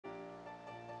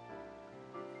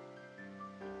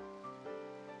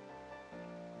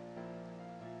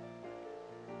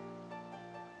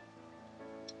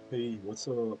Hey, what's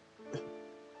up?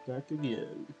 Back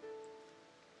again.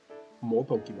 More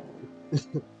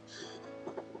Pokemon.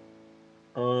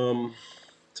 Um,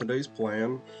 Today's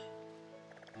plan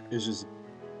is just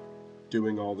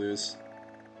doing all this.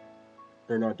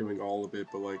 Or not doing all of it,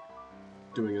 but like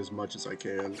doing as much as I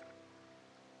can.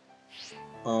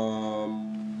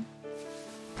 Um,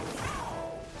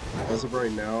 as of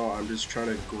right now, I'm just trying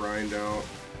to grind out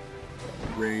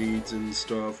raids and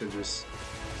stuff and just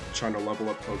trying to level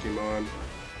up Pokemon.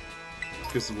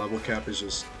 Because the level cap is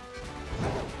just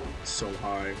so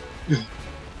high.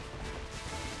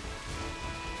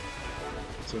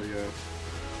 So yeah.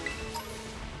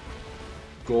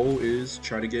 Goal is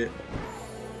try to get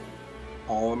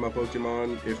all of my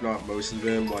Pokemon, if not most of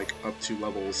them, like up to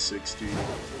level 60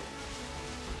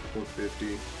 or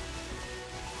 50.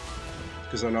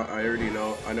 Because I already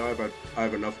know, I know I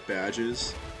have enough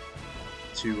badges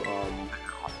to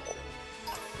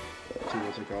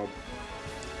what's it called?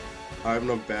 I have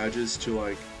enough badges to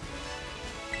like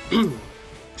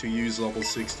to use level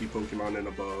 60 Pokemon and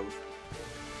above.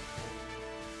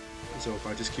 So if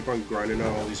I just keep on grinding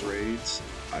out all these raids,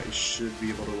 I should be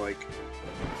able to like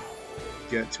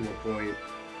get to a point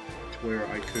to where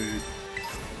I could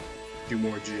do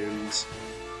more gyms,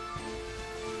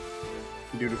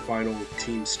 do the final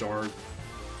Team Star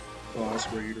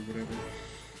boss raid or whatever.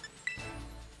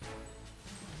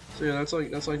 So yeah, that's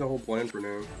like the whole plan for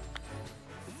now.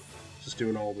 Just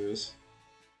doing all this.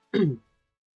 I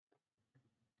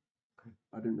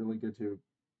didn't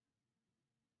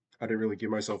really give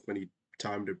myself any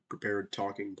time to prepare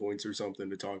talking points or something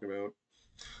to talk about.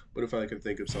 But if I can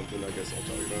think of something, I guess I'll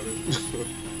talk about it.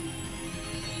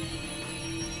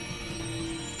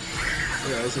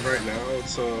 Yeah, as of right now,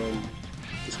 it's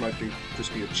this might be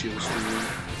just be a chill stream.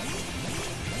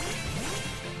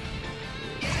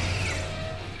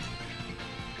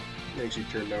 Actually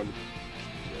turn down.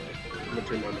 I'm gonna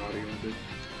turn down the audio a bit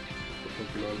for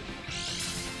Pokemon,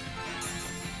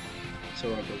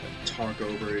 so I can like, talk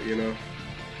over it, you know.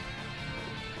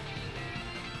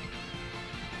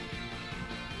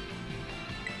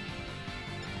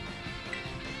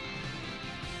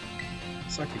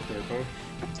 Psychic type, huh?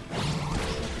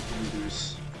 Psychic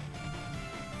Reduce.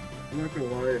 I'm not gonna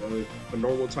lie, a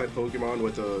normal type Pokemon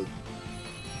with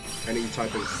any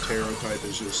type of Terra type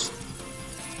is just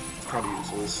kind of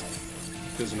useless.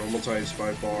 Because normal types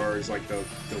by far is like the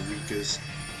weakest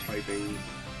typing,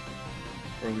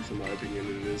 or at least in my opinion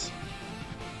it is.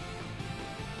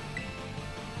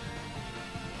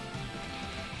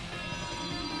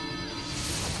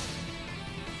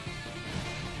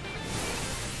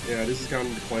 Yeah, this is kind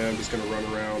of the plan. I'm just gonna run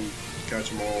around, catch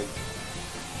them all,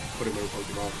 put them in a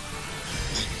Pokeball.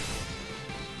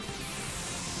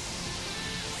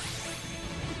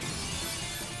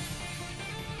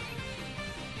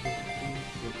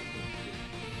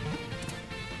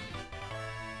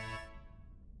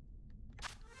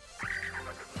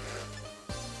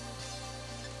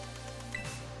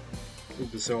 I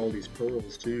need to sell all these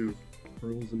pearls too.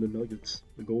 Pearls and the nuggets,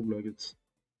 the gold nuggets.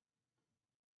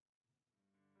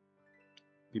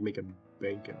 You make a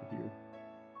bank out here.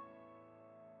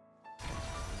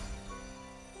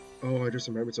 Oh, I just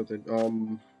remembered something.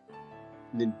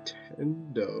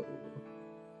 Nintendo.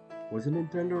 Was it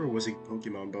Nintendo or was it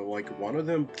Pokemon? But like one of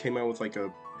them came out with like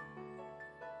a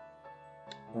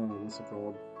what's it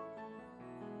called?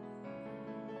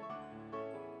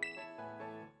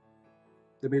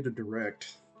 They made a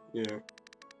direct. Yeah.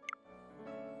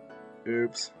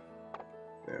 Oops.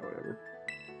 Yeah, whatever.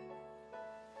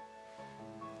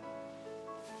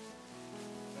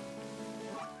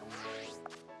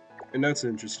 And that's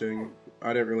interesting.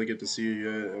 I didn't really get to see it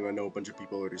yet, and I know a bunch of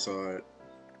people already saw it.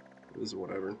 This is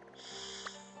whatever.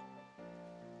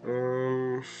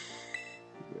 Yeah,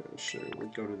 sure, we'll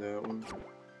go to that one.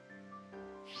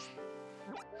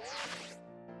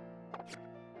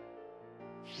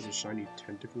 There's a shiny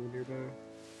tentacle nearby.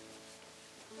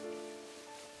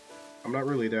 I'm not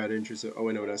really that interested. Oh,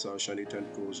 I know what I saw. A shiny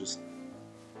tentacle was just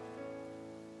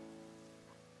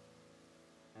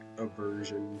a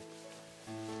version,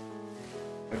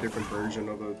 a different version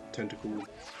of a tentacle,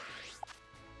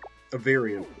 a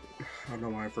variant. I don't know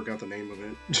why I forgot the name of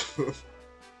it.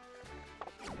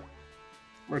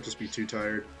 Might just be too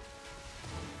tired.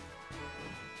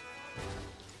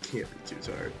 Can't be too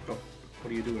tired. Oh,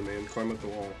 what are you doing, man? Climb up the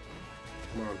wall.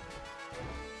 Come on.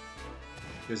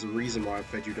 There's a reason why I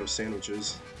fed you those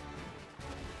sandwiches.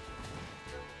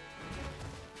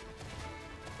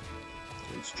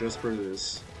 It's just for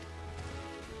this.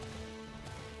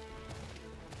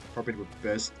 Probably the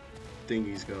best thing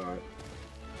he's got.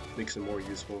 Makes him more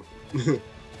useful.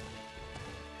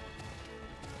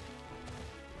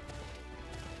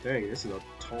 Dang, this is a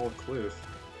tall cliff.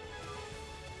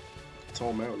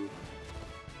 Tall mountain.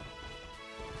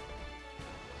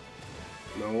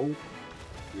 No,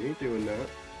 you ain't doing that.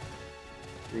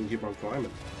 You can keep on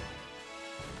climbing.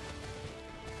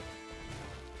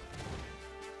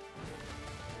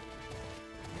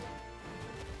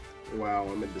 Wow,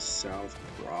 I'm in the South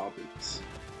Province.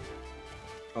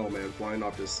 Oh man, flying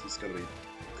off this is gonna be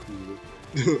cool.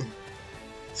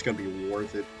 It's gonna be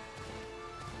worth it.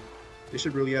 They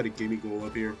should really add a gimme goal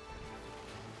up here.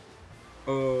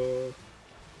 Okay.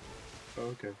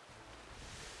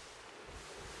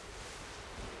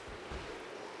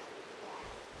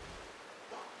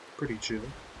 Pretty chill.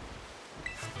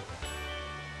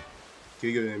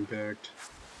 Giga Impact.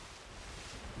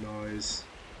 Nice.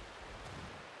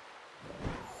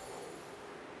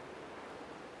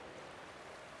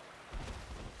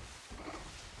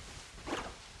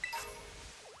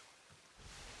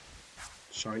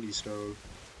 Shiny Stone.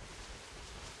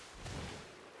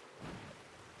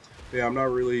 Yeah, I'm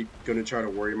not really gonna try to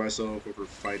worry myself over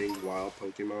fighting wild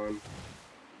Pokemon.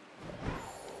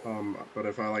 But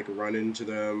if I like run into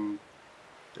them,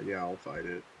 then yeah, I'll fight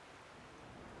it.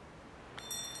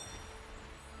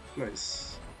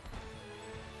 Nice.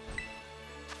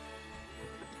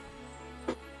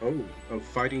 Oh, a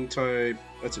fighting type.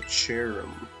 That's a Cherim,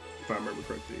 if I remember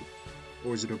correctly.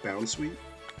 Or is it a Bounsweet?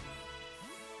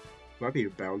 Might be a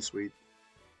Bounsweet.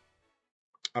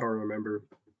 I don't remember.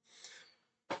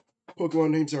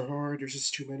 Pokemon names are hard. There's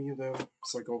just too many of them.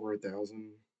 It's like over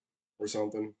 1,000 or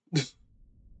something.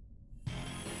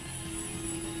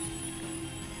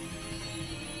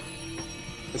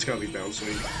 It's gotta be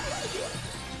Bounsweet.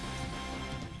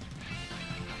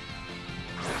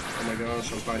 Oh my gosh,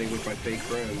 I'm fighting with my fake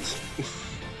friends.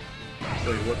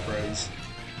 Wait, what friends?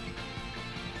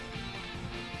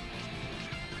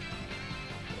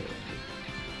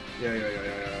 Yeah,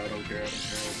 I don't care.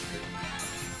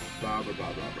 Blah, blah,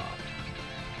 blah, blah, blah.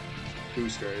 Cool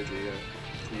strategy, yeah.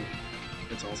 Cool.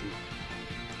 That's awesome.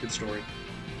 Good story.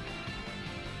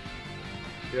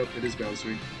 Yep, it is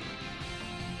Bounsweet.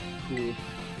 Cool.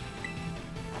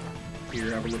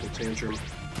 Here, have a little tantrum.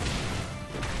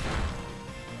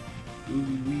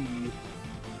 Ooh-wee.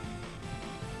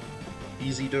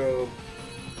 Easy dub.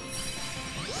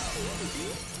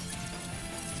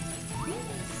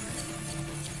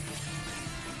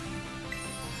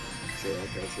 Sure, I'll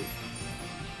catch it.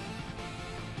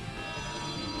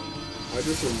 I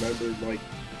just remembered, like,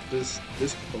 this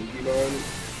Pokemon.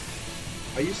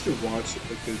 I used to watch a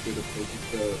good bit of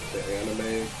the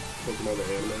anime, Pokemon the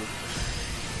anime.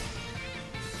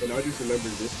 And I just remember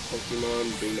this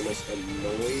Pokemon being the most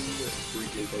annoying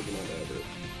freaking Pokemon ever.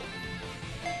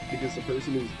 Because the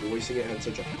person who's voicing it had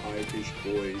such a high-pitched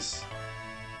voice.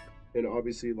 And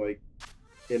obviously, like,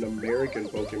 in American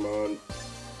Pokemon,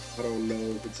 I don't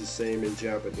know if it's the same in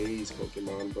Japanese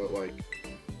Pokemon, but, like,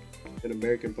 in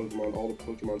American Pokemon, all the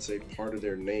Pokemon say part of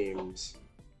their names.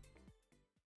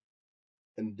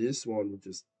 And this one would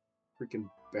just freaking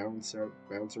bounce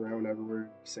around everywhere,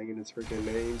 singing its freaking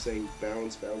name, saying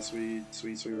bounce, sweet,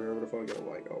 whatever the fuck. And I'm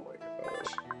like, oh my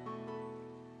gosh.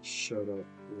 Shut up,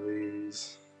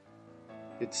 please.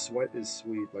 Its sweat is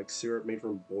sweet, like syrup made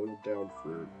from boiled down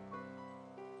fruit.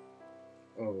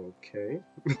 Okay.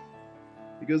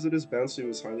 Because it is Bounsweet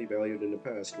was highly valued in the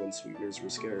past when sweeteners were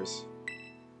scarce.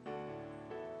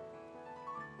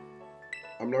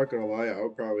 I'm not gonna lie, I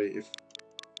would probably, if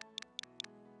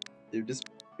a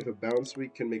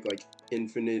Bounsweet can make like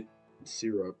infinite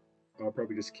syrup, I'll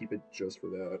probably just keep it just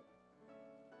for that.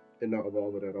 And not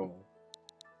evolve it at all.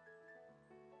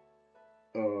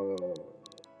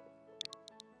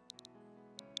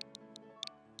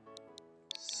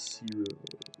 Syrup.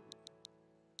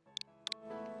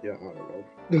 Yeah, I don't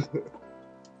know.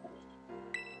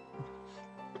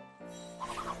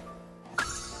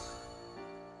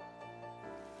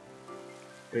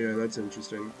 Yeah, that's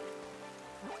interesting.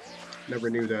 Never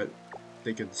knew that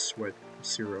they could sweat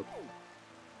syrup.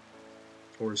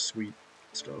 Or sweet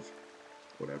stuff.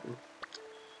 Whatever.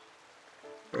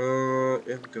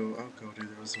 Yeah, I'll go do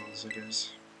those ones, I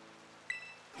guess.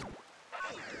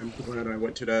 I'm glad I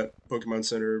went to that Pokemon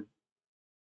Center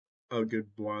a good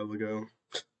while ago.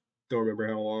 Don't remember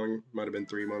how long. Might have been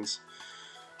 3 months.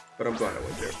 But I'm glad I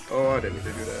went there. Oh, I didn't need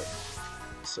to do that.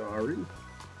 Sorry.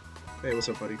 Hey, what's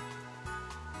up, buddy?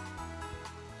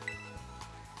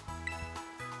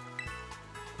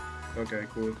 Okay,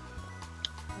 cool.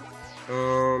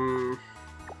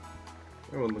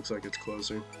 That one looks like it's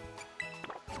closer.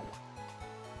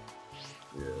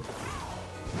 Yeah.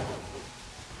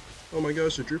 Oh my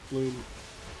gosh, a Drifloon.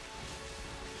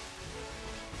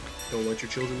 Don't let your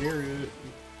children near it.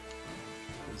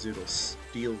 because it'll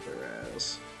steal their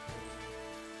ass.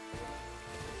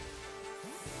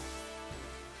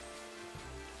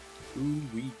 Ooh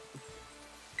wee.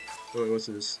 Oh, what's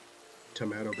this?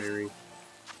 Tomato berry.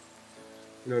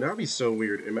 You know, that'd be so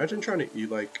weird. Imagine trying to eat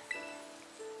like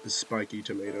a spiky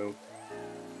tomato.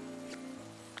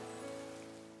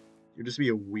 It'd just be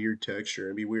a weird texture.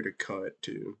 It'd be weird to cut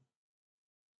too.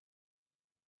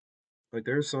 Like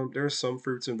there are some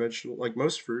fruits and vegetables, like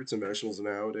most fruits and vegetables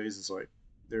nowadays, it's like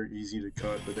they're easy to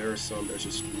cut, but there are some that's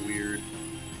just weird.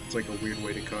 It's like a weird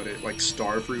way to cut it. Like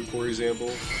star fruit, for example.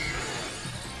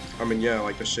 I mean, yeah,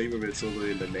 like the shape of it's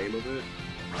literally in the name of it.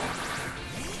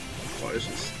 But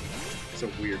it's a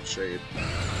weird shape.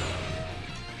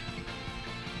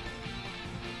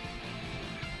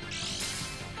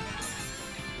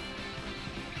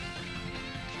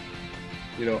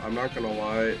 You know, I'm not gonna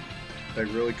lie, they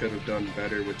really could have done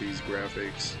better with these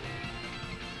graphics.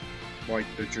 Like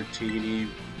the Dratini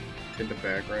in the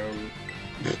background.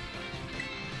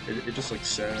 It just looks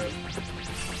sad.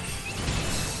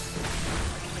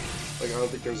 Like, I don't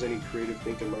think there's any creative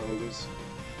thinking behind this.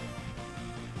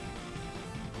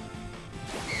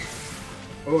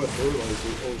 Oh, it fertilized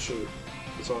me. Oh shit.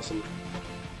 That's awesome.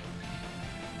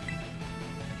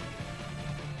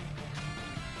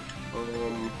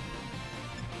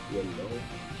 Yeah, no.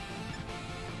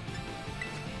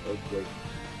 Oh, great.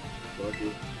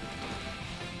 Lucky.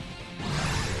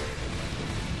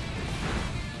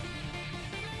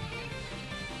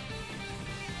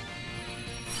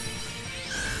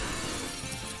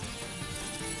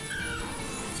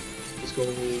 Let's go.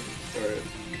 Alright.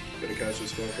 Gonna catch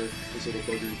this fucker. This little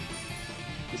bugger.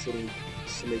 This little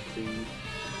snake thing.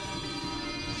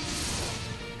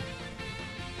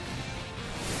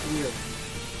 Yeah.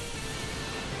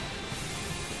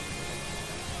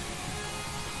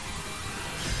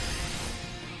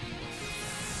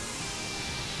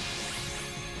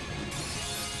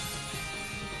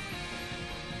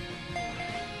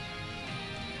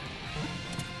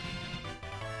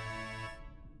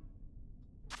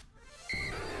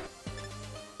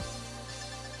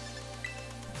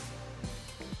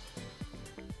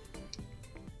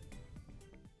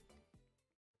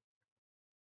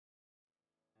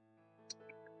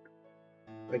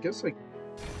 I guess like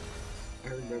I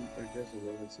guess I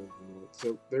remembered something.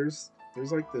 So there's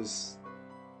like this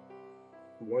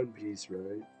One Piece,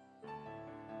 right?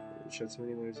 It sheds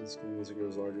many layers in skin as it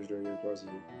grows larger during the process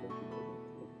of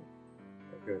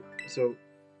okay. So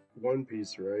One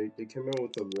Piece, right? They came out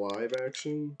with a live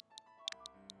action,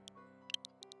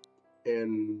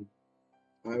 and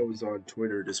I was on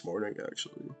Twitter this morning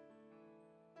actually,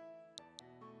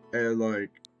 and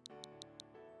like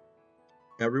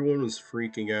everyone was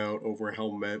freaking out over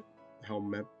Helmepo,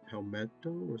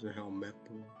 or is it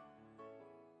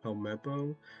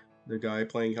Helmepo, the guy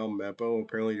playing Helmepo.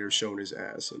 Apparently, they're showing his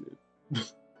ass in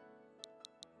it,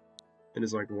 and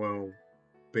it's like, wow,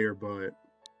 bare butt.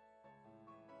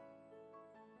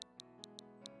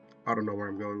 I don't know where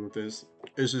I'm going with this.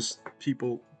 It's just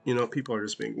people, you know, people are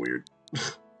just being weird.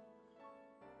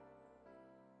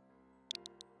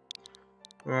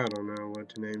 I don't know what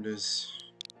to name this.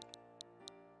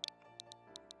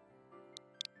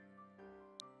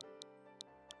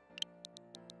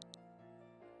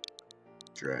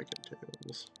 Dragon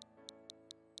Tales.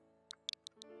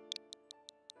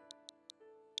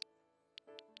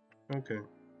 Okay.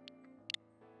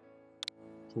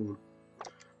 Cool.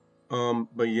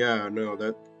 But yeah, no,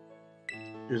 that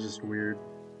is just weird.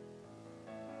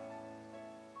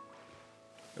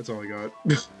 That's all I got.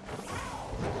 Is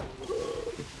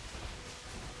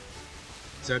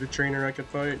that a trainer I could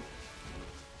fight?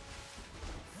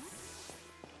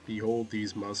 Behold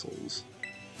these muscles.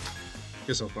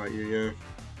 Guess I'll fight you, yeah.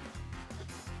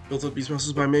 Built up these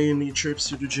muscles by many trips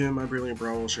to the gym. My brilliant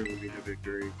brawl will surely lead to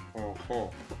victory.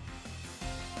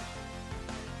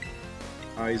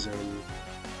 Izone.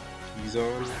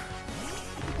 Izon.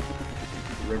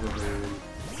 Riverburn.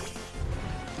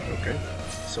 Okay.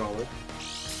 Solid.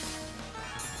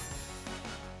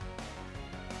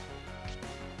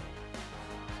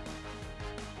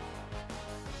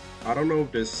 I don't know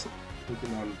if this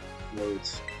Pokemon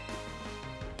floats,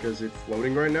 because it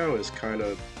floating right now is kind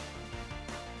of,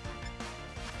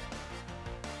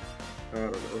 I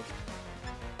don't know.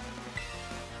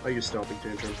 I use Stealthing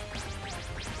Tantrum.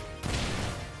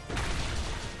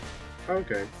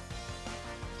 Okay.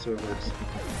 So it works.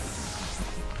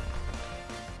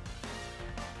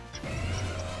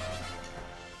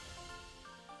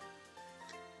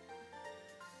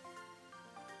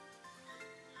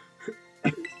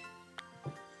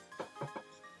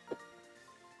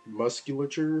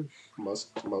 Musculature?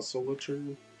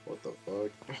 Musculature? What? What the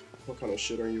fuck? What kind of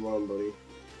shit are you on, buddy?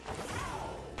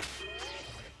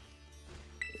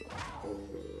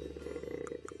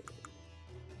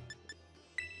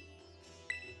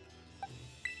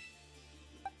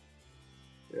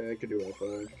 Yeah, I could do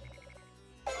L5.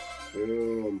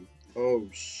 Boom. Oh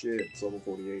shit, it's level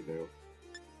 48 now.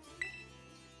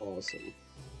 Awesome.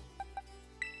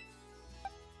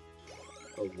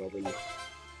 I was loving it.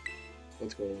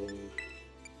 Let's go.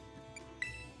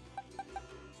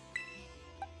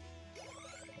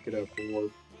 Get out 4.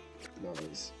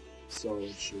 Nice.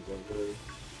 Solid shit right there.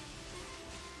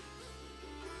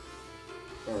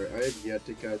 Alright, I have yet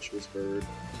to catch this bird.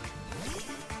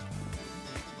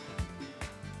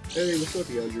 Hey, what's up,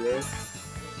 Yandere?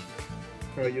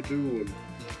 How you doing?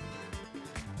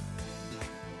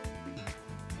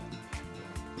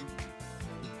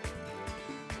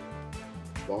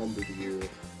 Bombardier.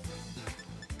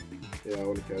 Yeah, I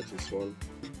want to catch this one.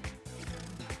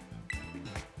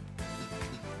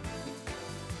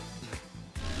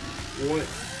 What?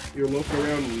 You're looking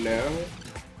around now?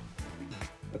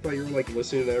 I thought you were like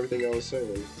listening to everything I was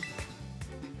saying.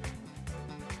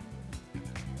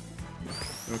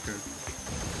 Okay.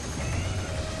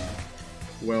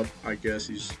 Well, I guess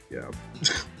he's, yeah.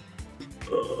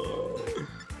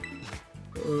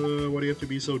 Why do you have to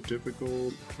be so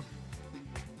difficult?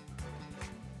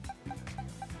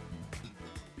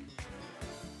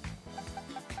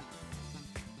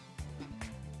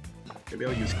 Maybe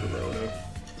I'll use Corona.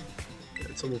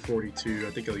 It's level 42,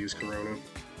 I think I'll use Corona.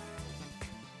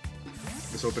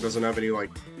 Let's hope it doesn't have any, like,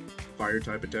 fire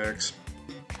type attacks.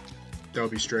 That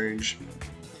would be strange.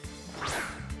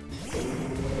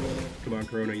 Come on,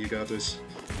 Corona, you got this.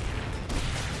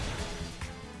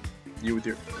 You with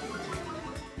your...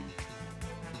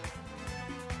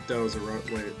 That was a rock...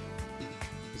 Wait.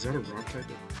 Is that a rock type?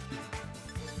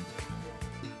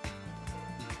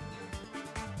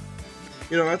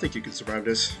 You know, I think you can survive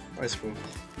this. Ice Cool.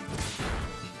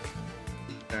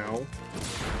 Ow.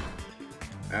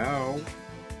 Ow.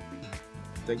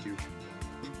 Thank you.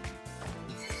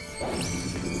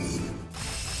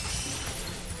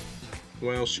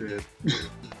 Well, shit.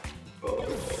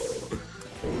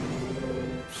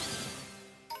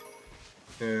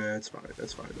 Yeah, it's fine,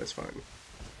 that's fine, that's fine.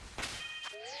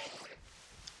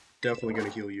 Definitely gonna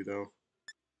heal you, though.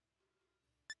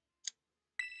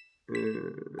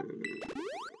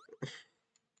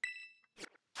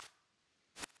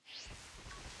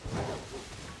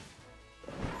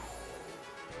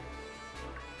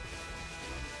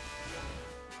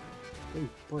 Oh,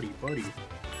 buddy.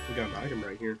 We got an item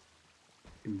right here.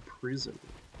 Imprison.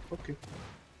 Okay.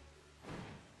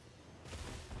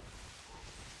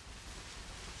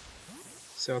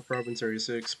 South Province Area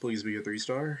 6, please be a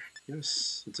 3-star.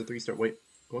 Yes, it's a 3-star. Wait,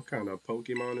 what kind of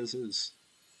Pokemon is this?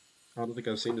 I don't think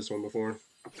I've seen this one before.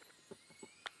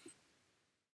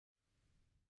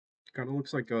 Kind of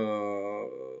looks like a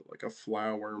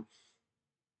flower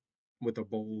with a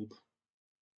bulb.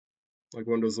 Like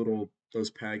one of those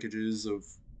packages of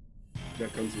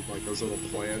that comes with like those little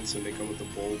plants and they come with the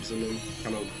bulbs in them.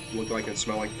 Kind of look like and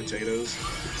smell like potatoes.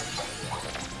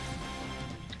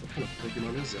 What kind of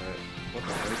Pokemon is that? What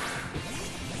the heck?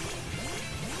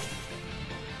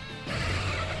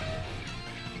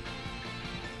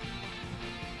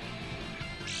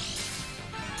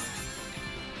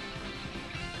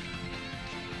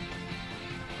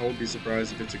 I won't be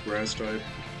surprised if it's a grass type.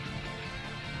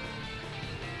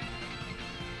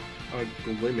 A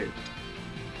Glimmet.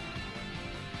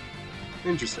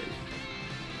 Interesting.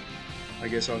 I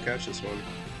guess I'll catch this one.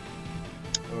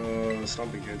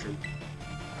 Stomping Tantrum.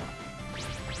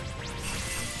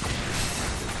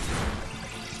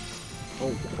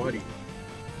 Oh, buddy.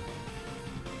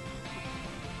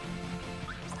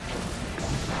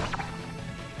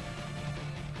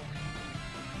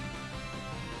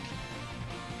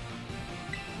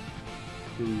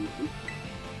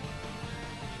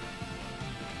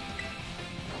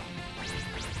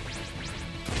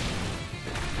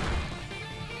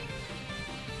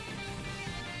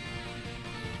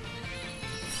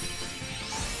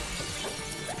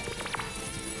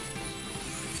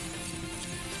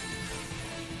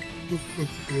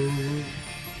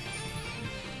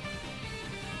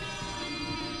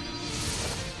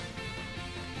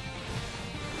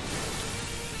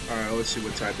 Alright, let's see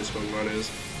what type this Pokemon is.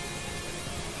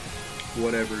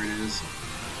 Whatever it is.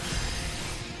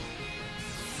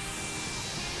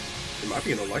 It might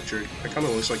be an electric. It kind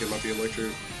of looks like it might be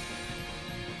electric.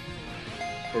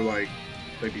 Or like,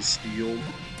 maybe steel.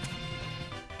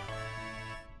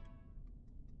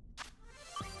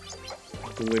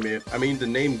 Glimmet. I mean, the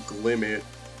name Glimmet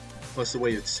Plus the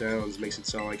way it sounds makes it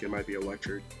sound like it might be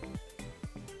electric.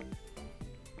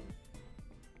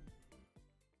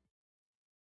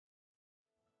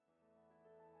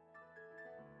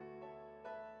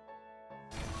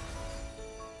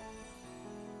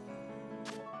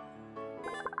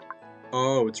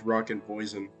 Oh, it's rock and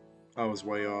poison. I was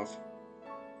way off.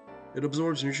 It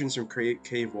absorbs nutrients from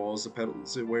cave walls. The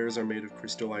petals it wears are made of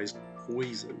crystallized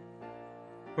poison.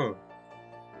 Huh.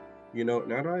 You know,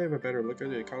 now that I have a better look at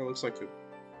it, it kind of looks like a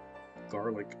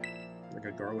garlic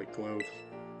clove.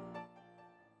 I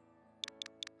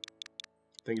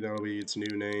think that'll be its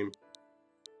new name.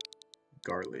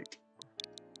 Garlic.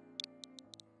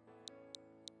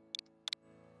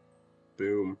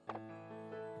 Boom.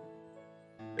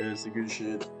 It's the good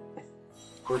shit.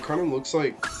 Or it kind of looks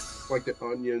like the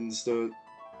onions, the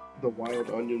wild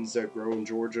onions that grow in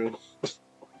Georgia.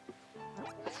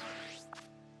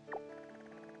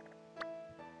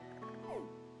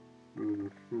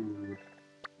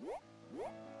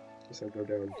 Guess I'll go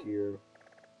down here.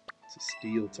 It's a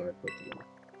steel type Pokemon.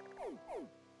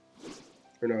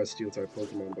 Or not a steel type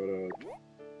Pokemon, but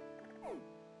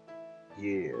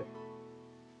yeah.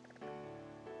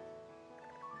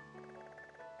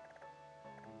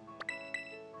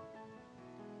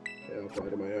 Yeah, I'll fly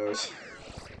to my house.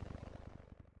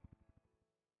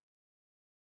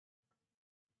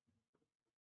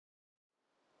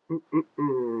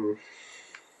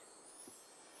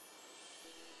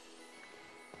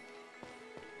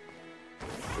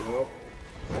 Well,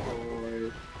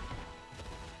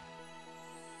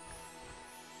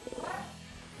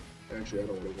 actually, I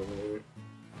don't want to go there.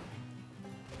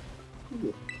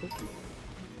 Ooh, Pokemon.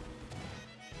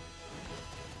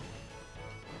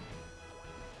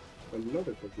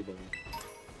 Another Pokemon.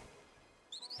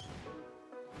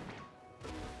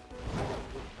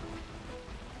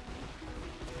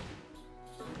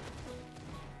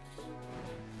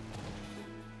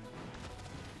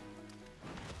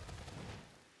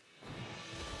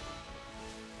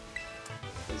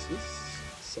 Is this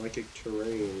psychic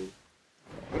terrain?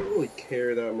 I don't really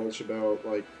care that much about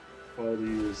like all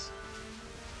these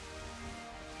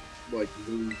like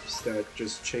moves that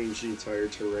just change the entire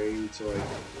terrain to like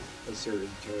a certain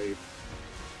type.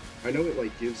 I know it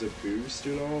like gives a boost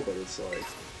and all, but it's like,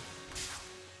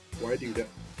 why do that?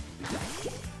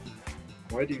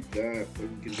 Why do that when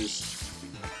you can just,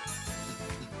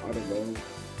 I don't know,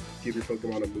 give your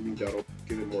Pokemon a move that'll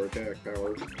give it more attack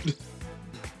power?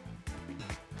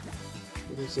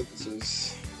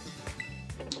 Photosynthesis.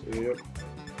 Yep.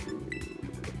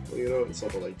 Well, you know, it's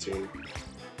level 18.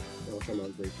 Oh, come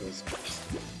on, Great Tusk.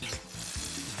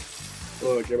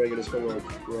 Look, you're making this Pokemon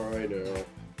cry now.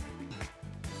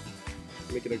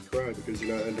 You're making it cry because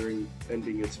you're not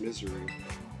ending its misery.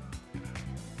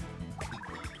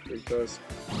 Great Tusk.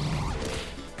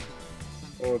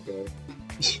 Okay.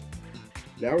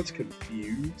 Now it's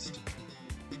confused.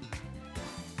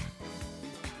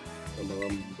 Come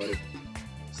on, buddy.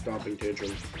 Stopping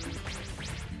tantrum.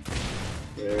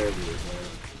 There we go.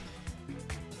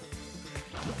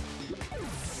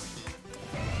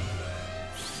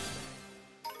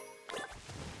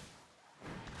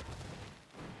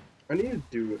 I need to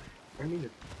do it. I need to.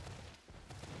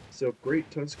 So if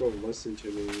Great Tusk will listen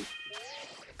to me,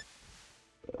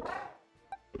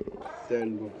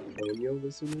 then will Ponyo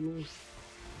listen to me?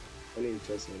 I need to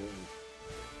test that out.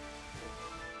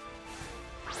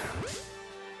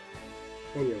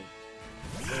 Ponyo,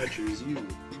 I choose you.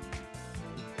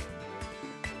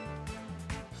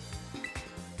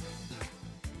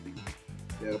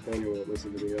 Yeah, Ponyo won't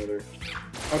listen to me either.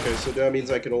 Okay, so that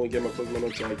means I can only get my Pokemon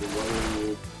until I can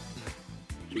level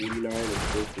 89 and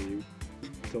 50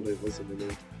 until they listen to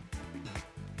me.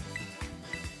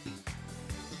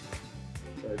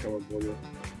 Alright, come on, Ponyo.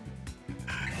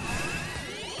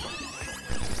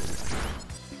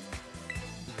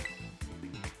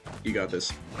 You got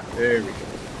this. There we go.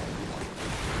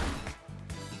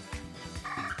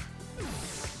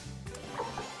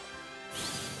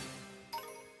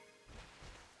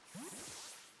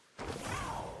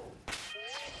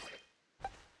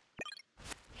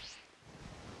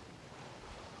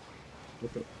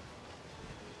 What the?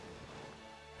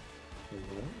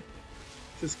 Hello?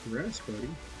 Just grass, buddy.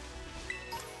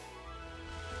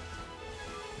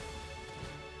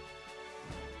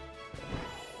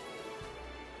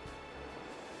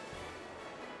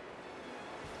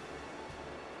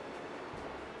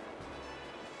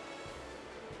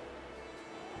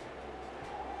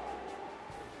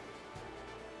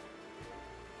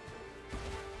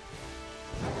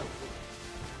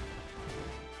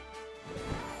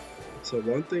 So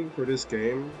one thing for this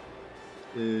game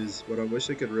is what I wish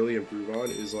they could really improve on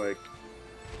is like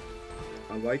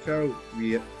I like how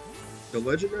the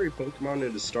legendary Pokemon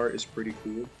at the start is pretty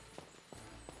cool,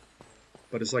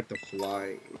 but it's like the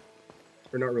flying,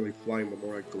 or not really flying, but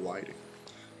more like gliding.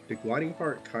 The gliding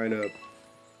part kind of,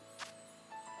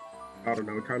 I don't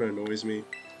know, it kind of annoys me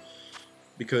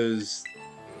because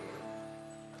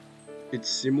it's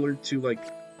similar to like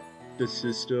the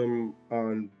system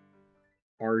on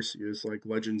Arceus, like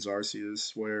Legends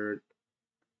Arceus, where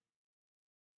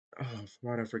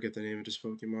why did I forget the name of this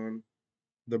Pokemon?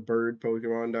 The bird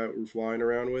Pokemon that we're flying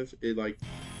around with, it like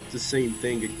it's the same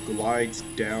thing. It glides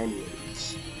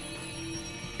downwards.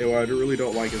 And what I really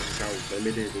don't like is just how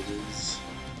limited it is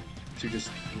to just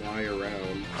fly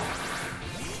around.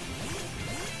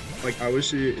 Like I wish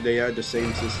they had the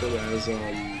same system as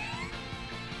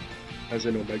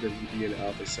in Omega Ruby and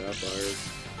Alpha Sapphire,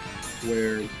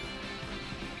 where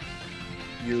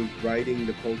you're riding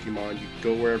the Pokemon, you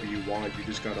go wherever you want, you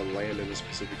just gotta land in a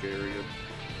specific area.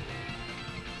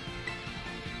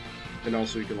 And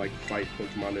also you can like fight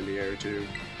Pokemon in the air too,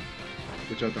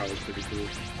 which I thought was pretty cool.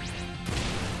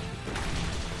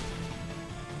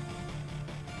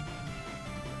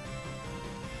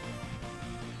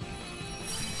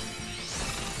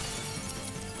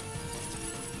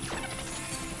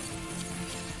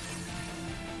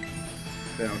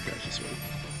 Yeah, I'll catch this one.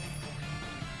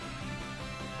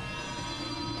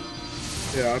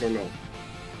 Yeah, I don't know.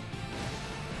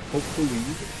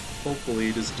 Hopefully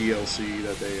this DLC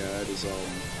that they add is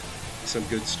some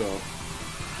good stuff.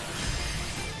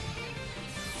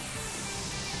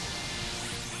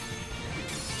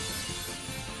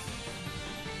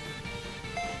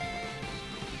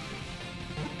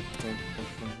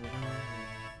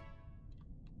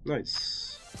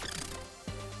 Nice.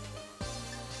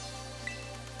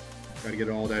 Gotta get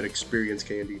all that experience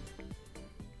candy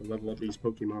to level up these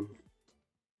Pokemon.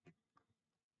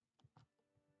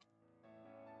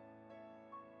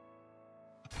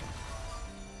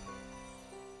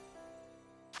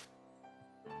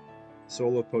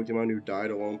 Soul of Pokemon who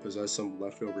died alone possess some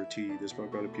leftover tea. This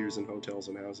Pokemon appears in hotels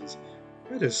and houses.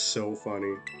 That is so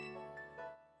funny.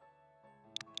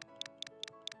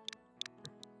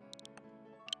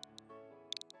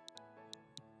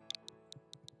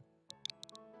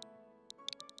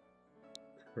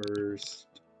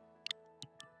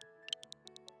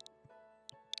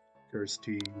 Cursed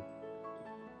tea.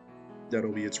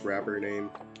 That'll be its rapper name.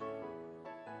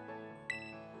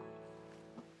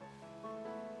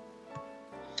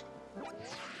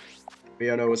 But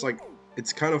yeah, no, it's like,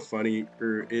 it's kind of funny,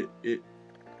 or it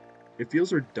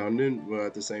feels redundant, but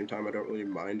at the same time I don't really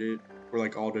mind it. Or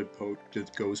like all the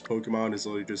ghost Pokemon is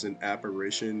literally just an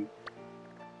apparition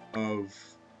of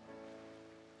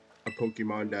a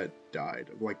Pokemon that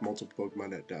died, like multiple Pokemon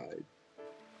that died.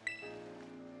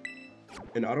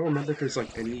 And I don't remember if there's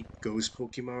like any ghost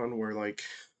Pokemon where like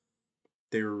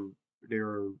they were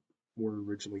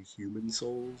originally human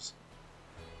souls.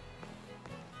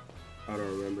 I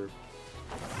don't remember.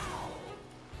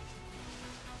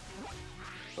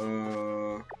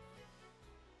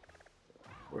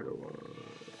 Where do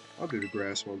I'll do the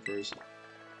grass one first.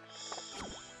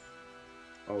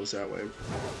 Oh, it's that way.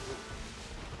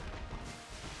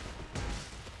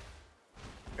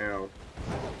 Ow.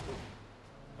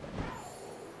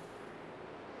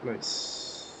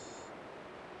 Nice.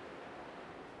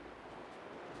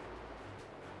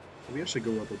 We actually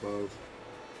go up above.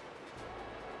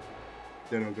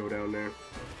 Then I'll go down there.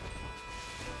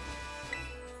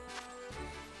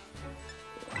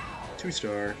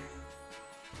 2-star.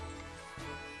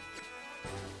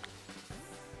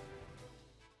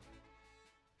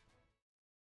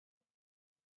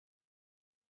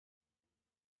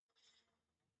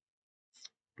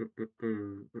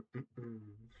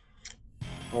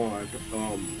 Oh,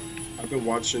 I've been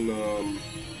watching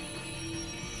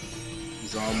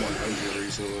Zom 100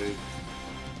 recently.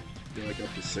 They're like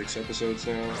up to 6 episodes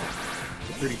now. It's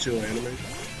a pretty chill anime.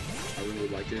 I really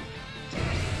like it.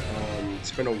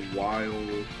 It's been a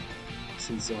while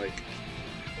since like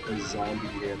a zombie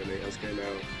anime has came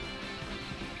out,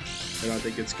 and I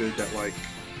think it's good that like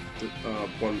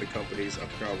one of the companies, I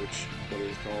forgot which one it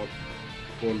was called,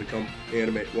 one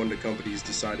of the companies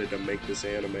decided to make this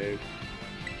anime.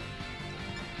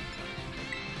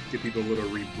 Give people a little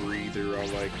rebreather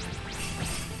on like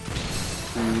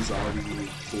cool zombie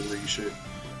gory shit.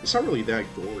 It's not really that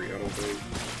gory, I don't think.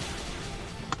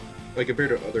 Like compared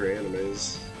to other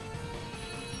animes.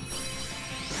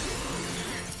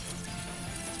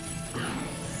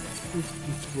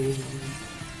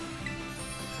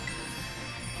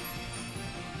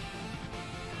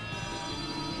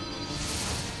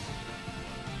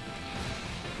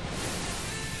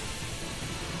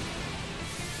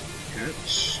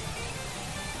 match.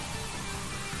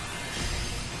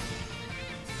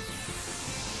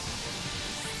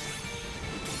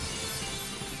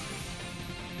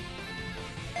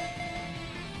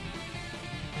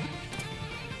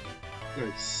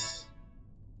 Nice.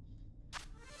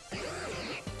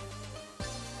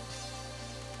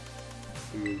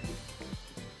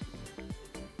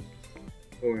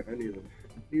 Oh, I need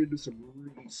to do some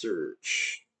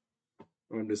research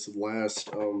on this last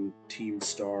Team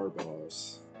Star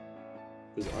boss,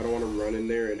 because I don't want to run in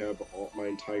there and have my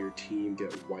entire team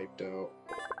get wiped out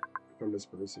from this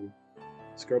person.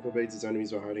 Scrub evades his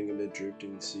enemies by hiding amid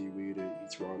drifting seaweed and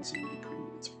eats raw seaweed to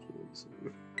create its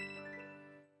poison.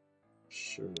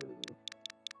 Sure.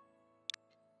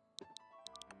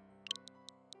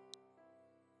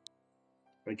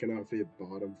 I cannot fit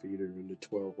bottom feeder into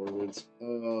 12 words.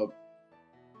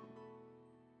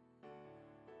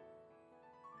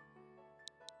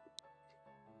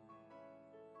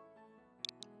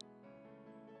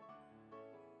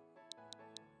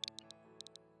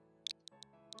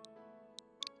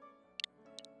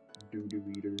 Doo-doo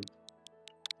eater.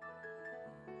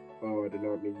 Oh, I did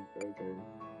not mean. Okay.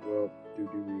 Well,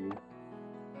 doo-doo.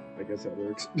 I guess that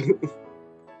works.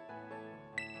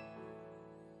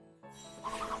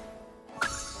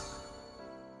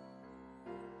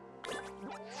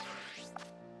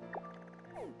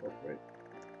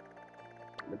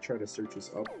 I'm gonna try to search this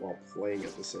up while playing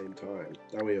at the same time.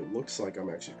 That way it looks like I'm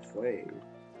actually playing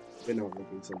and not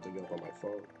looking something up on my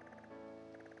phone.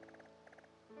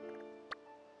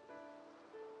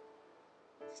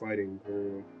 Fighting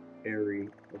Airy.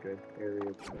 Okay, Airy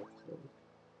of the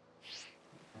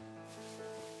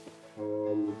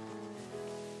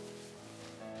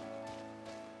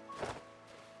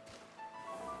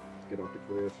get off the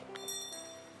cliff.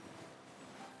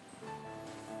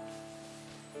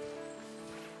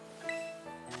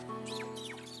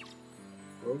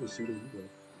 Oh, the pseudo ego.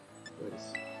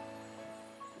 Nice.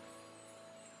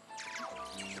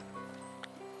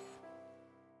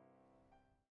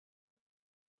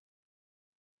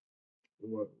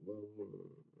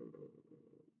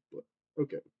 What?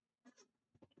 Okay.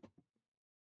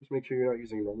 Just make sure you're not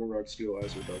using normal rock, steel,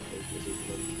 ice, or dark type.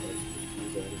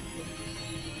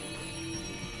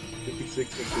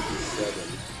 56 and 57.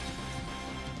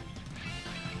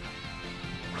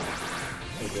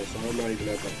 Okay, so I'm not even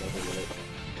at that level yet.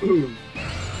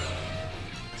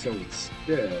 So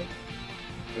instead,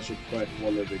 I should fight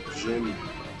one of the gym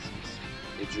bosses,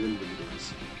 the gym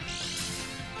leaders.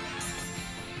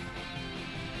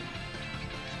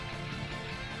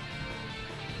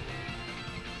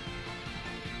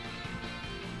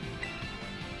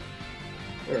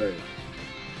 Alright.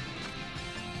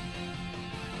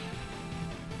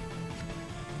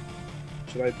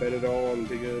 Should I bet it all on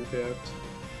Big Untapped?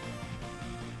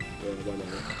 Or why not?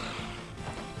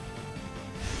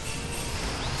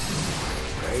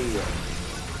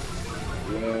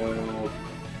 Well...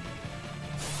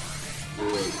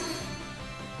 Good.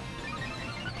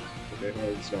 Okay, well,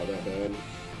 it's not that bad.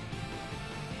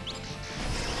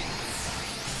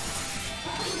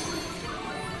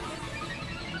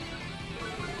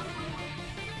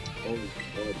 Oh,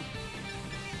 God.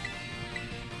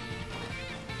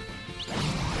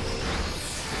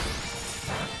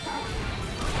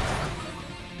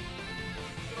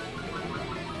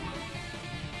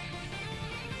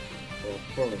 Oh,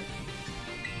 huh.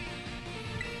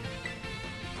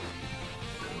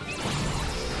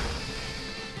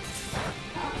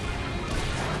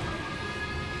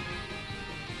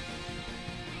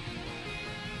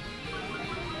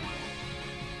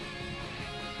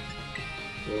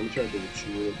 Yeah, let me try to get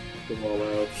them all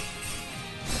out.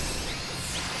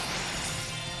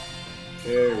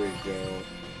 There we go.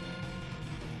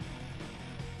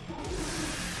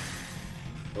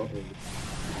 Uh-oh.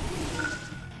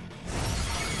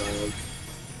 Down.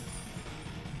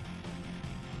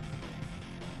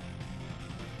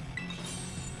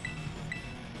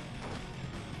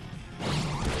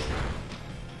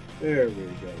 There we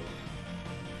go.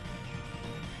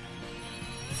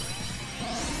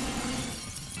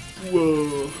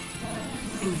 Whoa.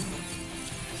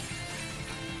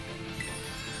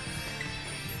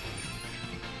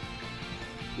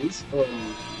 This,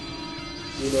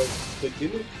 you know, the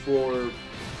gimmick for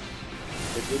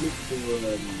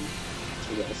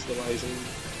terrestrializing,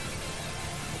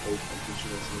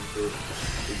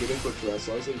 the gimmick for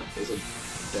terrestrializing isn't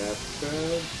that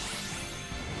bad.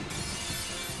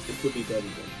 It could be better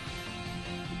though.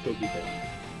 It could be better.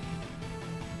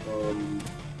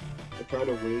 I kind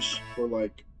of wish for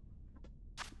like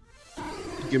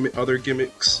other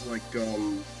gimmicks like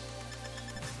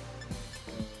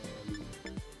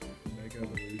Mega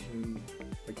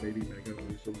maybe Mega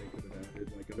Evolution they could have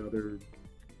added like another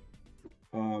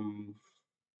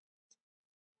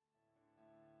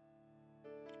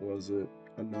was it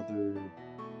another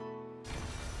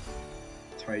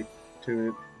typing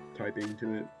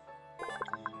to it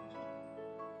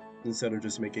instead of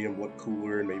just making them look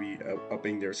cooler and maybe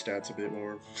upping their stats a bit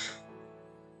more.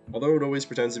 Although it always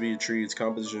pretends to be a tree, its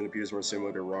composition appears more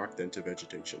similar to rock than to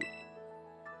vegetation.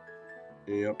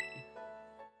 Yep.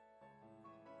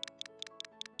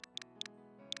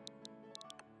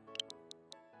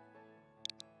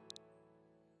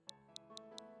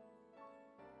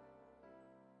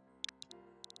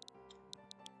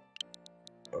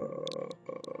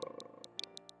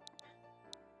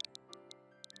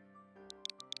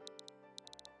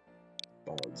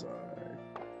 Bonsai.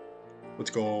 Let's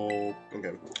go.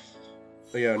 Okay.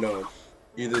 But yeah, no.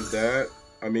 Either that,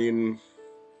 I mean,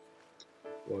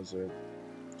 what was it?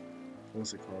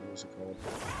 What's it called? What's it called?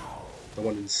 The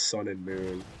one in Sun and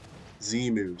Moon.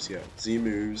 Z-Moves, yeah.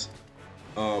 Z-Moves.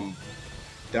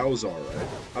 That was alright.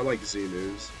 I like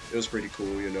Z-Moves. It was pretty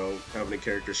cool, you know, having a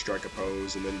character strike a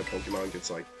pose and then the Pokemon gets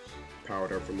like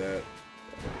powered up from that.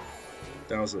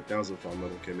 That was a fun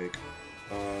little gimmick.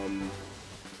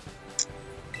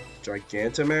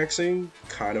 Gigantamaxing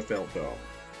kind of felt dumb.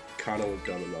 Kind of looked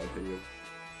dumb in my opinion.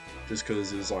 Just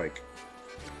because it's like,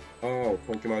 oh,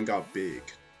 Pokemon got big.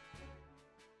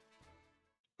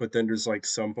 But then there's like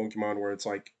some Pokemon where it's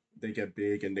like they get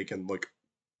big and they can look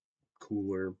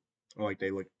cooler, or like they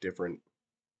look different.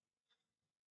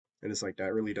 And it's like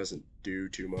that really doesn't do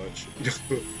too much.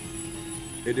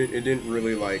 It didn't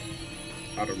really like,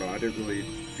 I don't know, I didn't really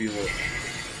feel it.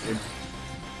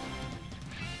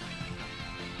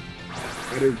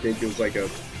 I didn't think it was like a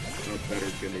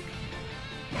better gimmick.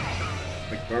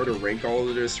 Like if I were to rank all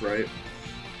of this, right?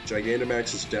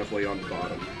 Gigantamax is definitely on the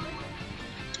bottom.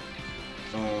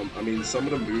 I mean, some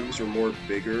of the moves were more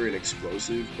bigger and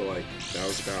explosive, but like that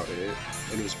was about it.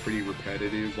 And it was pretty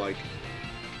repetitive. Like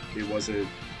there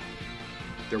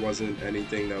wasn't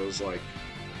anything that was like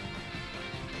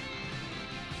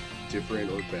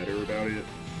different or better about it.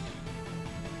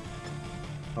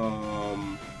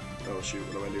 Oh shoot,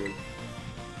 what am I doing?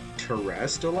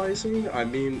 Terastallizing? I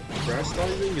mean,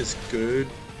 terastallizing is good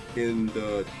in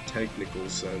the technical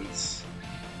sense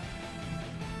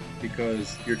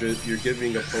because you're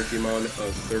giving a Pokemon a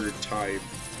third type,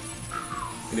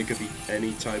 and it could be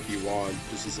any type you want,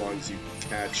 just as long as you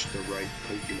catch the right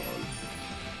Pokemon.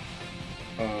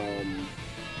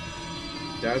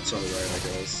 That's alright, I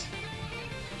guess.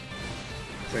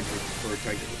 Technical,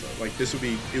 like this would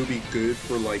be good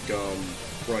for like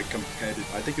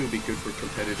competitive. I think it would be good for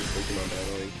competitive Pokemon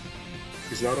battling,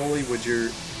 because not only would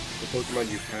the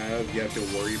Pokemon you have to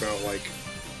worry about like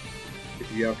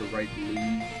if you have the right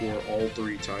move for all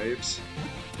three types,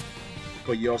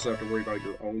 but you also have to worry about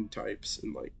your own types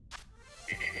and like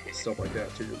stuff like that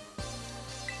too.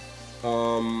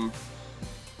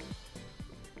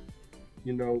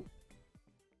 You know,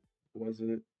 was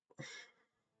it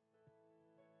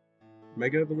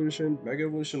Mega Evolution? Mega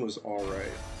Evolution was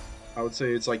alright. I would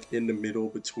say it's like in the middle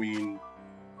between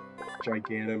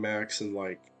Gigantamax and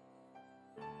like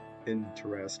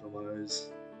Terastallize.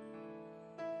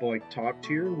 But like top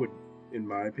tier would, in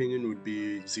my opinion, would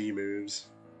be Z-Moves.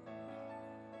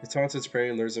 It taunts its prey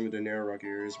and lures them into narrow rocky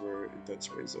areas where it then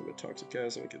sprays them with toxic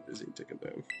gas and get busy and take them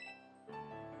down.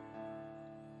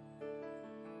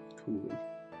 Cool.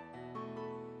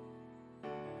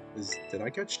 Did I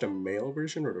catch the male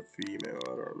version or the female? I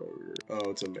don't remember. Oh,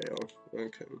 it's a male.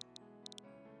 Okay.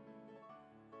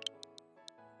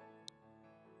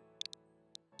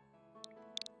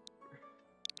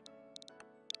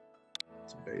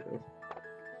 It's a beta.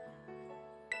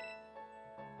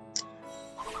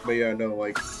 But yeah, no,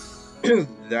 like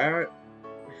that.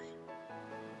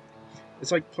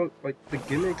 It's like the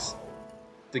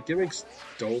gimmicks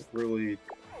don't really.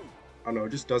 I don't know. It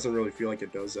just doesn't really feel like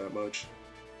it does that much.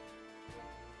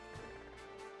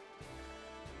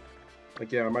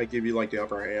 Like, yeah, I might give you like the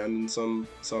upper hand in some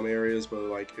areas, but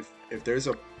like if there's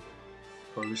a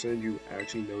person who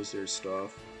actually knows their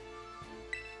stuff,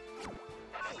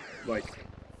 like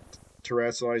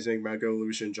Terastallizing, Mega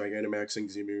Evolution,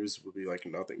 Gigantamaxing Z-Moves would be like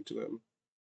nothing to them.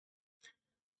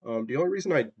 The only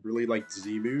reason I really liked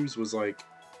Z-Moves was like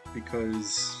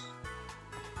because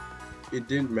it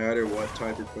didn't matter what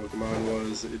type of Pokemon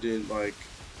was. It didn't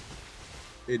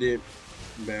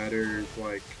matter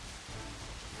like.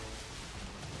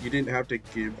 You didn't have to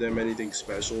give them anything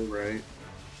special, right?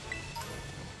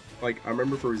 Like I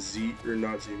remember for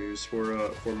Z-Moves,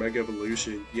 for Mega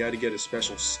Evolution, you had to get a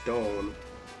special stone,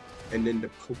 and then the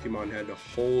Pokemon had to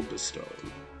hold the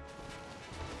stone.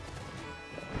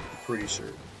 pretty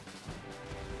sure.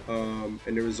 And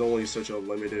there was only such a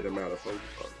limited amount of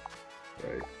Pokemon,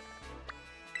 right?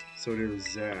 So there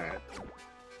was that.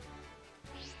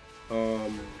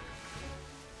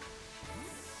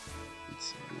 Let's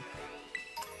see.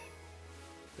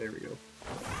 There we go.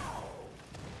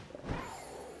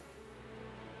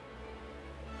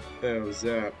 That was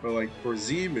that. But like for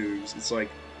Z moves, it's like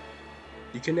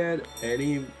you can add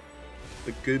a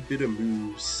good bit of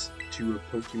moves to a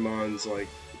Pokemon's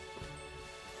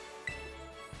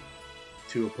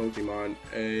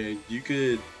and you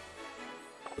could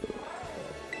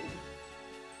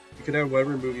have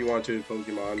whatever move you want to a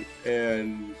Pokemon,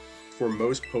 and for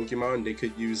most Pokemon they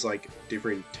could use like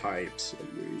different types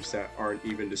of moves that aren't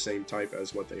even the same type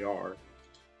as what they are,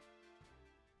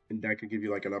 and that could give you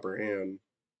like an upper hand.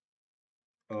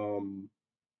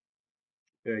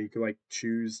 Yeah, you can like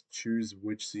choose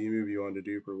which Z move you want to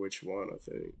do for which one, I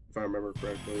think, if I remember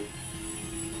correctly.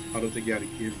 I don't think you had to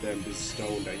give them the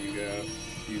stone that you got.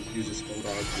 You just hold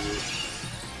on to it.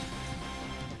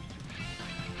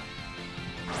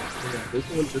 Yeah, this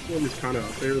one is kind of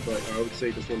up there, but I would say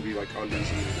this one would be like on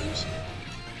these moves.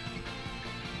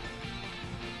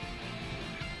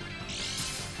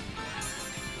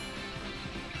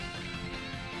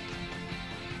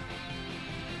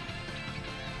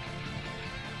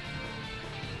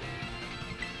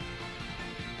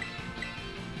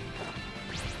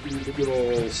 The good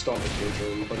old stomach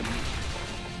version, but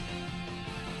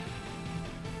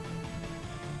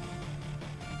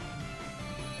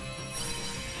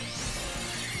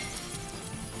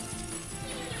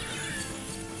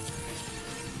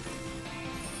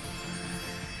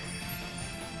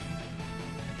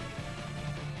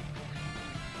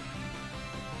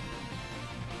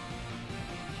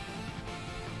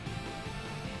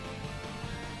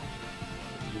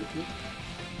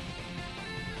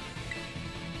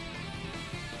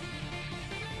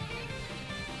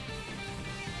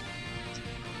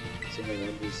so I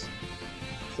was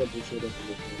something showed up in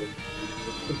the phone.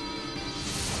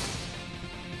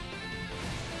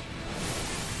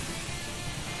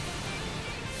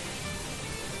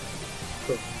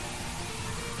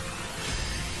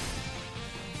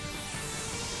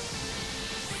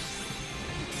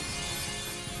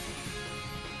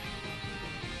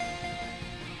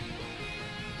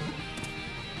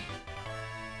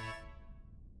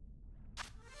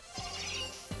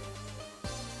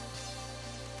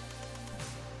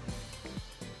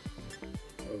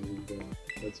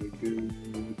 That's a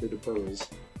good bit of pearls.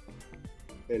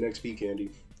 And XP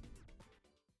candy.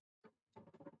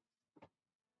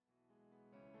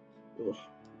 Ugh,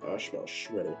 I smell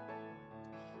shredded.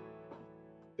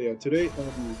 Yeah, today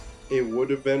it would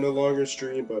have been a longer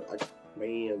stream, but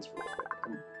I'm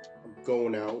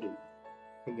going out and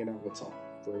hanging out with some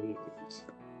friends.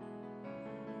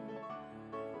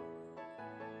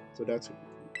 So that's what.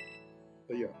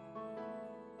 But yeah.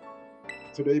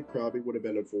 Today probably would have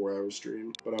been a 4-hour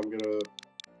stream, but I'm gonna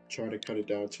try to cut it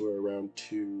down to around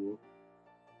 2.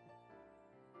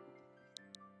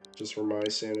 Just for my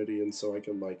sanity and so I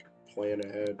can like plan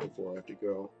ahead before I have to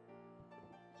go.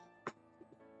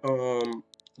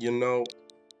 You know,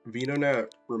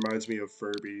 Venonat reminds me of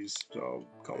Furbies, so I'll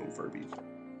call them Furbies.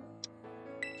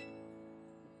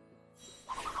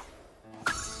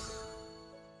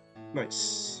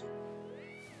 Nice.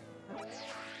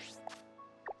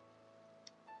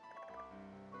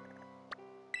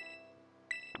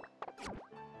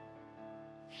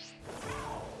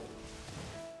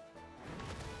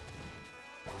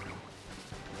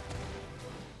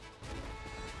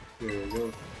 There we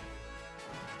go.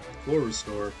 Floor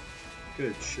restore.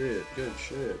 Good shit, good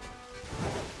shit.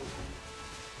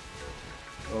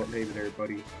 Oh, hey there,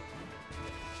 buddy.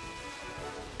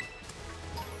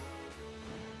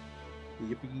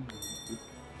 Yippee.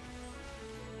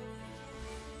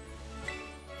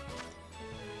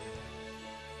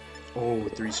 Oh,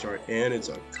 3-star, and it's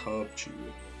a Cubchoo.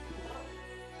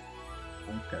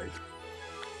 Okay.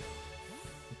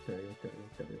 Okay.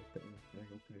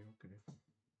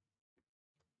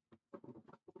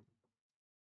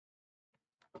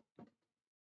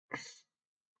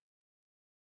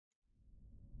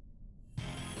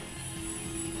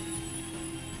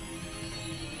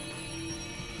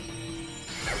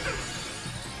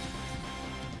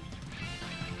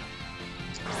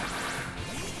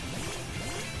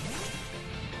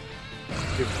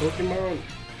 If Pokemon,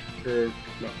 or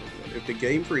not Pokemon, if the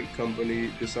Game Freak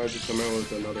company decides to come out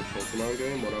with another Pokemon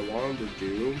game, what I want them to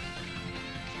do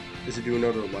is to do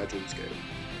another Legends game.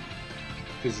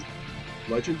 Because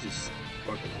Legends is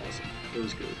fucking awesome. It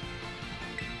was good.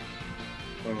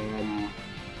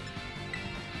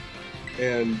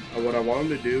 And what I want him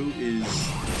to do is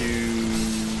do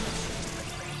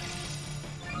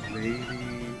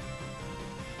maybe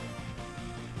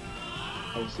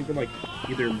I was thinking like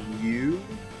either Mew,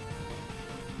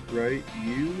 right?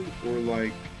 Mew or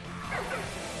like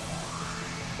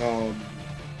or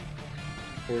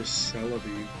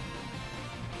Celebi.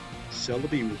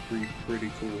 Celebi would be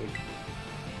pretty cool.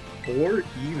 Or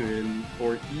even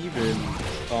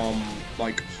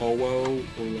like Ho-Oh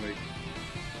or like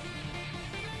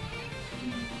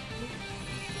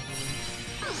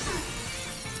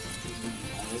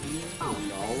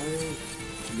Nala?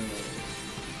 No.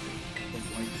 The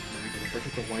White Dragon. I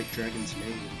forget the White Dragon's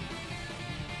name.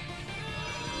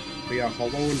 But yeah,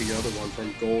 Ho-Oh and the other one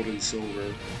from Gold and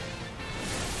Silver.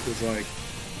 Cause like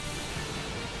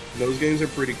those games are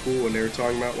pretty cool, and they were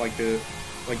talking about like the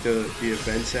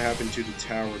events that happen to the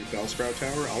tower, the Bellsprout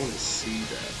Tower. I want to see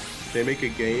that. If they make a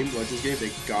game, Legends game, they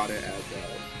gotta add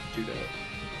that to that.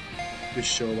 Just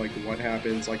show like what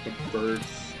happens, like the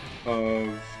birth of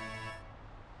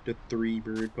the 3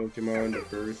 bird Pokemon, the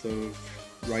birth of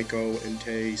Raikou,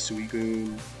 Entei,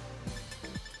 Suicune,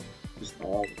 just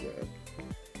all of that.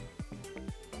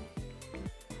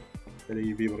 And then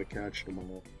you'd be able to catch them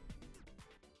all.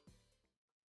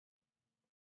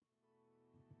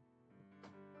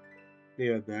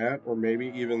 Yeah, that, or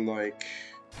maybe even like,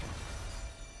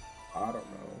 I don't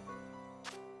know,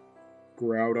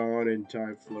 Groudon and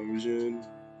Typhlosion.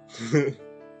 Yeah.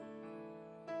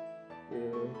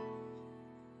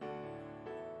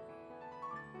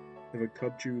 If a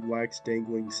Cubchoo lacks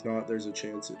dangling snot, there's a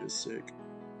chance it is sick.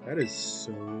 That is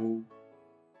so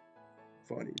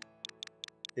funny,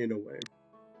 in a way.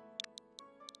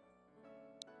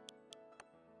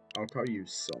 I'll call you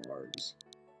SARS.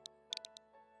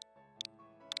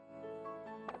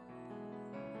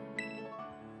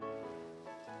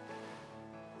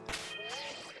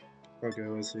 Okay,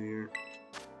 let's see here.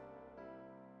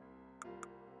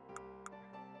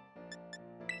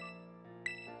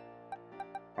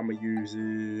 I'm gonna use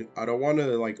it. I don't want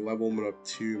to like level him up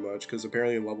too much because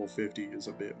apparently level 50 is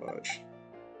a bit much.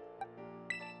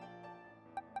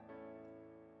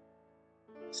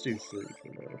 Let's do 3 for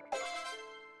now.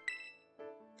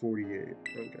 48.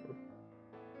 Okay.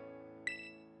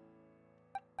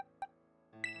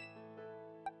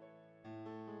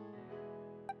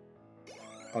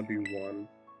 I'll do 1.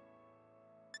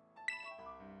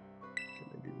 Can I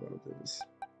do one of those?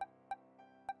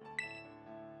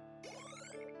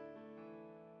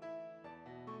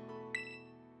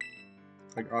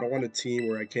 Like, I don't want a team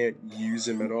where I can't use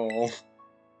him at all.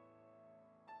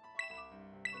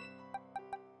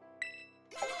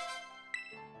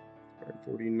 Alright,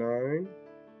 49.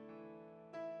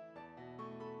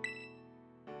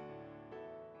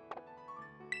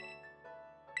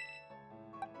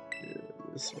 Yeah,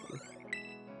 this one.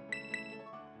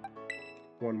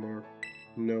 One more.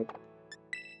 Nope.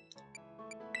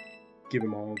 Give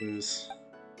him all this.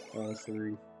 All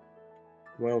 3.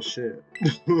 Well, shit.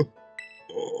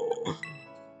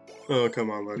 Oh, come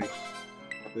on, buddy.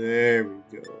 There we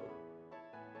go.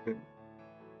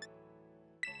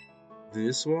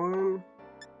 This one?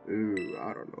 Ooh,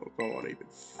 I don't know if I want to even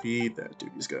feed that to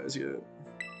these guys yet.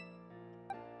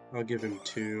 I'll give him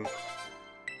 2.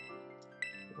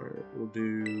 Alright, we'll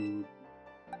do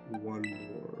 1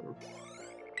 more.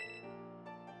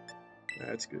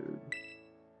 That's good.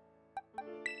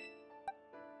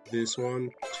 This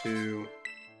one, 2.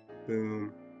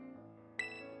 Boom.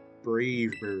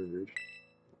 Brave Bird.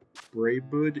 Brave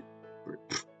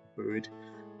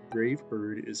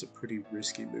Bird is a pretty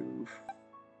risky move.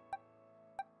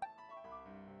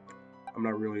 I'm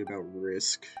not really about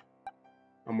risk.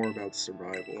 I'm more about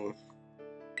survival.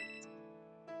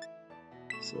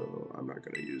 So I'm not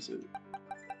gonna use it.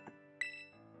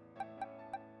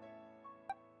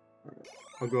 Alright,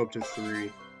 I'll go up to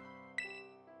 3.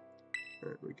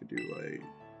 Alright, we could do like,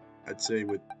 I'd say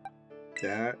with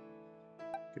that,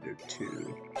 we could do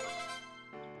 2.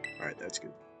 Alright, that's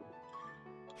good.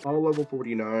 All level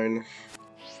 49.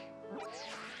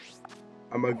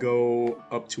 I'm gonna go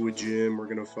up to a gym. We're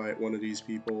gonna fight one of these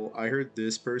people. I heard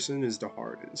this person is the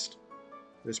hardest.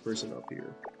 This person up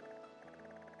here.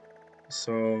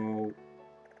 So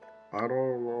I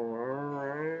don't know.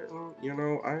 Alright, you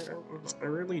know, I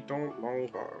really don't know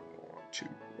if I want to.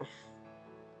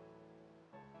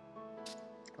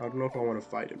 I don't know if I want to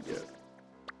fight him yet.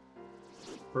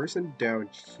 Person down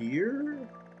here?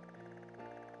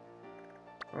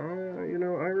 You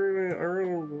know, I really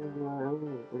don't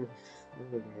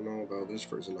know about this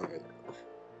person either.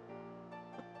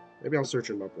 Maybe I'll search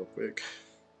him up real quick.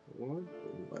 What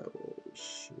level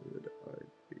should I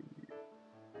be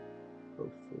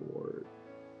before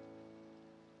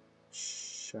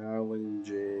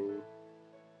Challenging.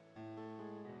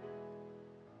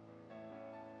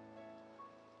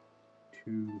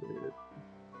 Tutored.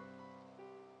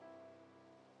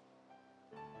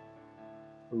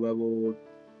 Level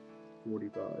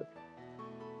 45.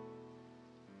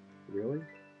 Really?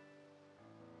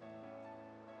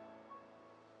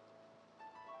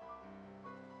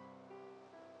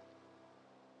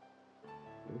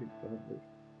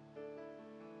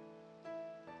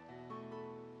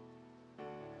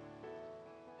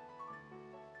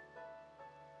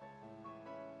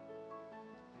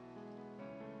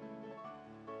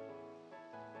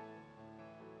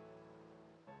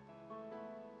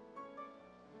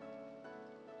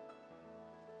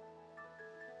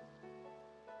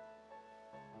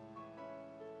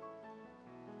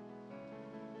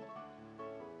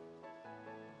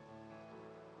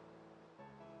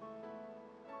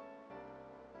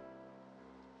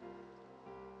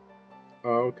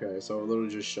 Oh, okay, so it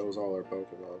literally just shows all our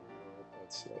Pokemon.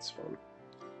 That's fun.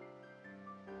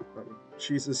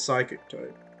 She's a Psychic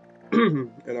type. And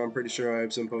I'm pretty sure I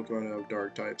have some Pokemon that have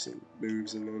Dark types and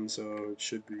moves in them, so it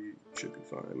should be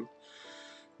fine.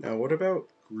 Now, what about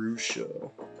Grusha?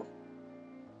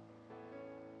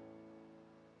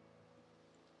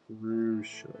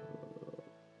 Grusha.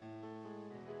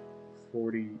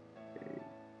 48.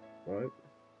 What?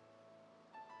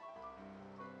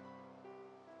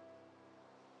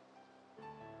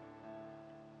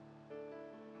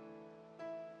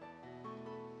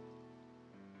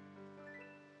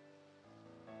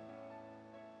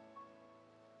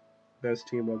 Best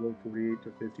team level 48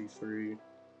 to 53.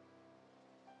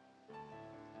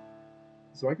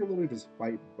 So I can literally just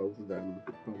fight both of them.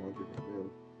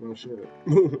 Oh shit.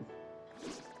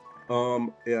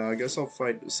 Yeah, I guess I'll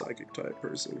fight the Psychic type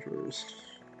person first.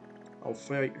 I'll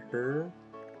fight her.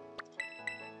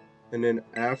 And then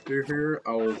after her,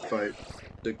 I'll fight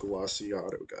the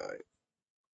Glaciato guy.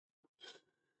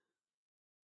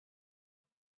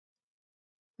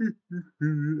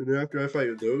 And after I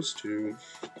fight those two,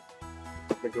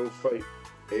 I'm gonna go fight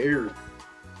Air.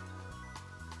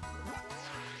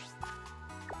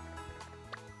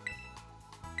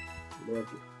 And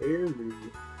after Air,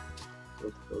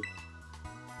 what the fuck?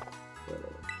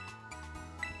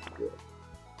 Yeah.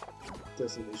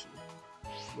 Destination.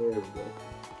 There we go.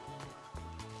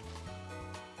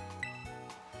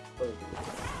 Okay.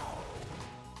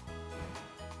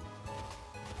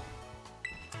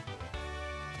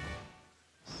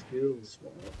 Skill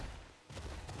swap.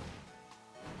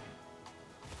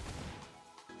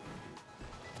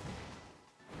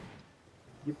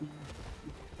 Yippee.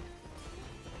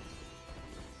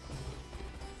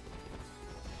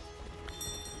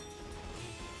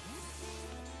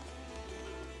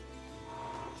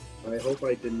 I hope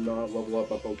I did not level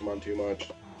up a Pokemon too much.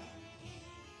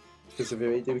 Because if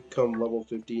they become level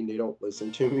 15, they don't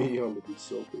listen to me, I'm gonna be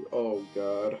so good. Oh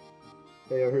god.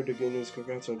 Hey, I heard the good news.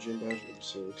 Congrats on Gym Bash number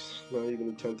 6. Not even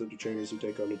a tenth of the trainers who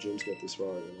take on the gyms get this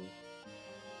far,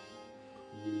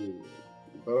 you know.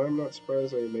 But I'm not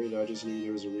surprised I made it. I just knew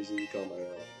there was a reason you caught my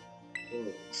eye.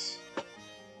 Thanks.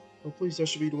 Oh, please, that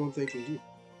should be the one thanking you.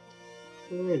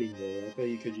 Anyway, I bet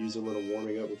you could use a little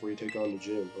warming up before you take on the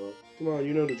gym, huh? Come on,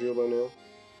 you know the drill by now.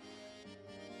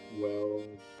 Well,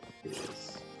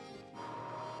 yes.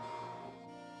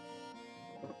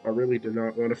 I really did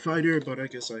not want to fight her, but I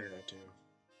guess I had to.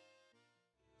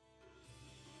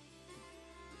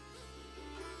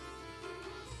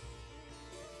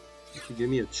 If you give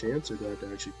me a chance, or do I have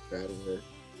to actually battle her?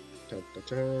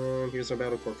 Ta-ta-ta. Here's my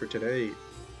battle core for today.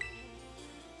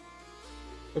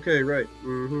 Okay, right.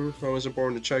 Always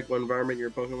important to check what environment your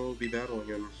Pokemon will be battling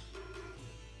in.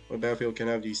 What battlefield can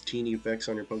have these teeny effects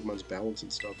on your Pokemon's balance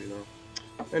and stuff, you know?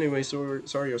 Anyway, so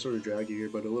sorry I sort of dragged you here,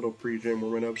 but a little pre-gym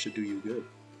warming up should do you good.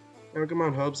 Now come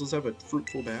on, Hubs, let's have a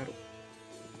fruitful battle.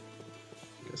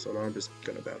 Okay, so now I'm just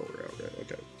gonna battle her out, right?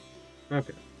 Okay.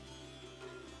 Okay.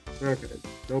 Okay.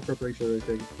 No preparation or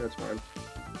anything. That's fine.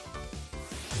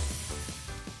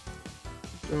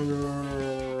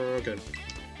 Okay.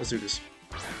 Let's do this.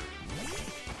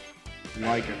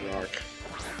 Like a rock.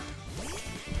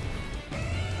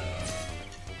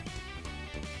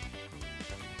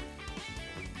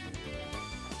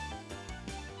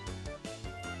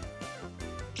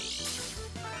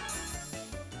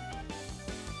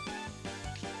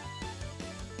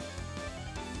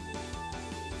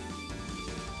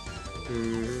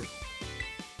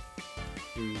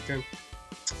 Okay.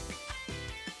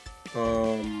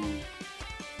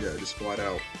 Yeah, just flat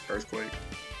out Earthquake.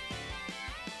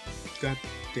 God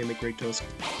damn it, Great Tusk.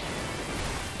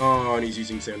 Oh, and he's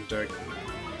using Sand Attack.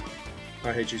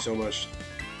 I hate you so much.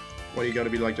 Why do you gotta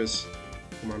be like this?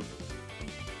 Come on.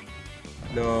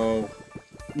 No.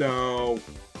 No.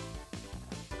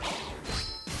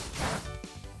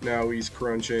 Now he's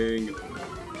crunching.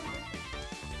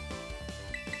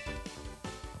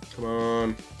 Come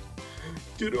on.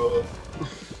 Get up.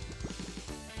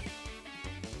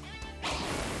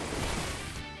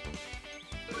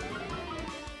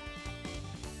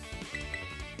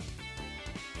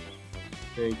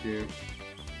 Thank you.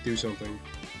 Do something.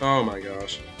 Oh my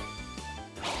gosh.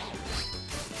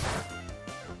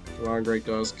 Come on, Great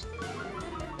Dusk.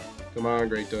 Come on,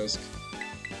 Great Dusk.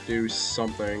 Do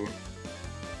something.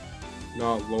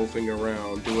 Not loafing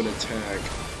around. Do an attack.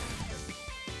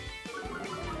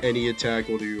 Any attack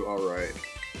will do alright.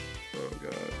 Oh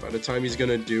god. By the time he's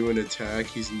gonna do an attack,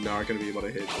 he's not gonna be able to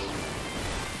hit him.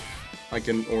 I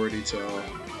can already tell.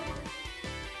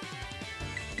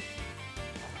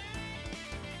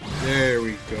 There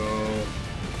we go.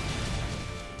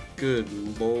 Good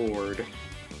lord.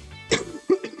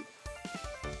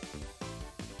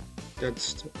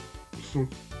 That's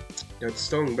that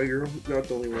stung bigger. Not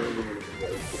the only one I'm gonna go.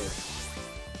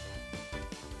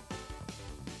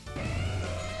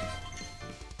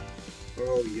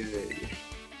 Oh yay.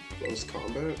 Close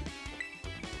combat?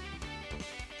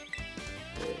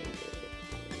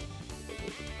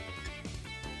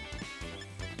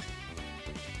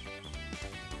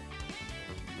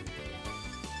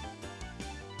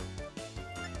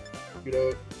 You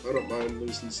know, I don't mind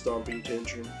Lucy's stomping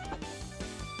tantrum.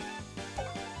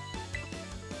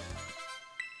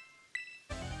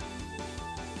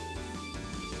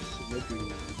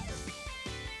 Looking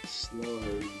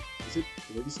slime. Is it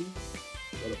Lazy?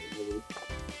 I don't remember.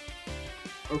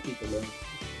 I'll keep them out.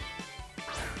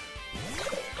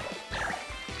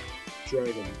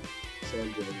 Dragon.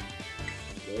 Sand dragon.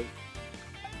 Right?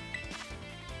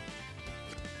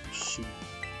 Shoot.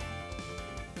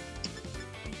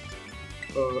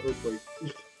 Earthquake.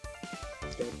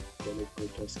 Stop. Don't make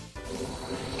protest.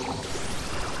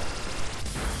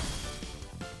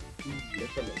 That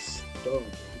kind of stung.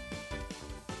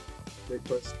 Great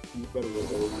Tusk, you better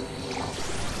roll.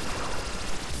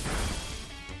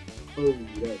 Oh,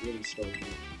 that really stung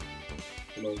me.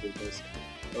 Come on, Great Tusk.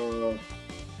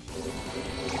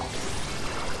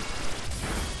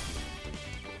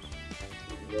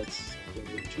 That's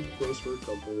getting too close for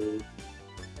comfort.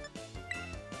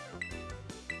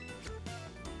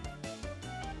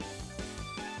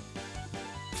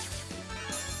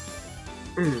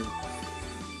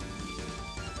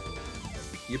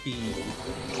 Yippee.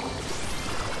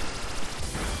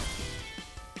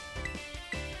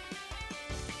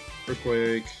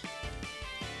 Earthquake.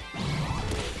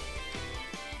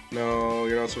 No,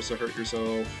 you're not supposed to hurt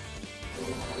yourself.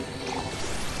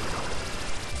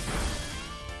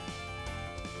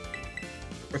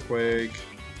 Earthquake.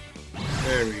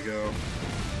 There we go.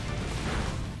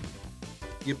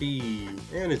 Yippee.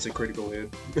 And it's a critical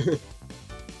hit.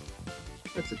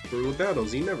 That's a thrill of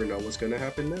battles. You never know what's gonna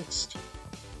happen next.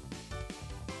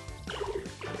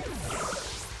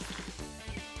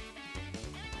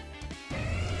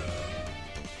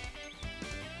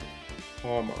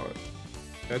 Palmont.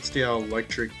 That's the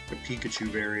electric, the Pikachu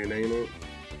variant, ain't it?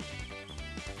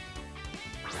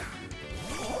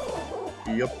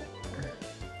 Yup.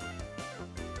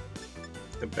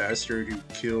 The bastard who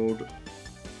killed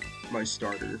my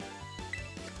starter.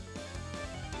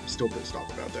 I'm still pissed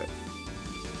off about that.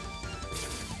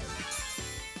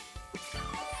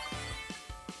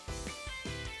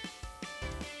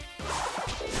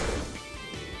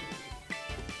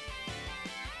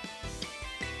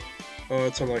 Oh,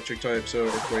 it's an electric type, so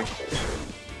earthquake.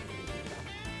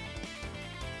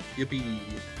 Yippee.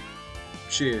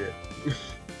 Shit.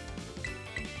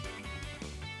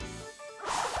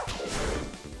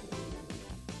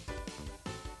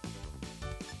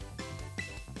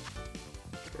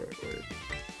 Alright, wait.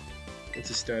 What's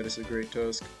the status of Great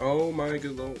Tusk? Oh my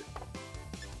good lord.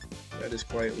 That is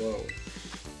quite low.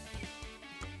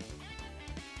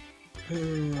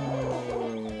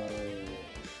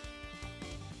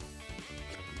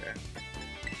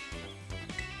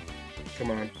 Come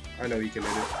on, I know you can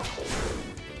hit it.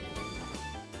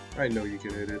 I know you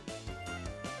can hit it.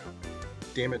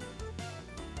 Damn it.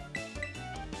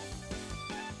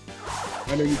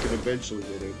 I know you can eventually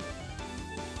hit it.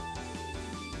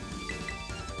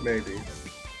 Maybe.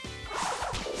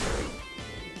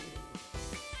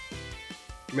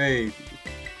 Maybe.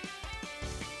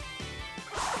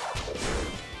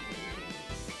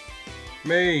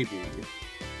 Maybe.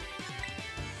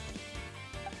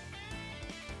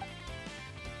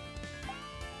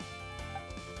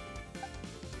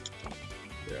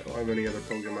 Yeah, I don't have any other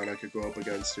Pokemon I could go up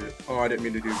against it. Oh, I didn't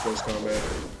mean to do close combat.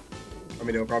 I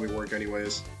mean, it'll probably work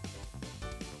anyways.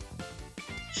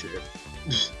 Shit.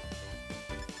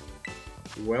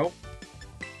 Well,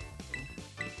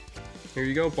 here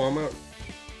you go, Palma.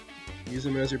 Use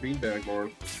him as your beanbag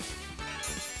more.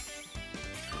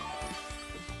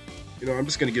 You know, I'm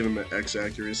just gonna give him an X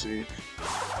accuracy.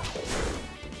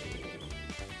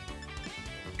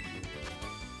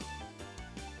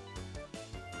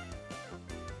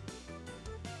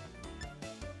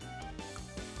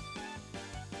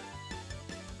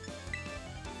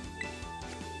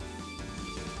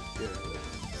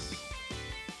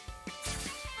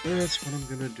 That's what I'm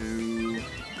gonna do.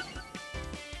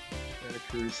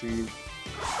 Accuracy.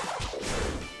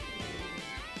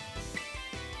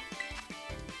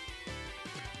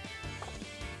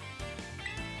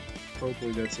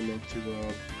 Hopefully that's enough to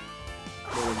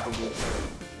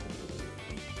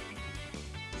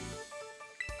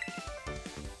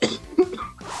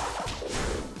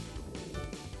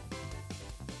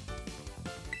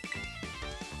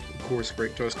Of course,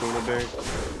 Great Tusk going today.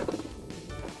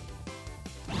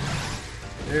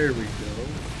 There we go.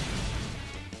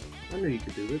 I knew you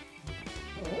could do it.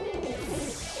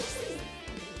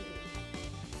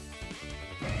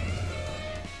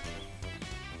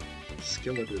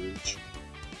 Skeletorge.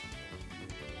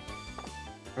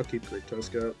 I'll keep Great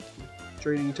Tusk out.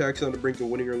 Trading attacks on the brink of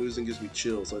winning or losing gives me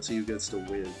chills. Let's see who gets to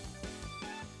win.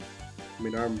 I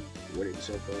mean, I'm winning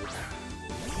so far.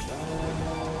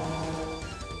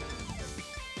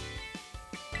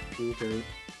 Okay.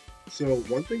 So,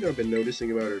 one thing I've been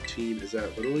noticing about our team is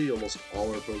that literally almost all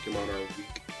our Pokemon are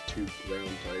weak to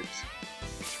ground types.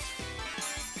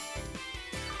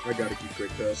 I gotta keep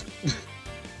Great Tusk.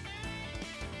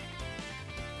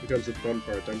 Here comes the fun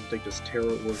part. Time to take this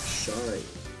Terraform Shine.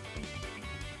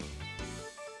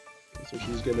 So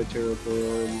she's gonna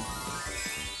Terraform.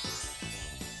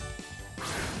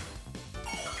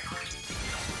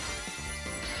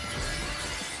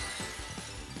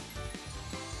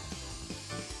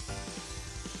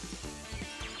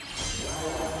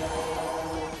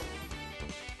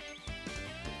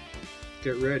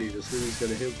 Get ready, this thing is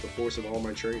gonna hit with the force of all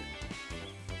my training.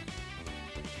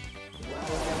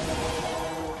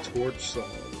 Torch Song.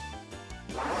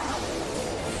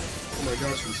 Oh my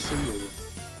gosh, he's singing.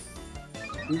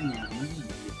 Ooh-wee.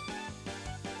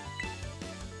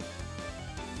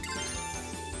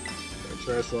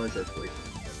 Trash lines are quick.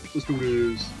 Let's do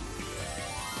this.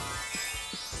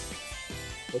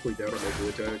 Hopefully that'll make an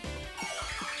attack.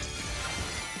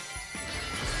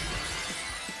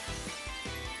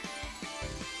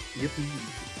 Yippee.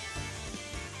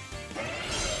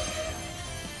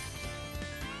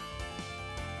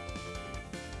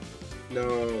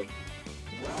 No.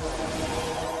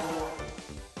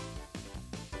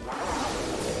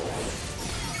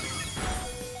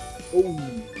 Oh,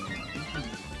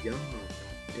 yeah,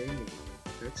 dang,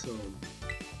 that's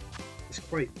it's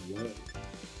quite low.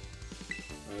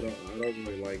 I don't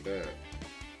really like that.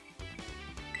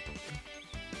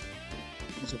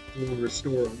 There's a full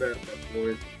restore on that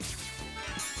point.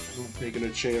 I'm taking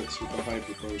a chance with the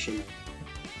Hyper Potion.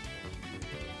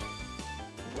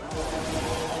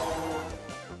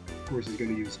 Of course, he's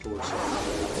gonna use Torch.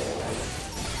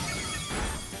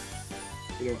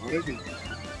 You know, I don't think.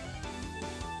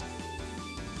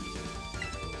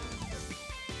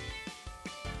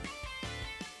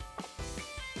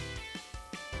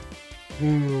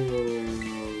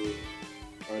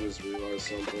 I just realized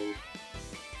something.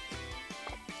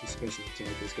 The special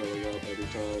attack is going up every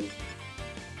time.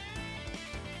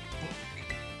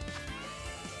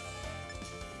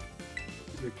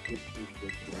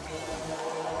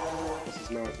 This is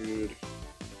not good.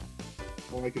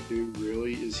 All I could do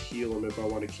really is heal him if I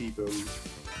want to keep him.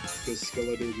 Because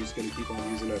Skeletorge is going to keep on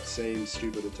using that same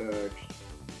stupid attack.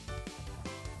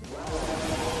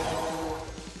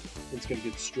 It's going to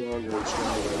get stronger and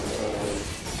stronger every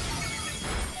time.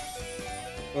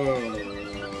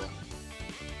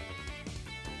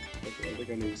 Okay, I think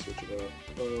I need to switch it up.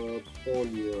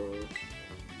 Ponyo.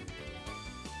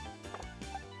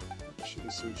 I should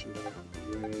have switched it up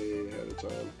way ahead of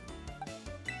time.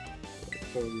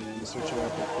 Ponyo, I'm gonna switch it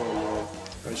up with Ponyo.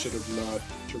 I should have not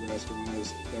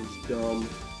terrestrialized. That was dumb.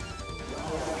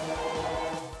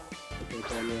 Okay,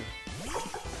 Ponyo.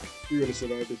 You're gonna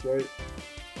survive this, right?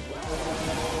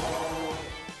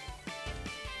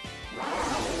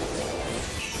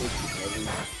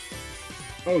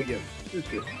 Oh yeah, it's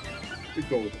good. Good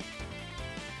gold.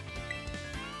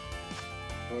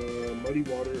 Muddy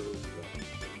water or what?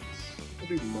 I'll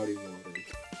do muddy water.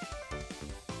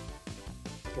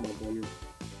 Come on, Bonnie.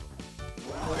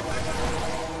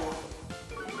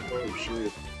 Oh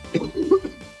shit.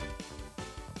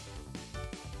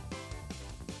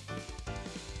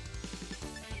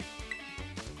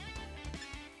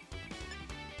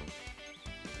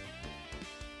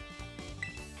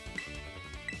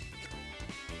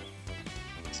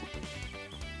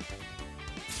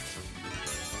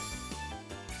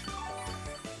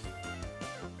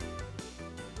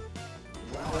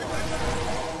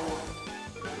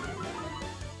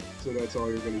 So that's all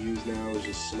you're gonna use now is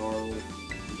just Snarl,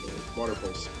 Water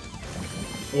Pulse.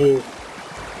 Oh.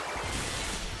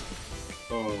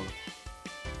 Oh.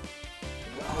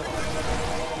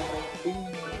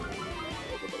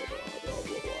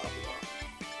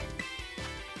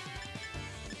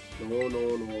 No, no,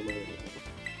 no, no, no.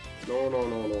 No, no,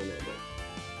 no, no, no, no.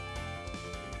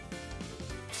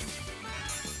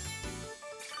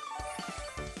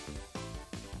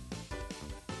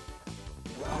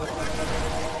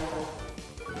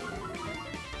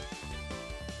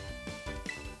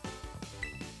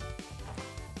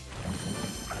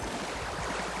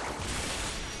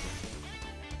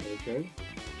 Okay.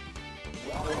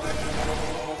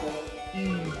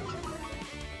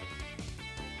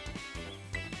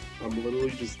 I'm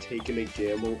literally just taking a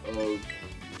gamble of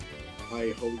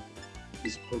I hope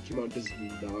this Pokemon does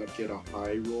not get a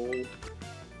high roll.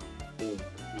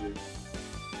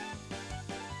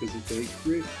 Because if they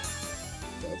crit,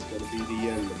 that's gonna be the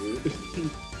end of it.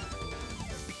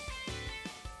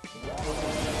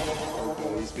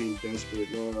 Okay, he's being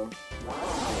desperate now.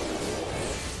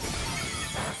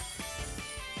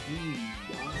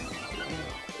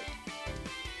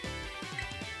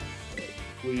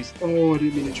 Please. Oh, I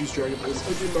didn't mean to choose Dragon Pulse.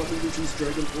 I did not mean to choose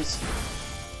Dragon Pulse.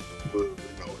 No,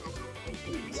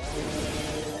 please.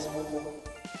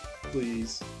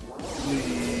 Please.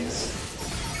 Please.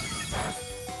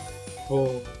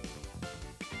 Oh.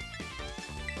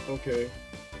 Okay.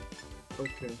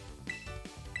 Okay.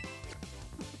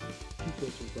 Too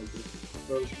close for comfort.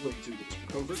 That was way too close for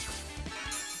comfort.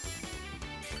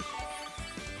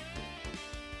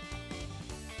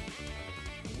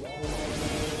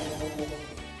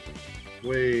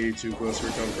 Way too close for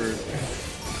comfort.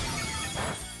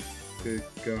 Good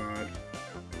God.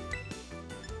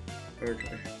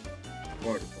 Okay.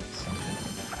 Water Pulse.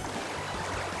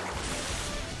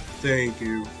 Thank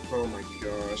you. Oh my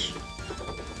gosh.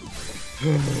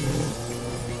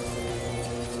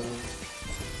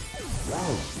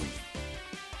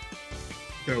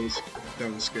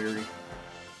 That was scary.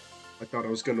 I thought I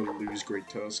was gonna lose Great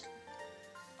Tusk.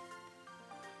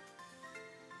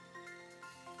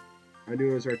 I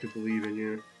knew it was hard to believe in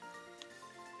you.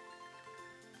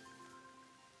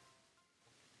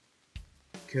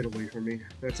 Get away from me.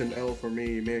 That's an L for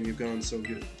me. Man, you've gone so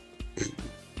good.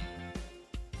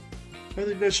 I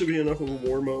think that should be enough of a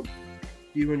warm-up.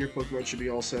 You and your Pokemon should be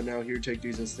all set now. Here, take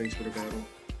these as thanks for the battle.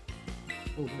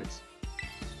 Oh, nice.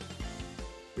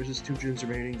 There's just 2 gyms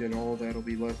remaining, then all that'll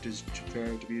be left is to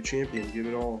try to be a champion. Give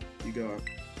it all you got.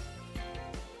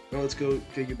 Now let's go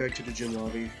get you back to the gym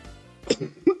lobby.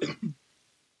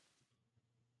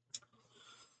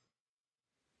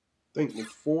 I think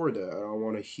before that, I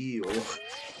want to heal.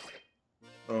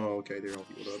 Oh, okay, they're all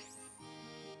healed up.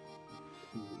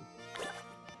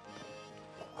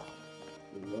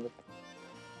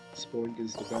 Spoink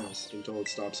is the best until it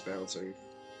stops bouncing.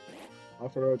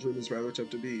 Offer Gym is rather tough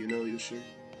to beat, you know, Yoshi.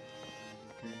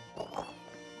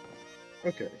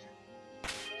 Okay.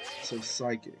 So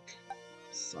Psychic.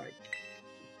 Psych.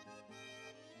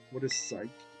 What is Psych?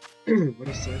 What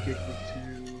is Psychic weak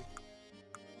to?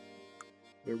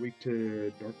 They're weak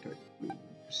to Dark type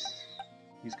moves.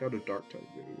 He's got a Dark type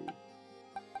move.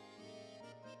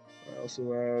 I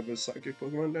also have a Psychic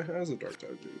Pokemon that has a Dark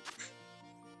type move.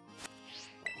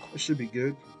 That should be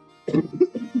good.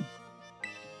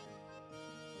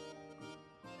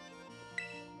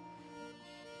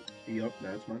 Yup,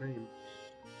 that's my name.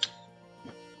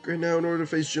 Great, now in order to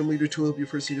face Gym Leader 2, you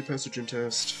first need to pass the gym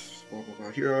test. Blah blah blah.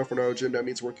 Here for now, gym, that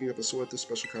means working up a sweat, this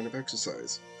special kind of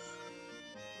exercise.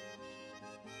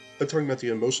 I'm talking about the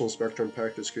emotional spectrum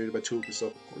practice created by Tulip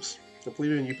herself, of course.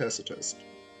 Complete it and you pass the test.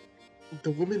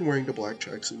 The woman wearing the black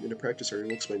tracksuit in the practice area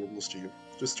will explain the rules to you.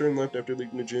 Just turn left after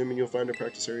leaving the gym and you'll find a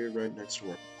practice area right next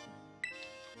door.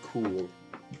 Cool.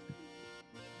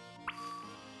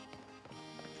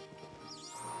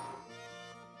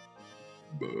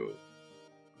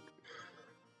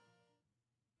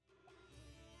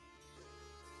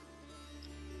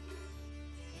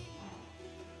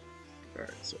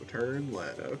 Alright, so turn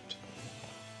left.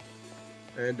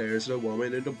 And there's the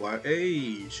woman in the black.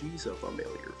 Hey, she's a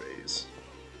familiar face.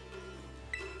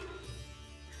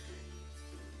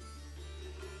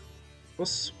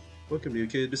 Welcome, new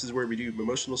kid. This is where we do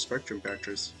emotional spectrum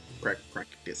practice.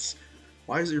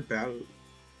 Why is your battle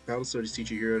studies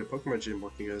teacher here at a Pokemon gym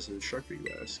working as an instructor, you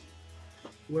ask?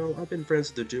 Well, I've been friends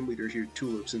with the gym leader here,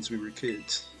 Tulip, since we were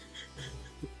kids.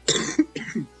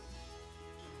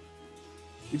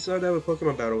 We decided to have a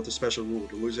Pokemon battle with a special rule.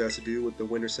 The loser has to do what the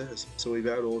winner says. So we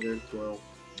battled and, well,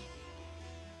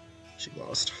 she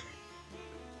lost.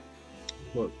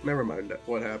 Look, never mind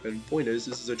what happened. Point is,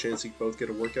 this is a chance to both get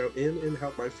a workout in and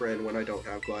help my friend when I don't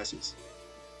have classes.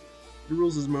 The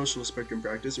rules of emotional spectrum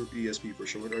practice, or ESP for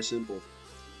short, are simple.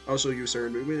 I'll show you a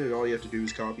certain movement, and all you have to do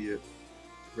is copy it.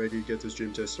 Ready to get this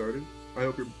gym test started? I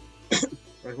hope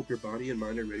your body and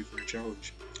mind are ready for a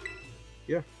challenge.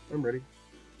 Yeah, I'm ready.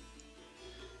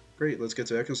 Great, let's get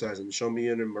to exercising. Show me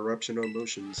an eruption of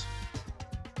motions.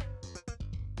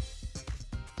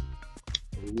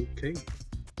 Okay.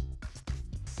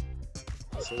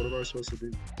 So what am I supposed to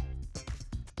do?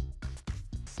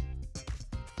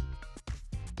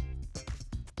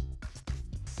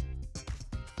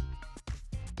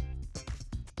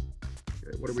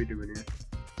 Okay, what are we doing here?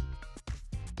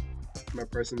 Am I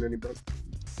pressing any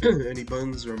any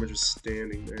buttons, or am I just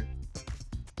standing there?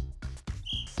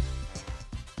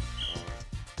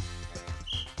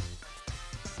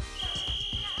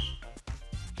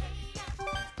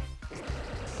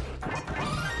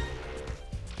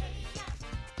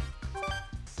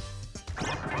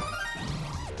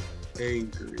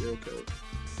 Angry, okay.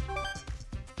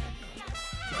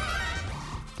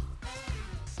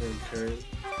 Okay.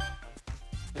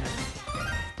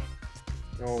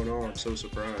 Oh no, I'm so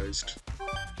surprised.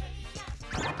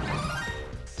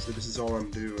 So this is all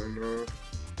I'm doing,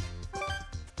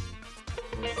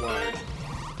 why?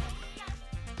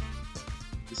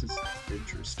 This is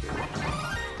interesting.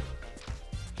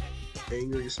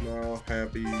 Angry, smile,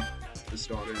 happy,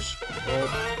 astonished.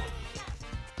 Oh,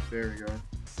 there we go.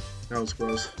 That was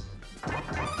close.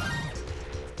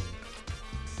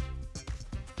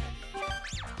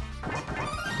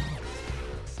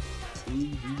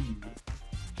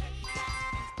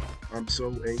 I'm so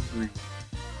angry.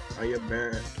 I am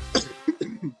mad.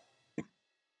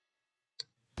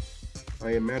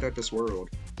 I am mad at this world.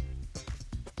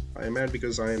 I am mad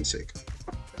because I am sick.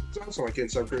 It's also I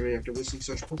can't stop screaming after listening to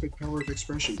such perfect power of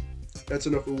expression. That's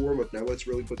enough of a warm-up. Now let's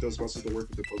really put those muscles to work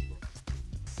with the Pokemon.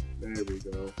 There we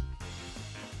go.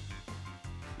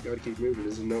 You gotta keep moving.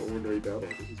 This is no ordinary battle.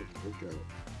 This is a workout.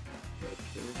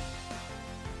 Okay.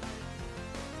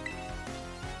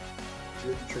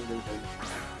 Should have turned anything.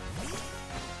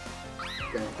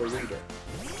 Vaporita.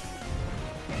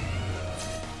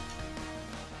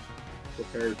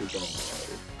 Prepare to die.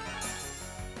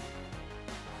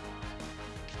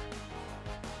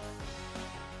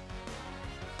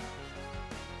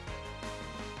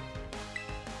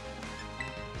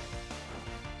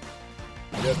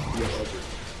 Yep, yeah,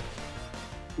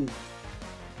 ooh.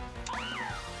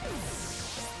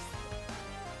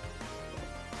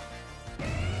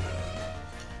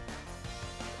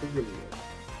 Really good.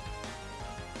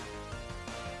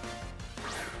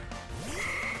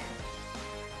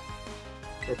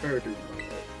 Prepare to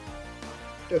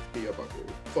death be a buckle.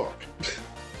 Fuck.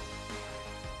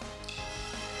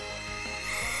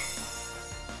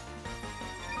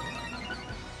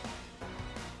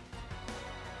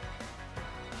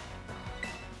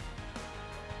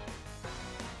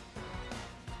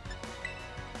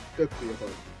 Death be a buckle.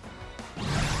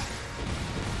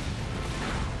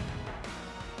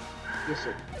 Yes,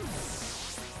 sir.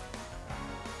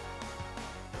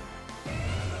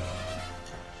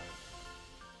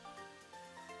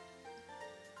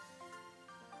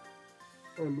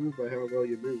 I moved by how well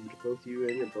you moved, both you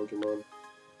and your Pokemon.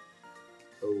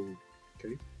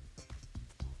 Okay.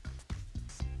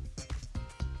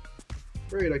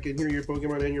 Great, I can hear your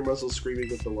Pokemon and your muscles screaming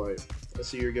with delight. I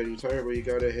see you're getting tired, but you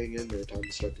gotta hang in there. Time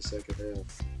to start the second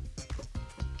half.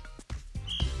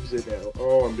 Who's it now?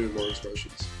 Oh, I'm doing more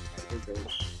expressions. Okay.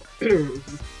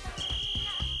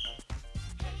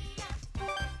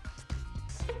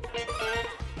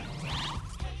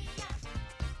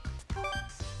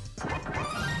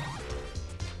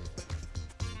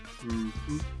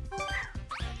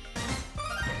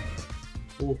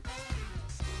 Oh,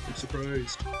 I'm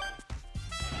surprised.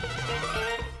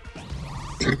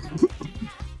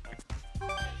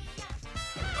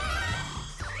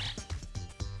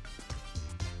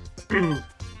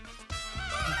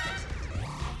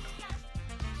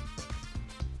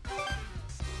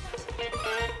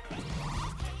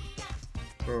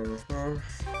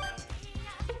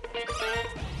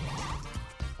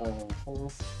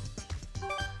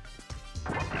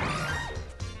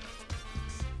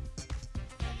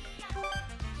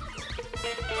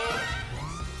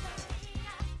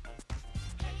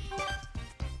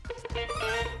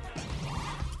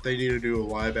 They need to do a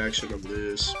live action of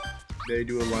this. They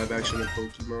do a live action of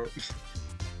Pokemon.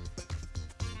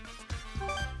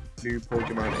 New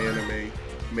Pokemon anime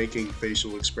making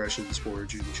facial expressions for a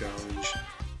gym challenge.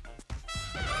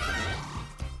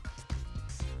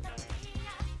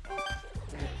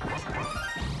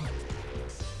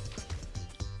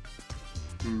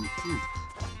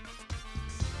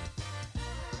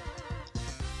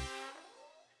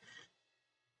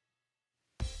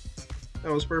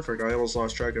 That was perfect. I almost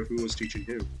lost track of who was teaching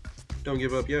who. Don't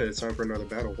give up yet. It's time for another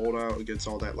battle. Hold out against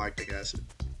all that lactic acid.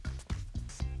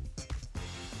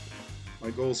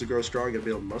 My goal is to grow strong and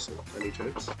build muscle. Any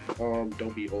tips?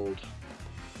 Don't be old.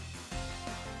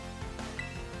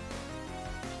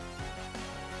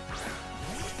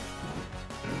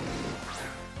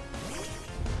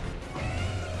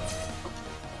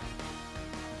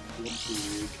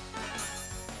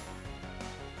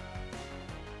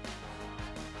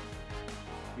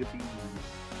 Yippee.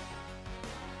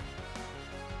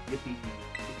 Yippee.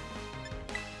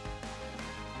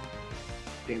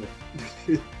 Damn it.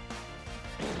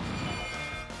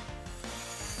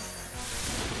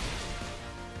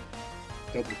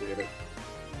 Don't believe it.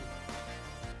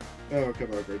 Oh,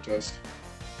 come on, great test.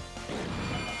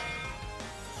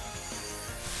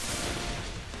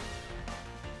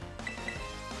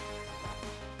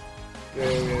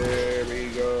 There we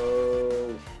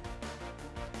go.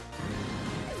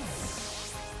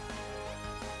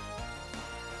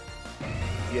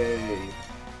 Yay.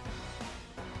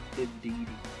 Indeed.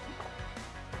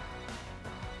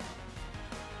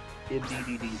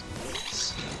 Indeed.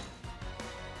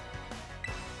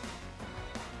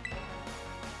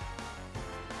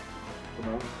 Come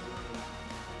on.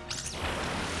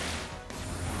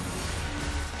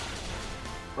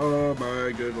 Oh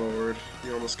my good lord.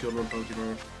 You almost killed my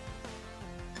Pokemon.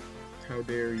 How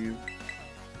dare you.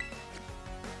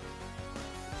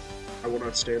 I will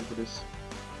not stand for this.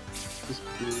 This is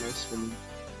being nice for me.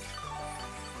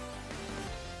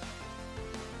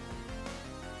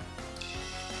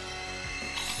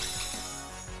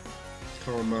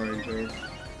 Calm mind, huh?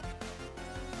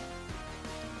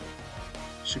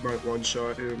 She might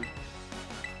one-shot him.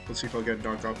 Let's see if I'll get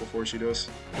knocked out before she does.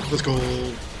 Let's go!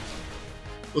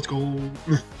 Let's go!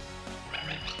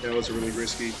 That was really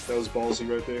risky. That was ballsy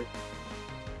right there.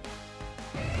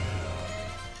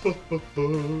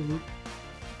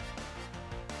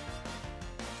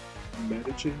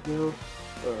 Medicaid now?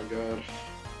 Oh god.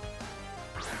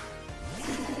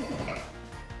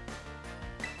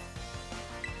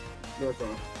 Knock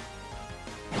off.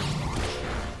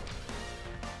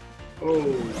 Oh,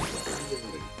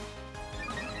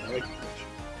 I can catch you.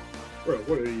 Bro,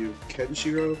 what are you,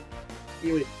 Kenshiro? You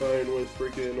ain't fine with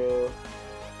freaking,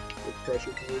 with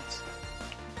pressure points.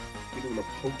 You're doing a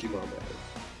Pokemon battle.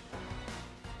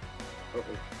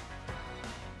 Uh-oh.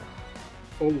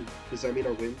 Oh, does that mean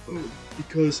I win? Oh,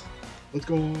 because, let's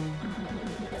go!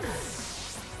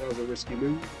 That was a risky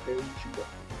move, and she got it.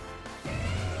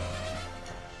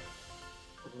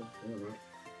 Oh,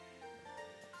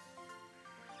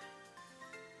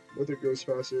 Nothing grows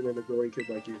faster than a growing kid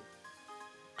like you.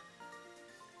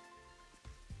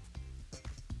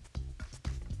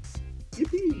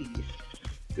 Yippee!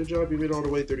 Good job, you made all the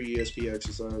way through the ESP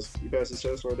exercise. You passed the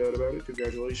test, no doubt about it.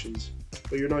 Congratulations.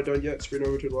 But you're not done yet. Sprint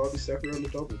over to the lobby, stack around the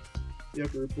double. You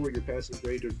have to report your passing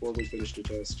grade to formally finish the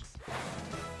test.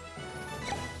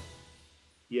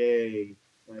 Yay!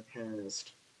 I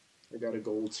passed. I got a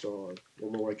gold star.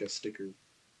 Or more like a sticker.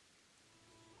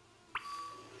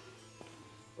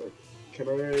 Can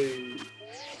I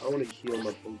want to heal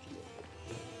my Pokemon.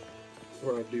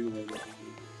 Or I do want to heal.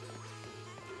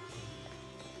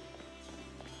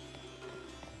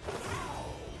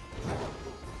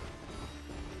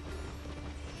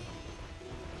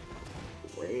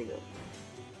 Raina.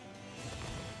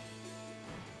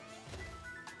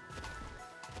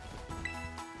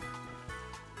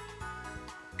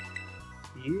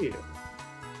 Yeah.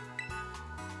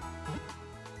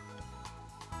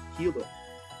 Heal them.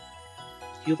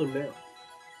 Heal them now.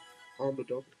 On the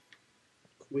double.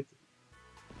 Quick.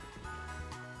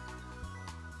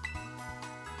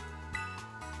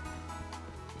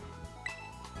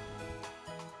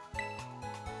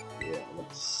 Yeah,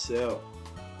 let's sell.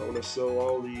 I want to sell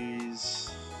all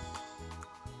these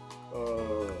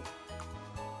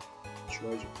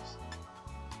treasures.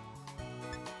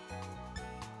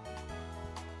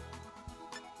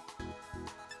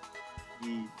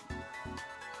 Yeah.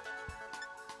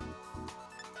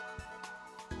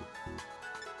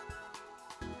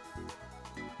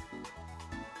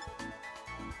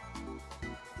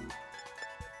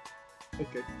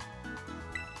 Okay.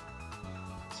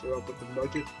 So I'll put the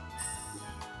nugget.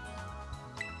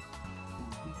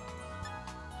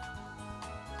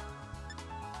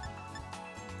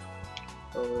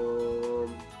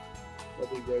 I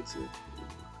think that's it.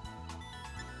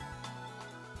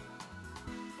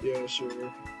 Yeah,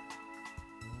 sure.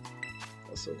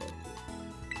 I'll sell that.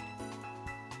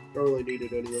 I really need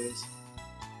it anyways.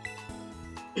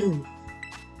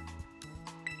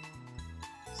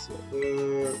 So,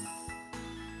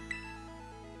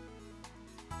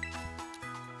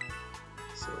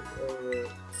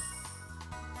 Alright.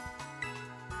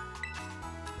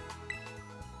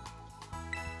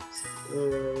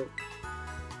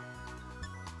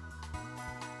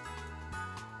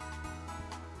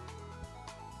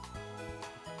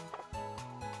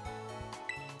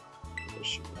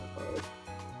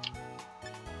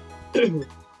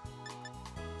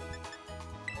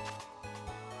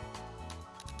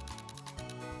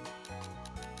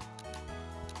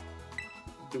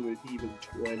 Do it even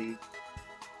 20.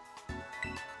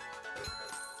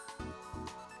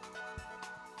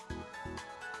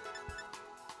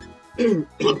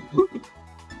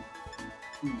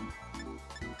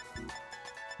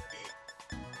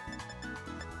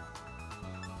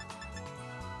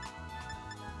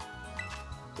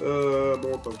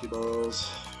 More Pokeballs.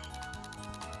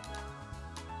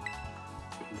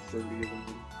 30 of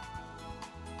them.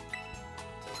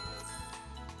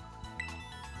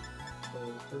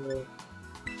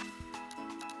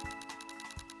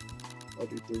 I'll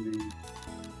do 30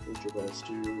 Ultra Balls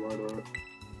too, why not?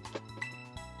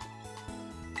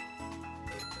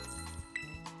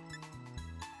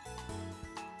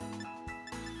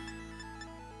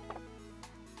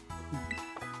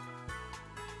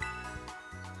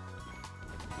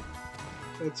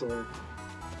 That's all.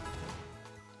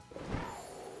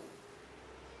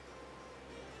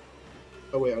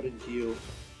 Oh wait, I didn't heal.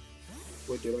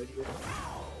 Wait, did I heal?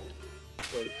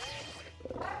 Wait.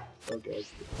 Okay.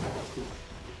 Cool.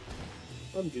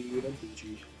 I'm good, I'm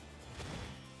Gucci.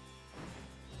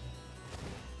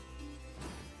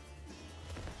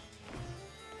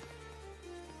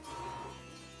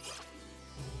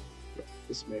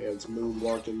 This man's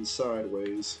moonwalking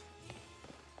sideways.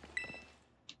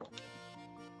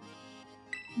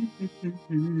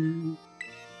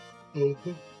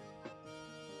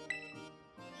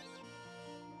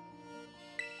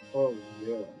 Oh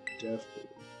yeah, definitely.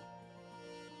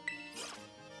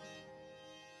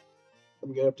 I'm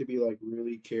gonna have to be like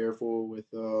really careful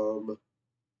with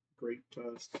Great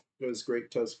Tusk, because Great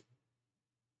Tusk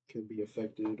can be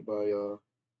affected by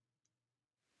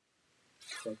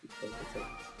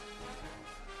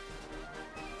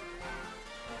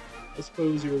I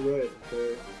suppose you're right,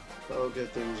 okay. I'll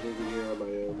get things moving here on my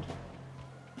end.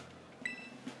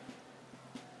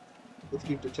 Let's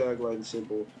keep the tagline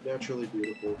simple, naturally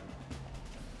beautiful.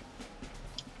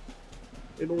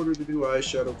 In order to do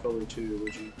eyeshadow color too,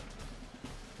 would you?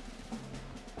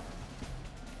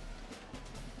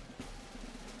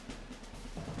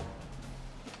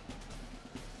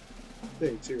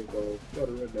 Thanks, here we go.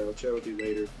 Gotta run now, chat with you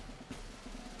later.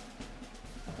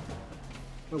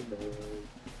 Hello.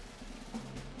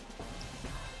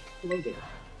 Hello there.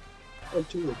 I'm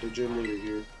Tulip, the gym leader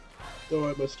here. Though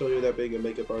I must tell you that being a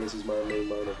makeup artist is my main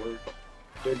line of work.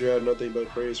 Deirdre had nothing but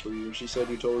praise for you. She said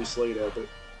you totally slayed out there.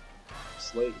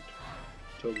 Slayed?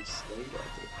 Totally slayed out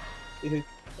there.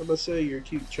 I must say, you're a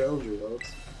cute challenger,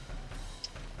 Alex.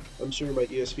 I'm sure my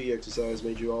ESP exercise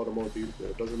made you all the more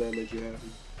beautiful. Doesn't that make you happy?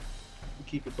 You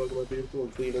keep your Pokemon beautiful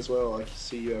and clean as well. I can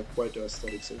see you have quite the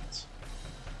aesthetic sense.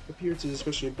 Appearance is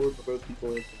especially important for both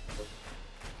people and Pokemon.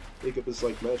 Makeup is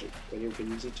like magic. Anyone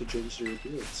can use it to change your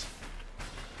appearance.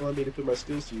 Allow me to put my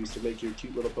skills to use to make your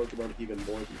cute little Pokemon even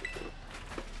more beautiful.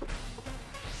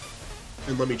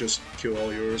 And let me just kill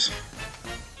all yours.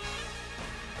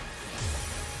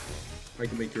 I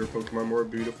can make your Pokemon more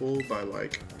beautiful by,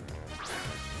 like,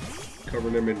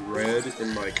 covering them in red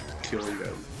and, like, killing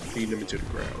them, feeding them into the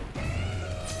ground.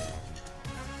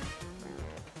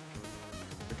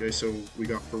 Okay, so we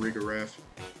got Farigiraf.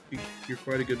 You're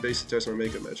quite a good basic test on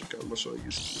Mega Magic. What shall I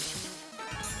use?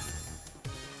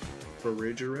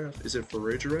 Farigiraf? Is it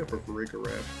Farigiraf or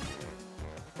Farigiraf?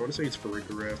 I want to say it's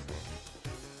Farigiraf.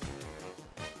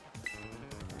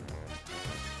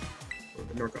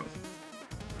 Knock off.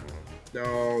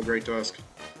 No, Great Tusk.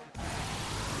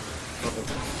 Uh-oh.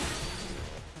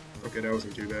 Okay, that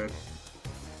wasn't too bad.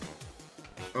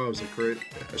 Oh, it was a crit.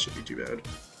 Yeah, that should be too bad.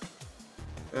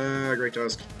 Great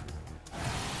Tusk.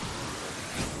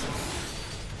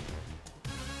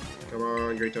 Come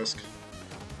on, Great Tusk.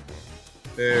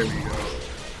 There we go.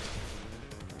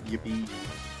 Yippee.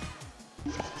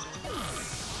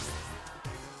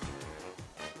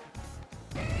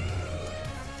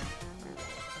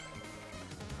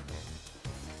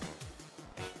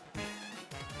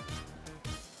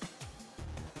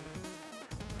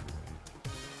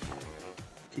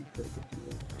 Keep that.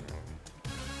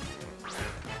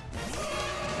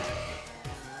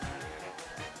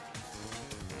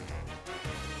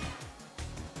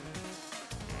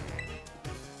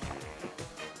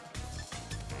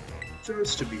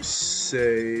 Just to be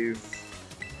safe,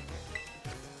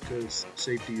 because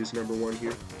safety is #1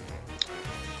 here.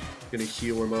 Gonna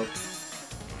heal him up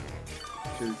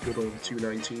to good old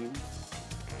 219.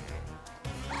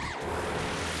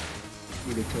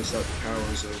 Need to test out the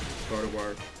powers of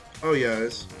Gardevoir. Oh yeah,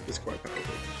 it's quite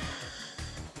powerful.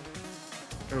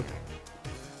 Okay.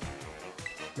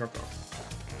 Knock off.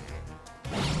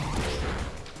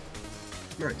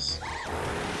 Nice.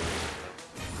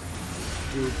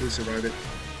 Please survive it.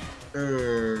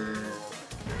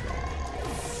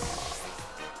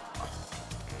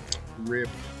 Rip.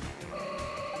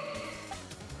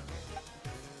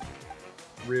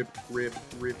 Rip, rip,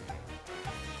 rip.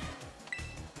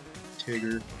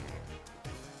 Tigger.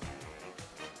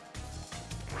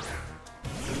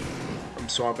 I'm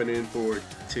swapping in for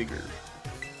Tigger.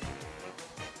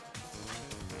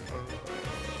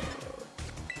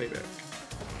 Payback.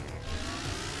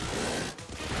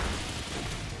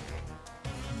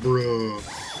 Bruh.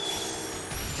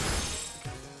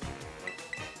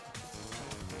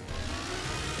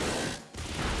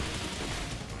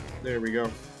 There we go.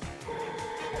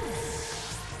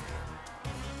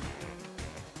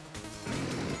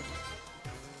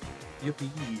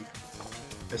 Yippee.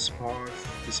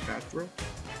 Espathra?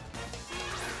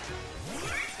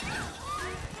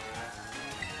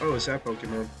 Oh, it's that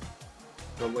Pokemon.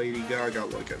 The Lady Gaga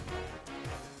looking.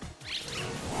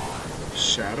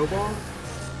 Shadow Ball?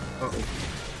 Uh-oh.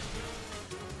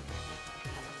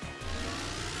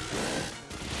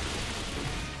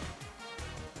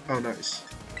 Oh, nice.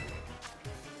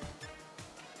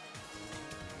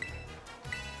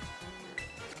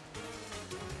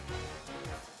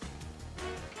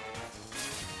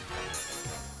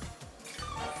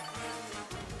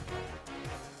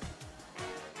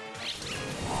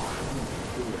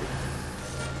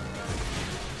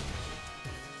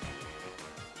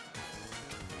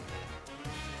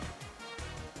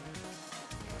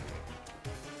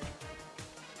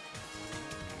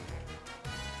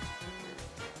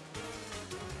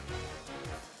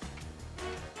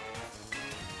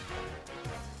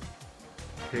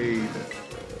 Hey,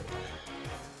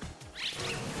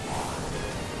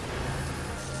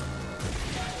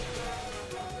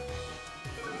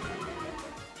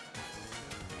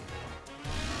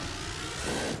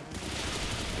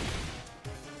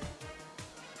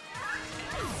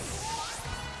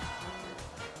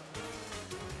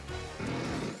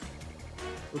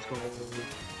 let's go.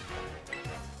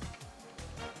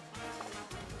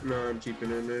 No, I'm keeping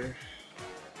it in there.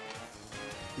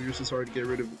 Use is hard to get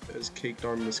rid of as caked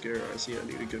on mascara. I see I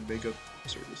need a good makeup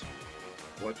service.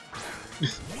 What?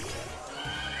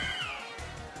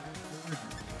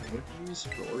 What these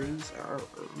floors? I don't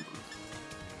remember.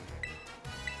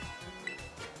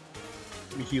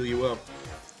 Let me heal you up.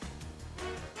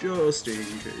 Just in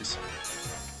case.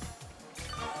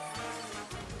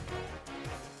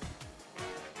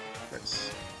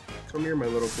 Nice. Come here, my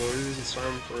little floors. It's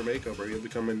time for a makeover. You'll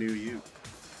become a new you.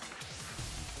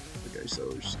 Okay, so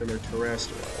we're just gonna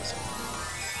terrestrialize.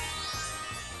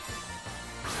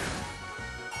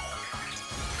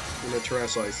 I'm gonna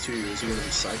terrestrialize too. Is he gonna be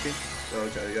psychic?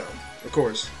 Okay, yeah. Of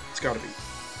course. It's gotta be.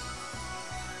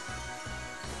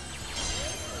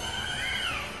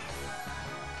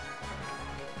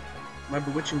 My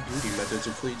bewitching beauty methods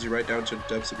influence you right down to the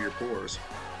depths of your pores.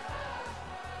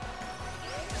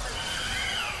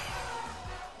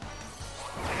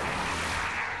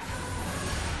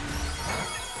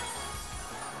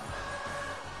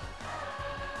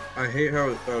 I hate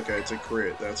how okay, it's a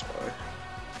crit, that's why.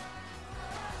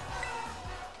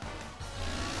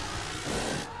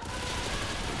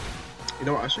 You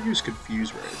know what, I should use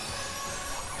Confuse Ray.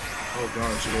 Oh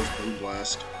god, she knows Boom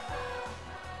Blast.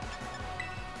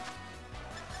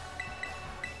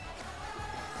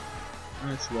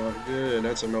 That's not good,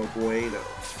 that's a no bueno.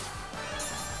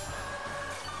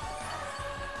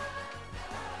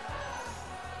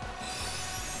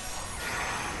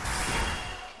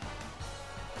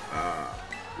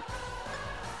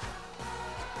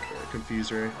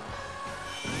 Confuse Ray.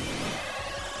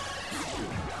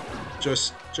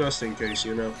 Just in case,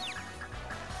 you know.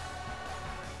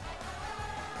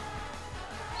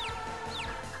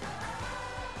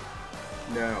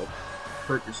 Now,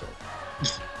 hurt yourself.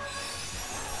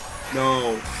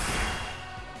 No.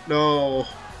 No.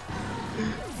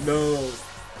 No.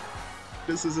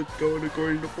 This isn't going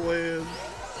according to plan.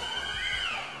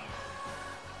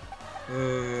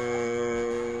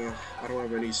 I don't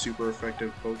have any super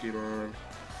effective Pokemon.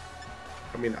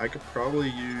 I mean, I could probably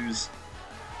use...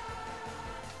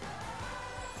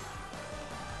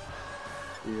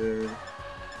 Yeah.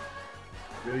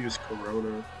 Maybe I'll use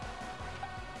Corona.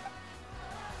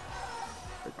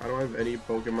 I don't have any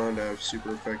Pokemon that have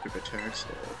super effective attacks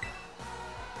though.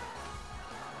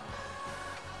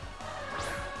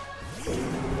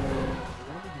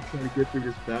 trying to get through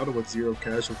this battle with 0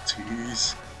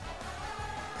 casualties.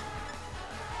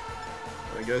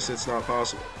 I guess it's not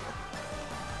possible.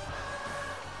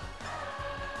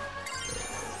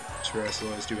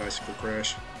 Let's do Icicle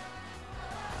Crash.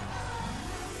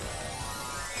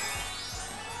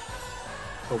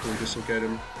 Hopefully this will get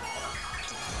him.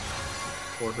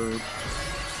 Or her.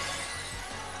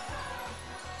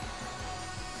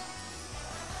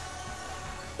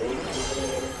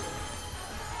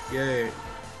 Yay.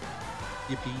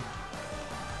 Yippee.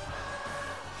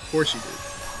 Of course she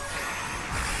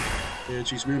did. And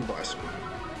she's Moonblaster.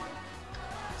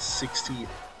 16.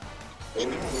 Just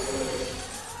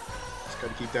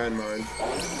gotta keep that in mind.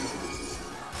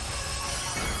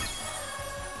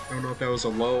 I don't know if that was a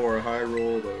low or a high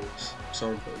roll, but it was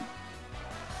something.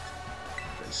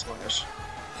 Okay, slash.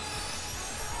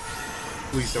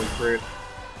 Please don't crit.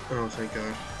 Oh, thank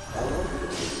God.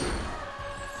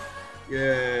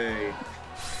 Yay!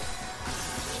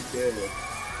 She did.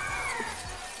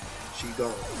 She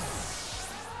gone.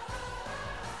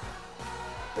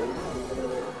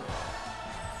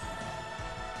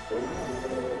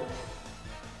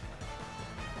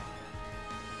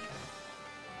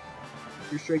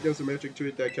 Your strength has a magic to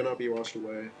it that cannot be washed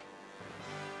away.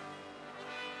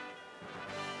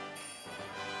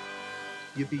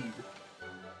 Yippee.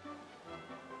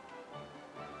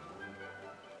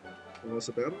 Well, it's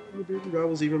a battle that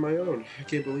rivals even my own. I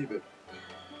can't believe it.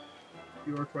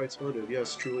 You are quite splendid.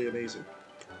 Yes, truly amazing.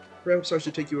 Perhaps I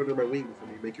should take you under my wing before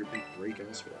you make your big break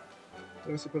elsewhere.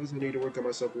 But I suppose I need to work on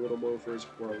myself a little more first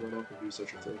before I run off and do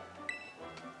such a thing.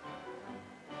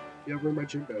 You have earned my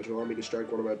gym badge. Allow me to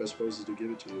strike one of my best poses to give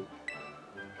it to you.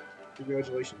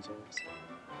 Congratulations, Alex.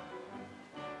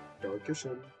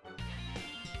 Dankeschön.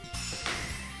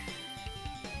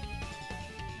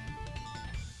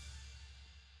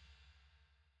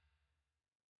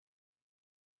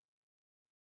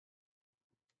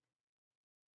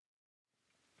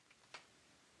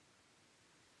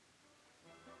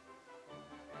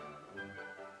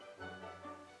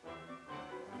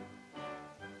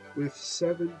 With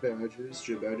 7 badges,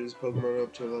 gym badges, Pokemon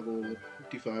up to level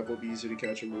 55 will be easy to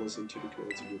catch and listen to the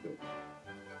commands of your build.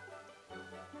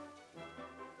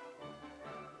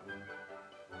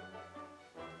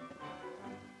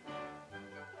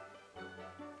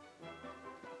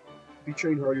 If you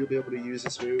train hard, you'll be able to use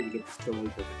this move in a totally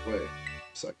perfect way.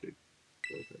 Psychic.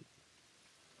 Okay.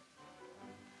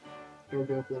 Don't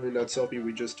go filming that selfie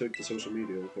we just took to social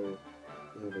media, okay?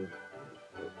 Okay.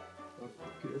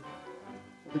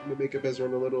 I think my makeup has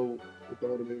run a little with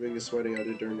all the moving and sweating I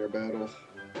did during our battle.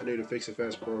 I need to fix it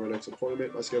fast before my next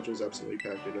appointment. My schedule is absolutely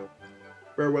packed, you know.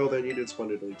 Farewell then, you did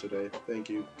splendidly today. Thank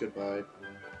you. Goodbye.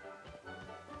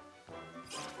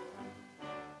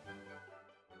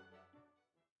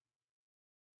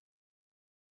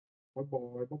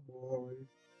 Bye-bye, bye-bye.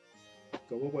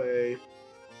 Go away.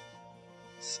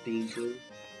 Stinker.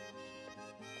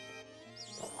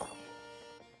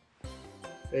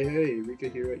 Hey, Rika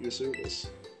here at your service.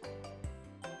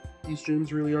 These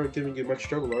gyms really aren't giving you much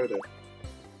trouble, are they?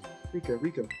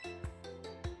 Rika.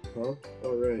 Huh?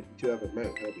 Alright, you two haven't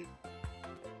met, have you?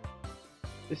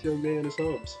 This young man is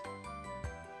Hobbs.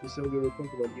 He's so good with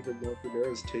Pokemon, even North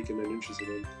America's taken an interest in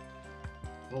him.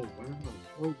 Oh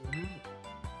wow.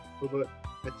 Oh, but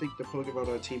I think the Pokemon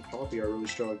on Team Poppy are really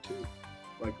strong too.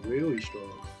 Like, really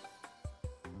strong.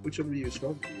 Which of you is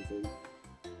stronger, do you think?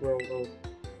 Well,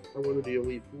 I'm one of the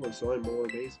Elite Four, so I'm more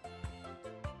amazing.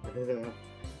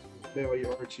 Now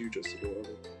you are too just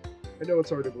adorable. I know it's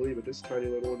hard to believe, but this tiny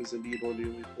little one is indeed one of the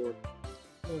Elite Four.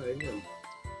 Oh, I am.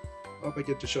 I hope I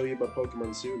get to show you my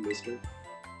Pokemon soon, mister.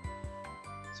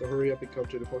 So hurry up and come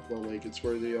to the Pokemon Lake. It's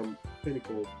where the,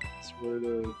 pinnacle. It's where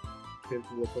the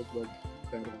pinnacle of Pokemon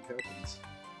battle happens.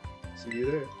 See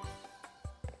you there.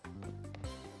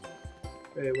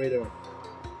 Hey, wait up.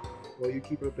 Well, you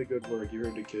keep up the good work. You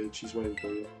heard the kid. She's waiting for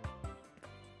you.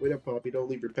 Wait up, Poppy. Don't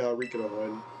leave your pal Rika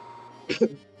behind.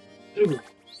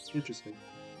 Interesting.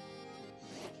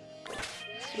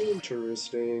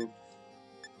 Interesting.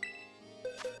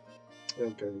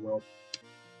 Okay, well.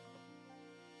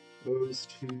 Those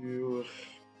two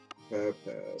have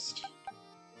passed.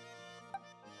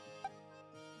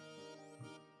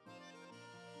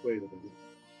 Wait a minute.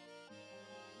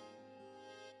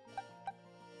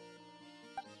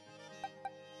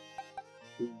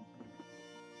 Ooh.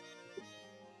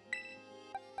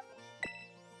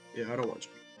 Yeah, I don't want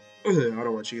you. I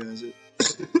don't want you guys.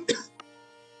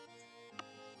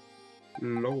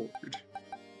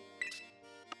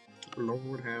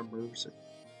 Lord have mercy.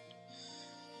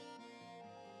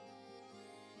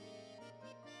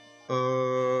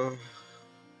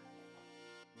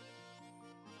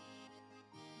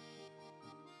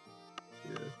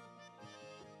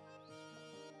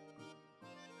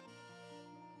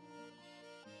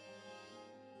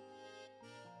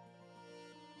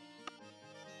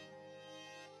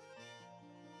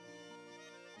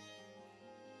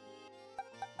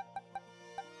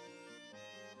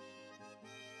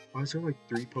 Why is there like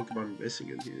 3 Pokemon missing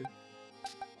in here?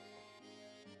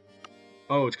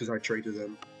 Oh, it's because I traded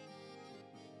them.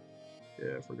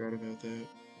 Yeah, I forgot about that.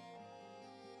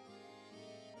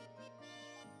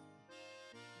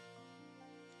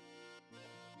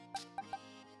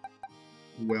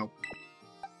 Well,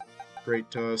 Great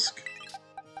Tusk.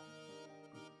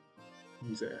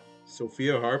 Who's that?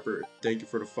 Sophia Harper. Thank you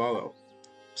for the follow.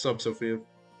 What's up, Sophia?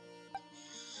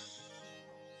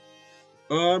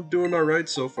 I'm doing alright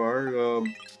so far.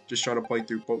 Just trying to play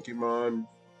through Pokemon,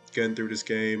 getting through this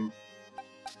game.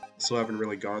 Still haven't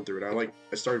really gone through it.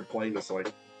 I started playing this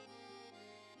like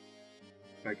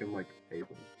back in like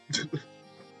April. I'm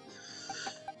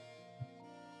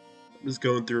just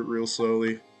going through it real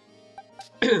slowly.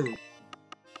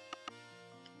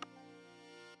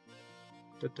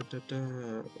 Da, da, da, da.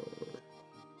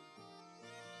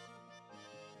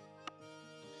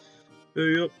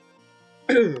 Yep.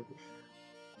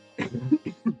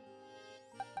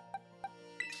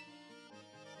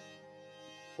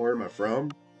 Where am I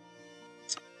from?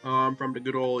 I'm from the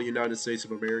good old United States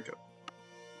of America.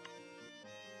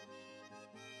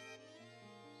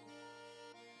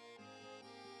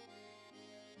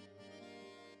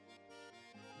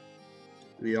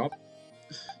 Yup.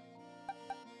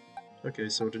 Okay,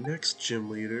 so the next gym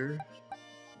leader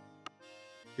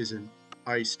is an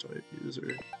ice type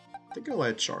user. I think I'll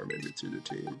add Charmander to the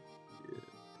team. Yeah.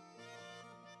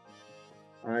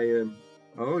 I am.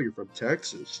 Oh, you're from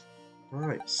Texas.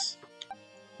 Nice.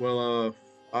 Well,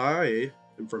 I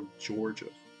am from Georgia,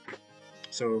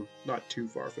 so not too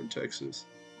far from Texas.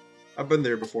 I've been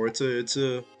there before. It's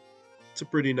a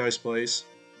pretty nice place.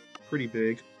 Pretty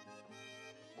big.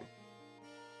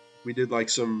 We did like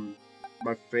some.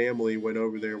 My family went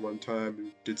over there one time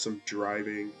and did some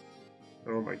driving.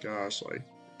 Oh my gosh, like, it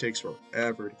takes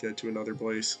forever to get to another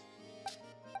place.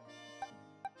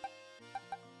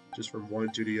 Just from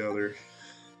one to the other.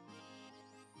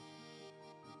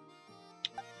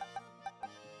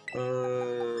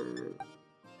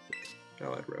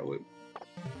 I'll add Rowlet.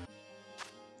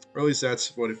 Or at least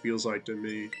that's what it feels like to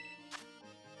me.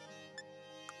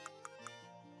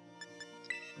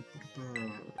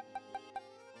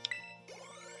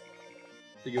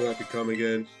 Think you'll have to come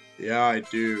again? Yeah, I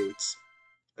do. It's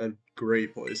a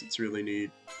great place. It's really neat.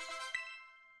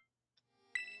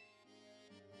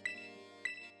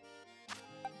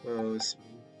 This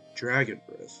Dragon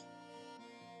Breath.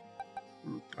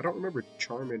 I don't remember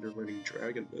Charmander learning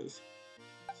Dragon Breath.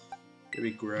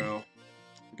 Maybe Growl.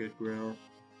 Good Growl.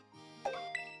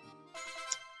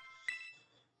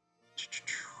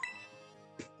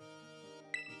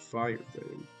 Fire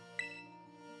thing.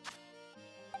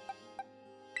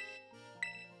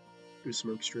 Do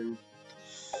Smoke String.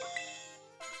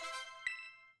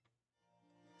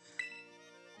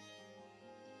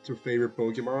 What's your favorite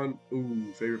Pokemon?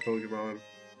 Ooh, favorite Pokemon.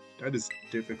 That is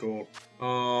difficult.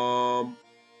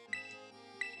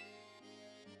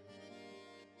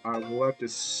 I will have to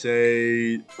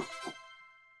say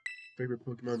favorite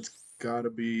Pokemon's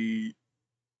gotta be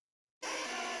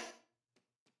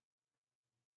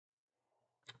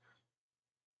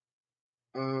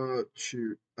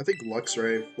shoot. I think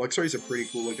Luxray. Luxray's a pretty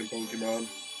cool looking Pokemon.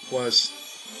 Plus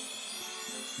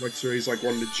Luxray's like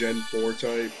one of the Gen 4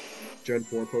 type Gen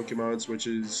 4 Pokemons, which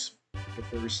is the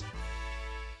first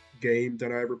game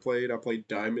that I ever played. I played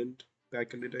Diamond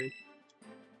back in the day.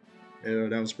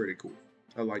 And that was pretty cool.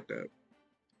 I like that.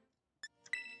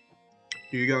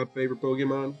 Do you got a favorite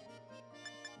Pokemon,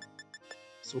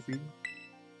 Sophie?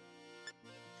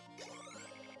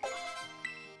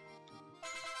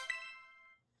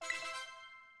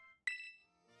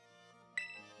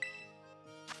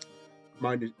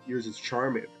 Yours is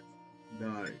Charmander.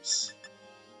 Nice.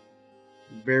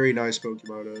 Very nice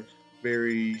Pokemon.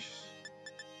 Very,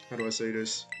 how do I say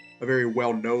this? A very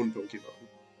well-known Pokemon.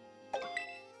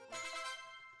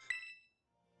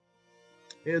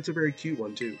 And it's a very cute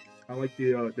one too. I like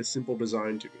the simple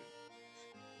design to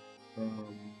it.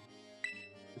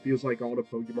 It feels like all the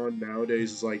Pokemon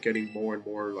nowadays is like getting more and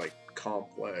more like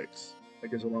complex.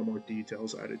 Like there's a lot more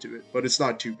details added to it, but it's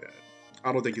not too bad.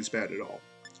 I don't think it's bad at all.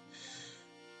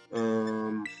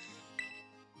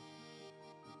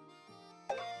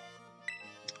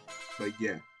 But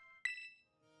yeah,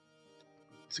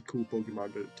 it's a cool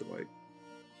Pokemon to like.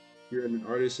 You're an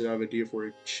artist and I have an idea for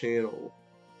a channel.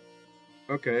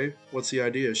 Okay, what's the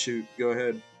idea? Shoot, go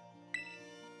ahead.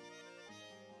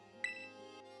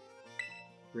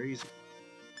 Crazy.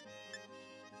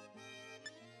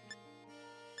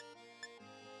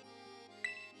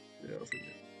 Yeah,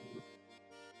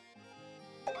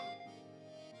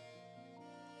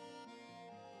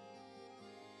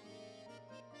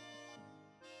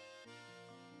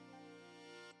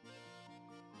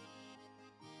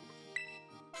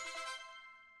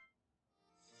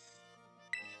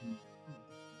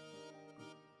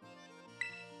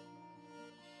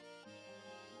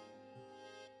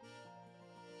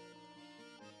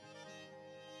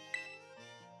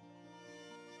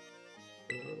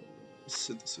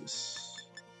 Synthesis.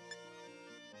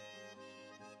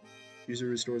 User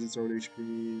restores its own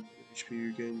HP. HP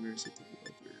you gain very something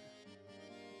other.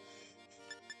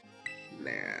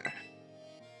 Nah.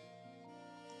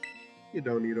 You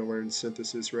don't need to learn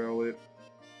synthesis, Rowlet.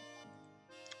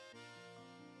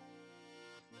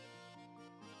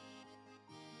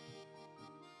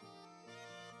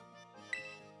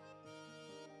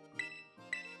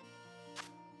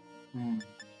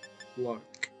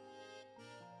 Luck.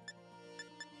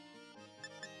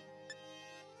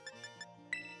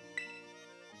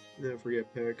 Yeah,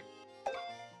 forget Peck.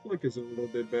 Luck is a little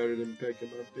bit better than Peck in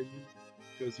my opinion,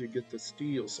 because you get to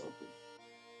steal something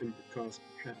and cause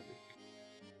havoc.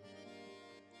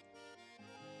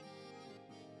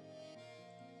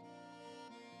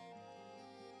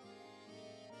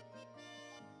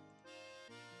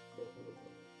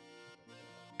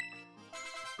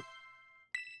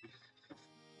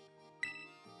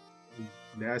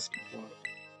 Nasty plot.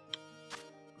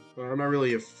 But I'm not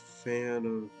really a fan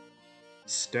of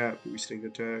stat boosting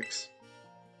attacks.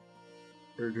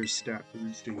 Or just stat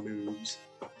boosting moves.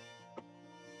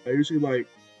 Usually what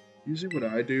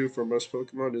I do for most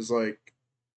Pokemon is like,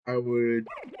 I would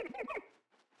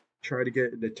try to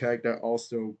get an attack that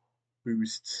also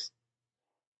boosts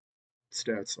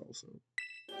stats also.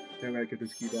 And I could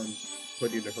just keep on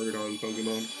putting the hurt on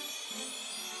Pokemon.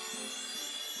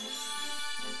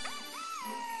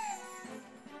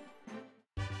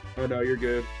 Oh no, you're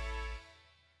good.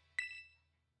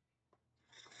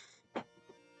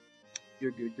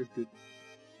 You're good, you're good.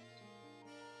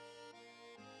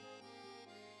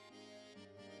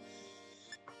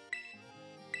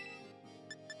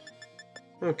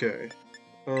 Okay.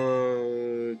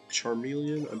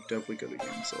 Charmeleon, I'm definitely gonna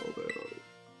use all that on it.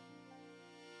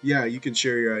 Yeah, you can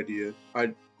share your idea.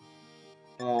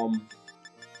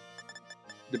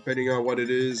 Depending on what it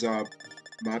is, I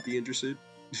might be interested.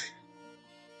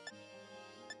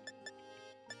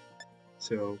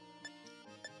 So,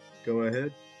 go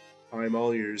ahead. I'm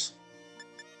all ears.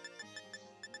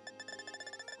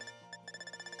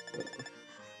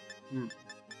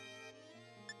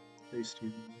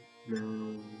 Tasty.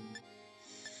 No.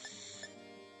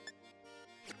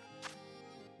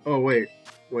 Oh, wait.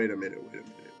 Wait a minute.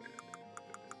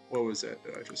 What was that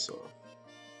I just saw?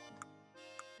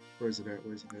 Where's it at?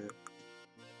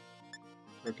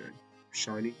 Okay.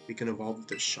 Shiny. It can evolve with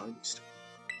the shiny stuff.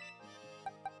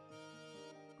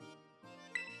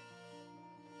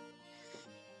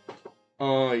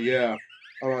 Yeah.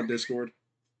 I'm on Discord.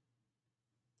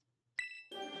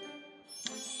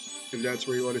 If that's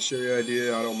where you want to share your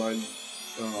idea, I don't mind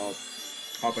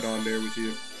hopping on there with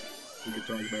you. We can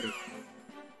talk about it.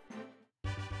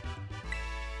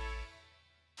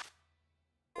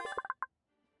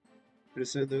 It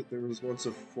said that there was once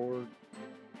a 4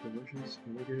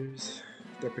 villagers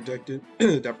that protected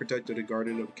a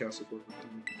garden of a castle for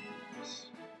 15 years.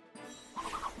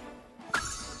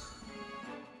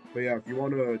 But yeah, if you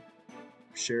want to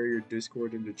share your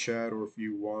Discord in the chat, or if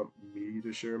you want me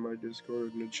to share my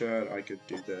Discord in the chat, I could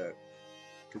do that.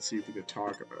 I could see if we could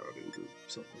talk about it or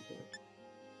something like that.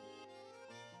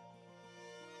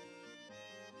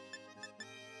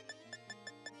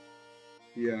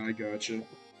 Yeah, I gotcha.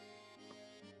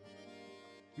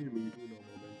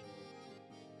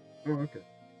 Oh, okay.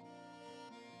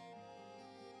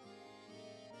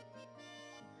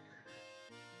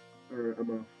 Alright, I'm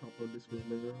gonna hop on Discord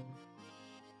now.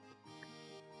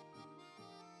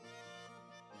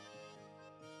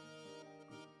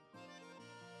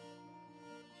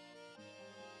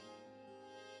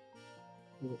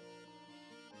 Cool.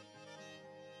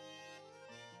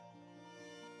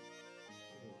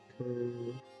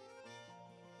 Okay.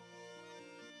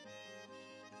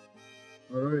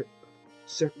 Alright.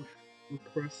 Set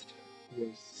request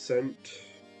was sent.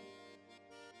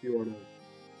 You wanna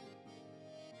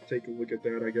take a look at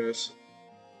that, I guess.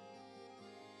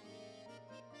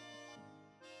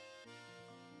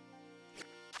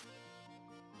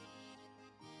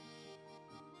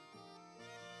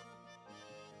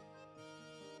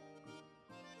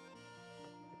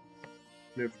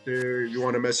 If you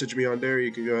want to message me on there,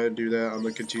 you can go ahead and do that. I'm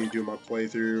going to continue doing my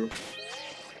playthrough,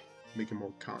 making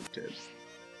more content.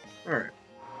 Alright.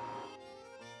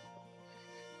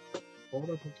 All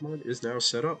that Pokemon is now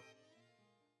set up.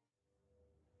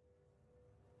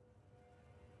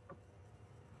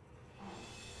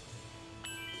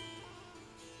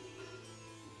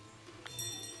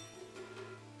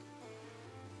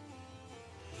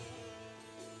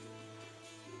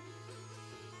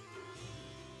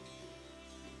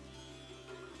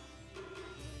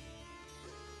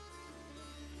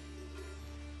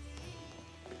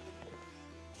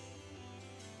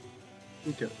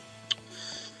 Okay.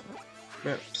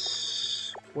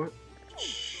 Maps. What?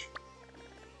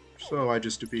 So I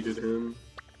just defeated him.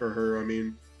 Or her, I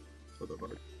mean. What the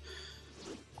fuck?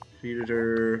 Defeated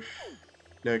her.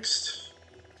 Next,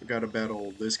 I gotta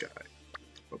battle this guy.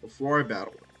 But before I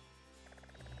battle him,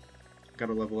 I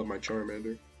gotta level up my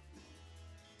Charmander.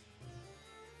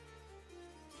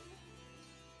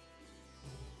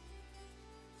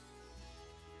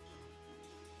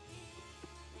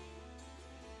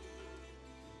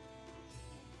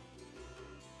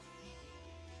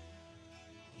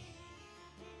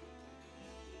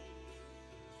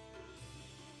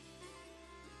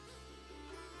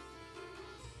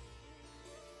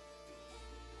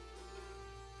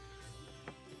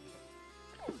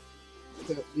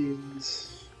 That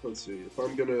means, let's see, if I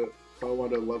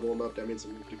want to level him up, that means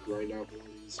I'm going to grind out more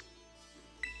of these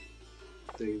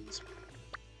things.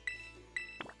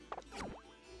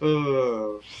 I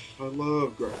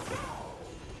love grinding.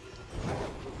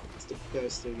 It's the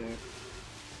best thing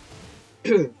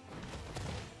ever.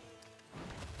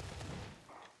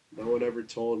 No one ever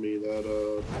told me that,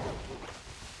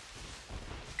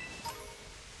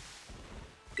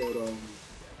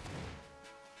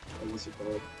 what's it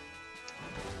called?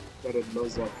 That a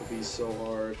Nuzlocke could be so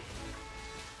hard.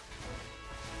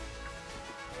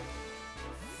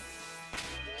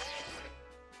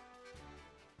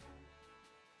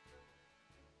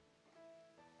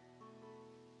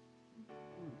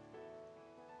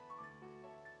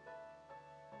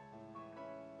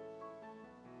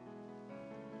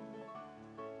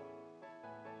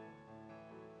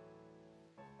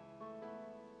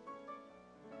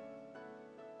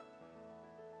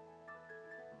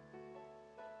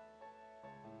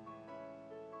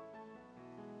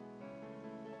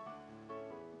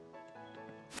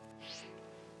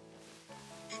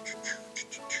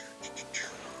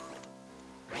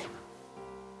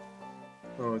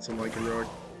 Oh, it's a Lycanroc.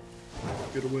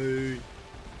 Get away.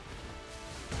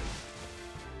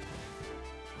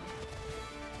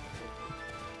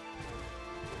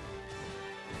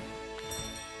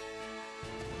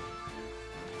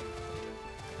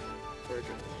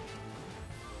 Okay.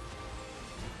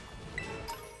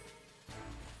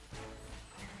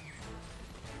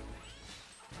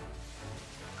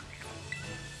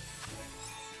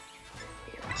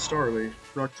 Starly.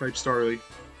 Rock type Starly.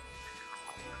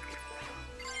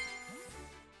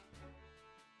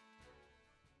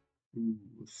 Ooh,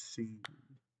 theme.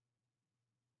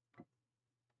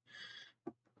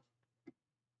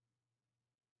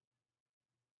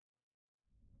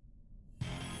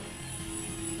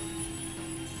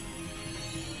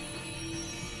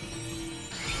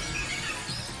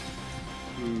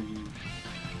 Hmm.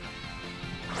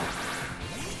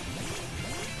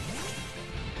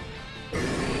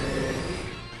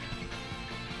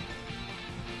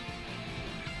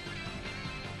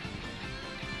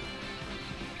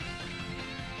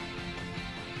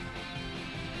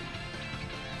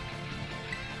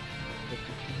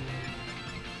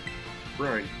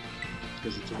 Right,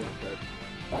 because it's a rock type.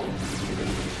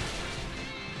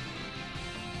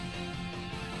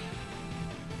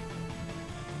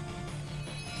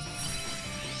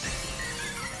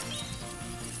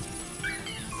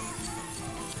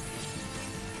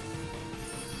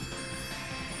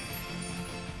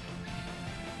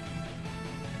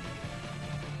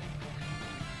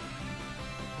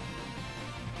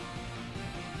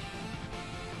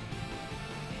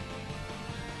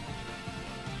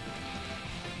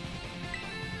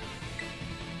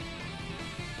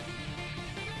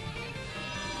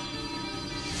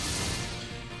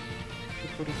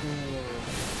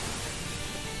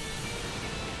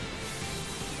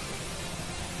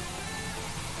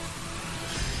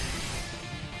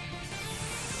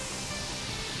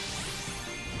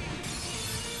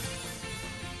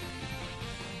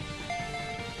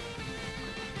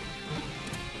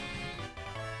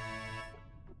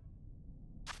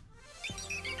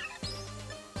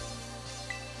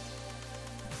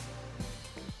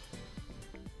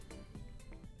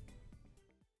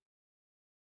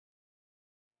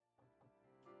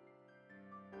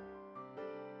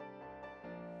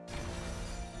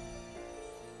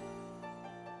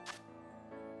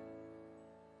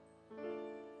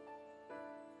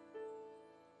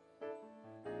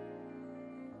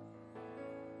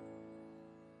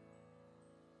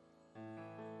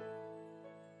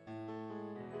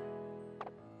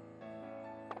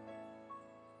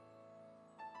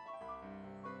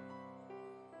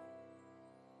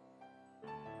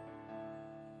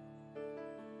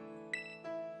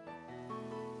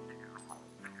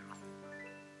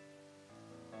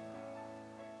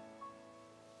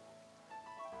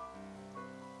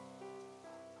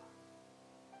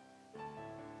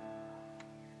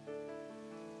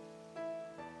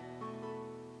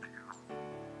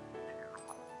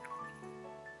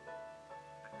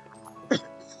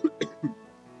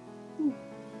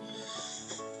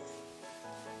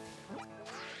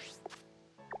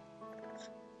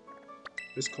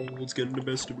 This cold's getting the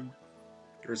best of me.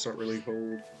 Or it's not really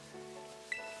cold.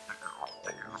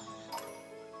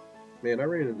 Man, I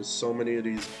ran into so many of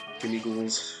these gimme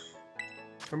ghouls.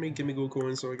 How many gimme ghoul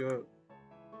coins do I got?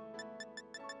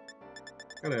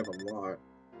 Gotta have a lot.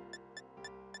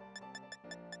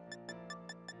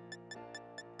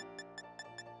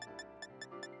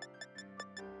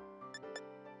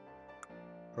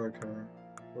 Okay.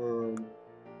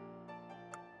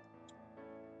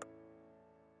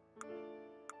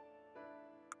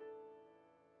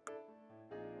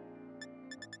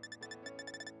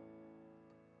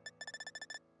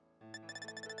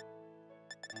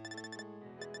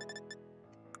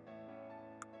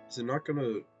 Is it not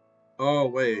gonna... Oh,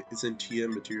 wait. It's in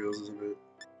TM materials, isn't it?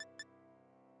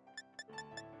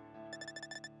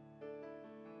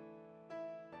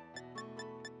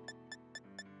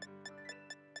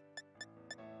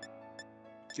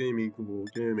 Gimme ghoul,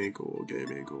 gimme ghoul,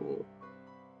 gimme ghoul.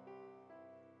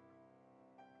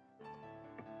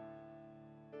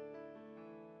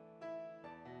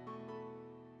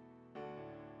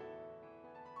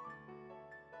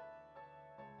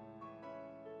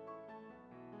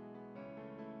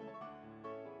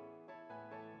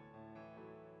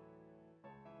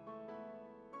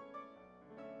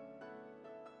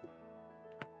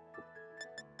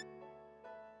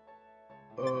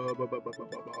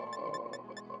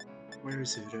 Where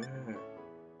is it at?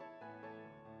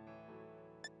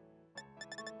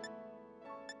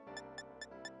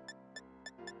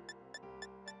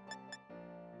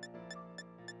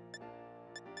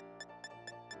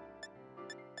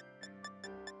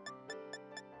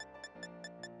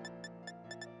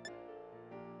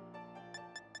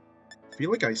 I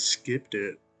feel like I skipped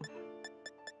it.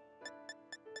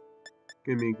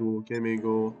 Gimme ghoul, gimme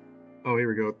ghoul. Oh, here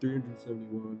we go.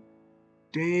 371.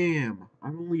 Damn!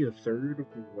 I'm only a third of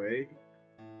the way?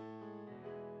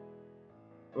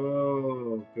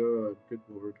 Oh, God. Good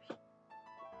lord.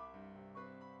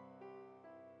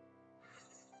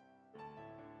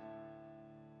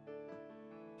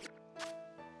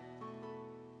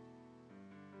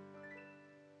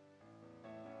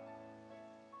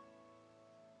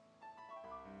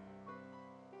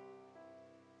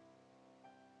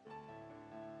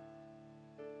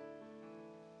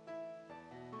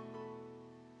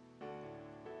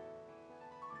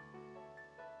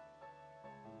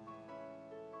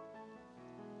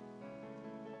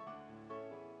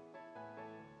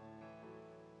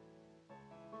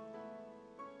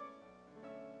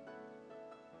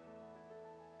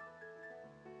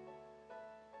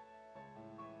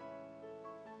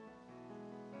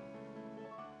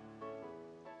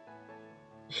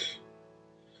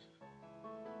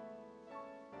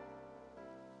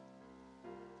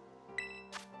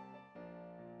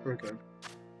 Okay.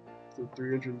 So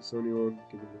 371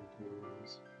 gimme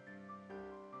coins.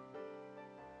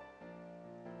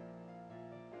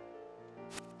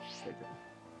 Okay.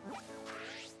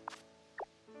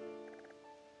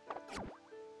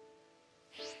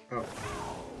 Oh.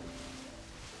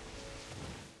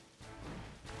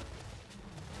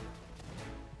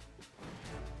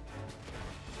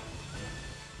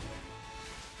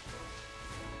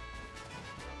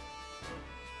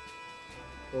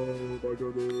 Oh my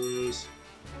goodness.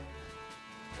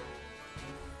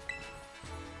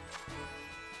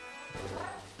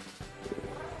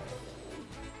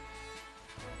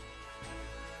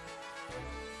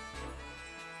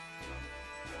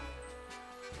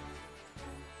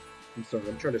 I'm sorry,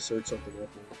 I'm trying to search something up.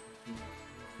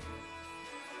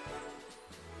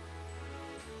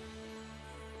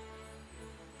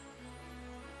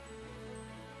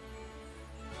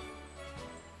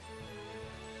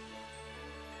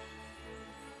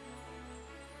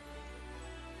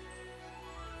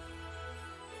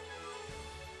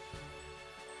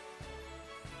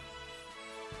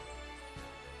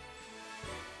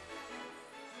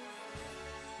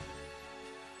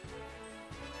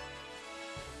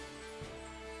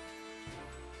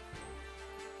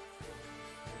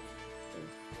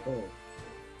 Oh.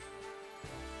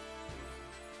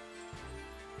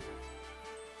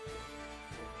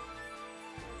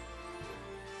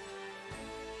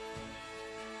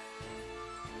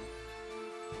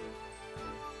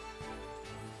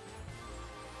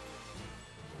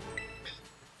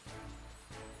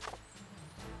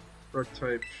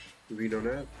 Archetype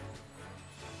VidoNet.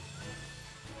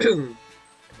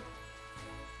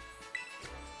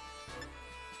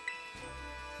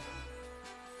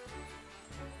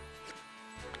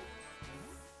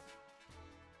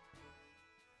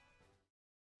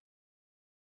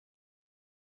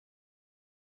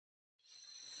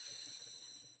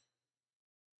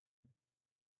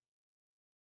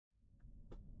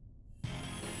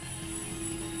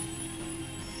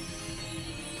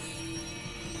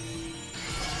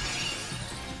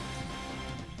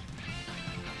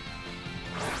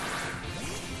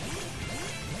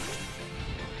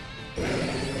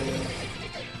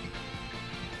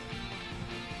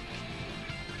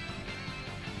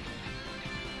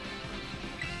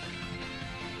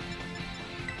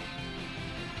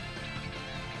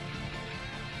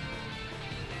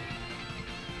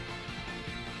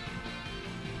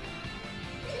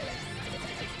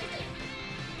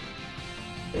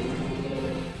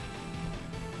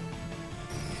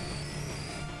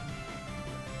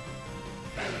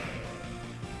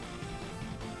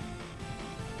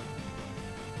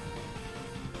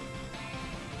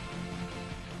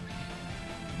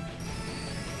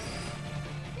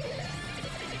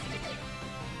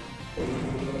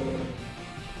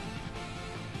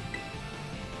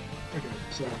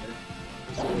 Sorry.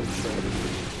 Just a little strategy.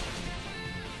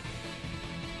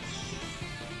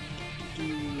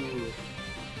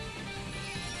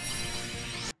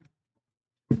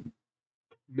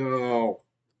 No.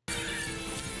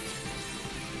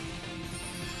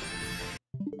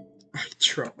 I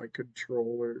dropped my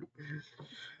controller.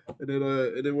 And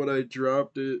then when I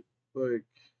dropped it, like,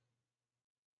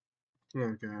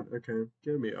 oh god, okay,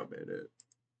 give me a minute.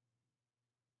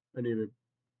 I need to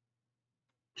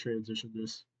transition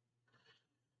this.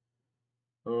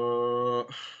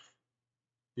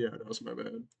 Yeah, that was my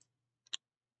bad.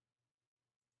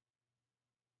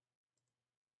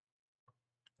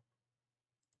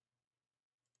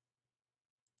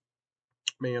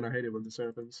 Man, I hate it when this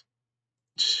happens.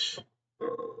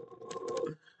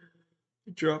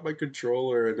 Drop my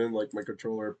controller and then like my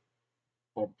controller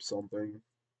bumped something.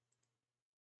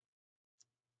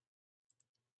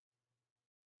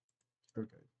 Okay,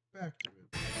 back to it.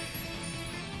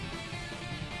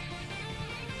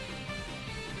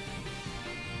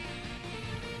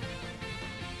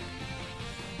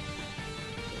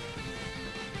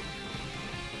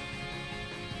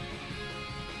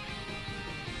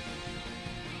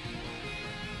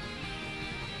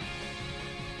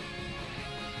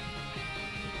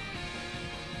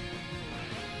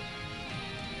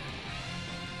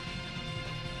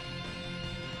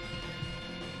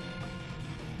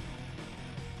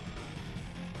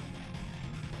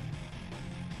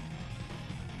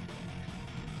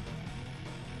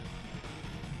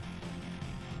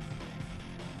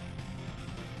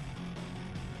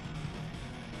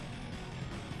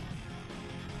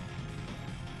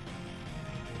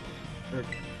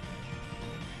 Okay.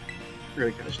 We're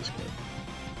gonna catch this guy.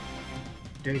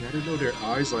 Dang, I didn't know their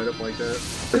eyes light up like that.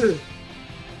 Okay.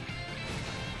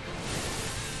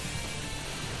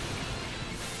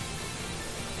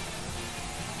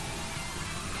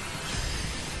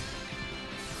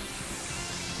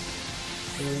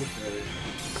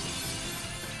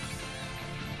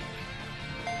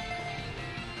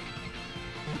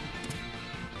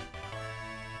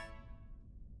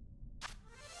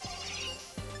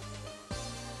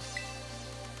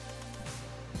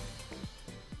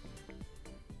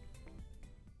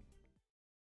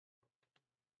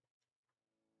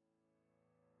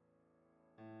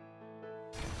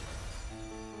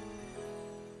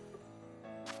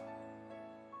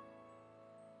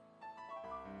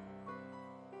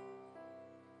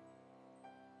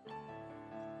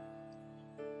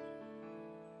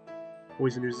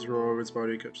 Poison uses raw over its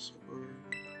body to catch.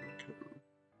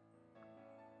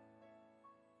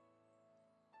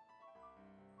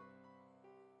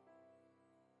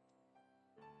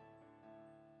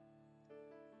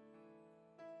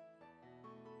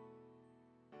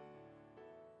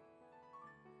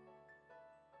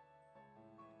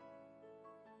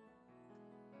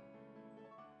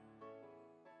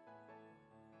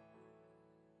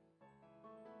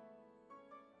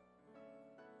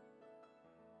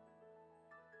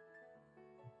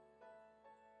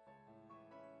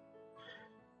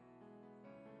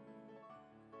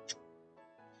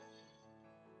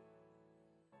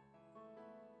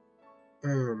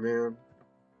 Oh man,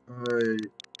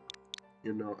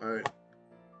 you know, I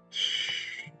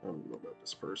don't know about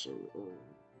this person.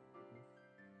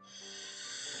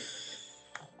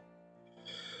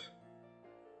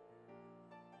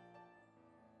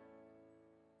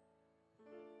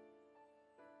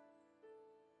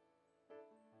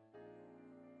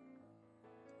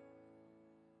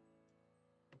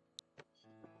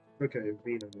 Okay,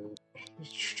 Venonat.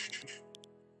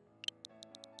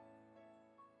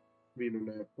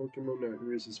 Venonat. Pokemon that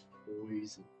uses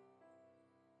poison.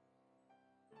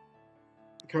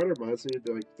 It kind of reminds me of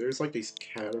like there's like these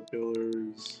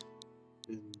caterpillars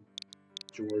in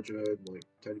Georgia and like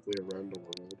technically around the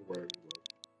world where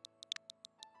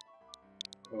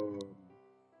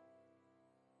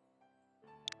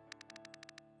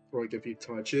like if you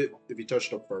touch it, if you touch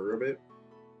the fur of it,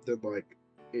 then like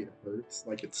it hurts,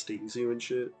 like it stings you and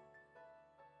shit.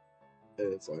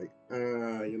 And it's like,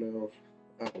 you know,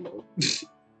 I don't know.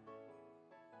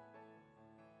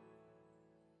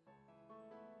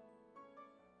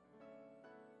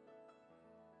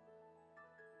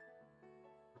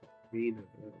 Venonat.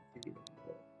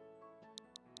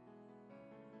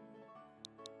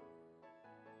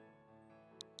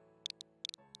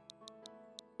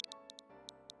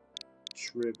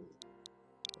 Shrivel.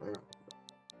 Wow.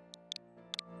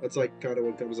 That's like kind of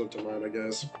what comes up to mind, I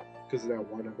guess, because of that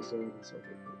one episode and stuff like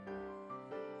that.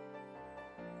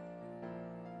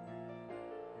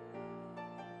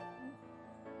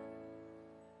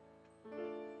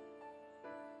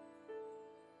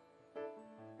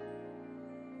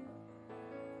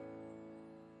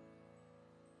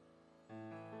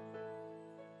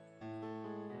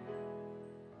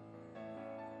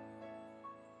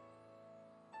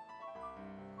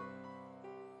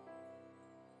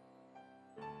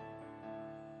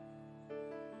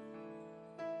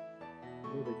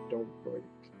 know, like,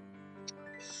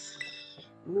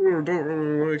 I don't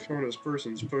really like how this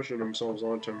person's pushing themselves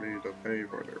onto me to pay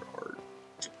for their art.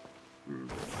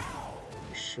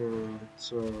 Sure,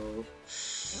 so...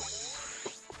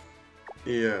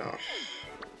 yeah,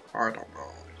 I don't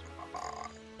know.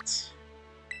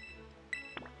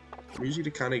 I'm usually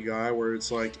the kind of guy where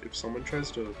it's like, if someone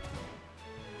tries to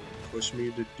push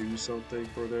me to do something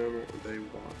for them, or they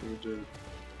want me to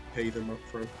pay them up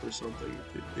front for something,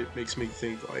 it makes me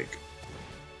think like,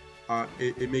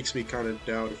 it makes me kind of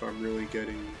doubt if I'm really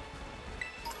getting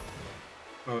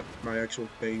my actual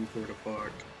bang for the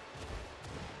buck.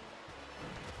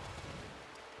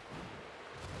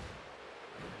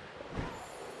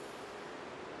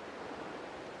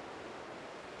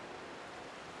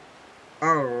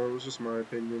 I don't know, it was just my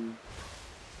opinion.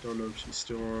 Don't know if she's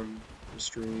still on the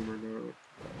stream or not.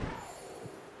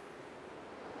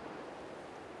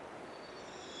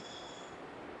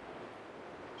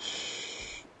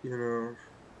 You know,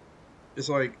 it's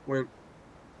like when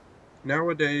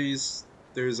nowadays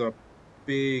there's a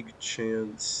big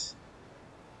chance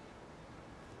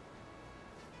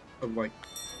of like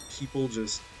people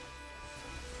just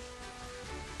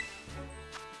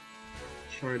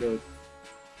trying to.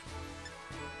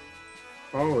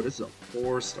 Oh, this is a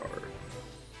 4-star.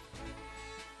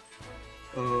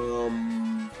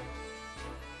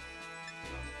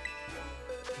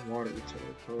 Water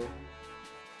type, huh?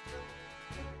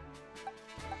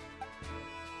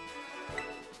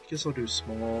 Guess I'll do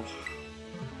small.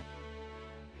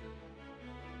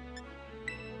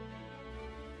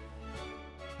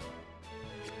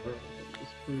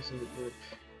 This person,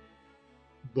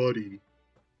 buddy,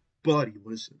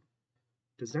 listen.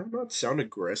 Does that not sound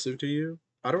aggressive to you?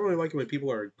 I don't really like it when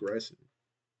people are aggressive.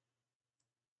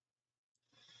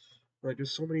 Like,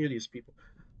 there's so many of these people.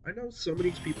 I know some of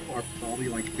these people are probably,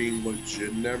 like, being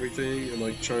legit and everything, and,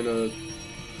 like, trying to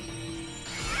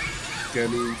get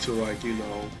me to, like, you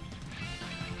know,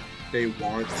 they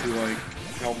want to, like,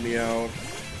 help me out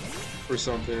or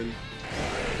something.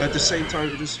 But at the same time,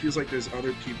 it just feels like there's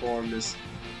other people on this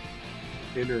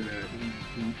internet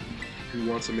who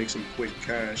wants to make some quick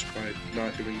cash by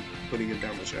not putting in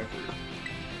that much effort.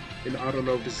 And I don't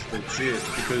know if this is legit,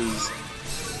 because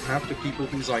half the people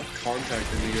who's like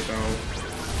contacted me about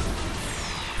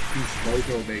these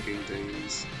logo making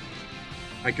things,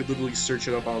 I could literally search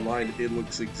it up online, it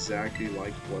looks exactly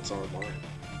like what's online.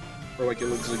 Or like it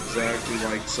looks exactly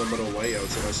like some of the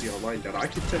layouts that I see online that I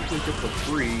could technically get for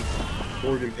free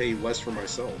or even pay less for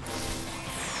myself.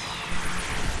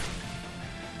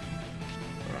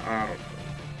 I don't know.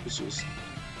 It's just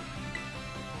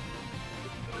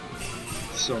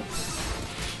so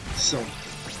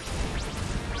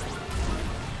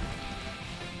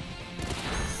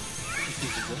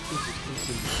what was this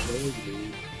person showing me?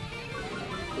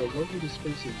 Well, what was this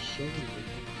person showing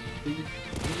me?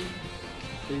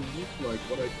 They look like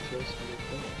what I just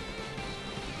looked up.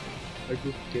 I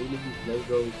just gaming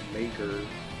logo maker.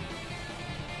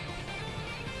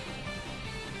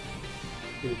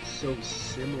 It's so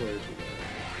similar to that.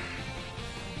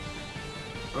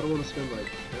 I don't want to spend my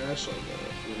cash on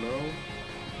that, you know?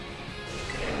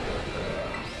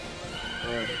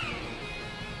 Alright.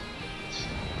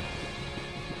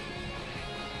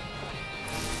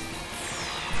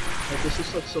 Like, this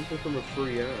is like something from a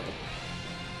free app.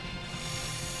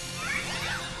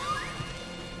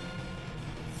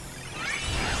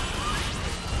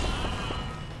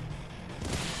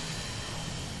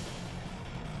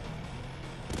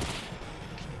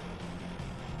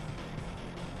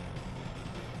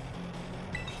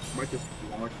 Might just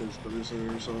block this person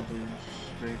or something,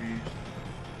 maybe.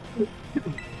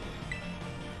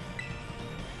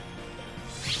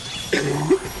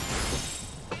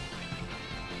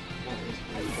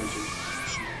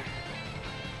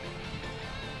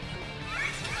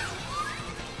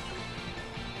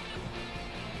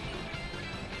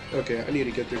 Okay, I need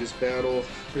to get through this battle.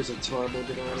 There's a time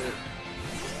limit on it.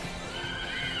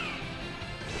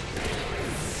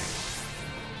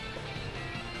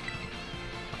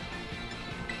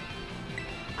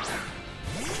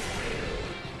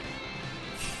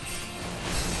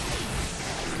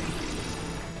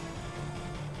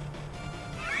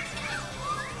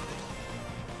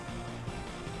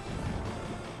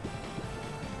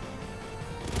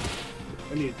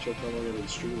 I need to check how long I've been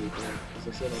streaming for, because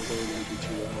I said I was only going to do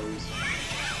 2 hours.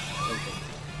 Okay.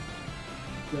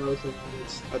 No,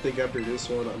 I think after this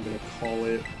one, I'm going to call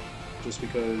it, just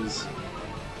because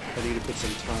I need to put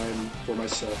some time for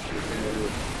myself to prepare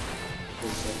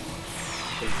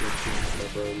for my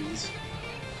friends.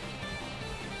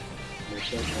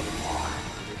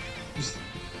 Just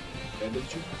ended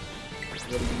you? What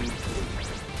do you need to do?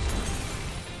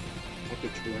 I have to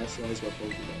terrestrialize my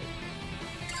Pokemon.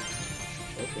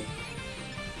 Okay.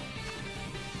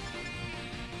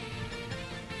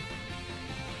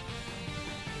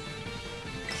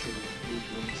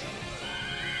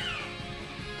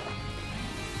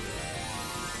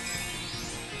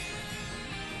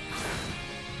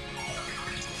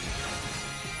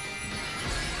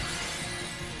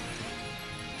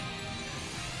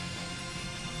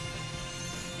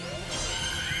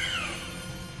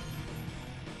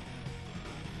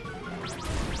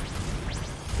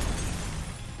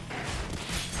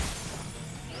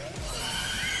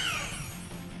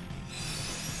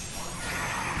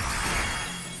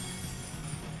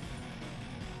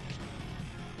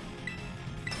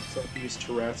 So he's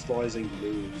terrestrializing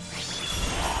moves.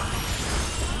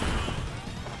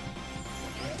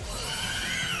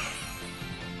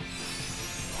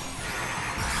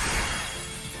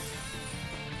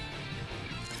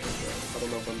 I don't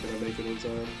know if I'm gonna make it in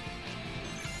time.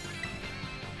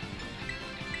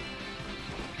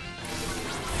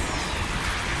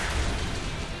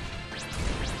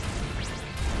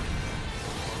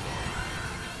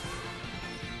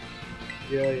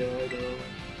 Yeah, I know.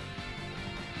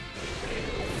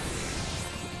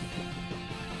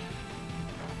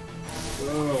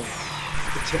 Oh,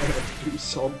 I have to do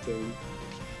something.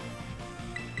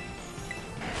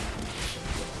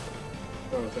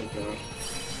 Oh, thank God.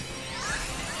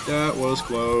 That was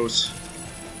close.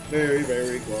 Very,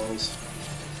 very close.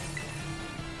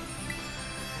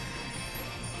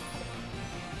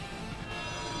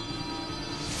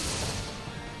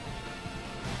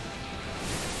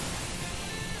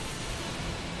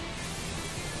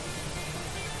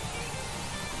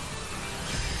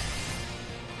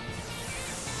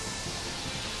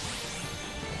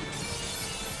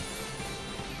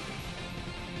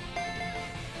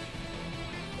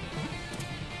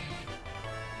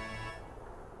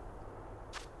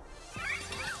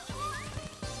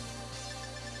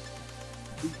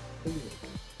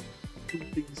 Two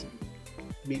things in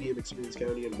medium experience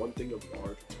county and one thing of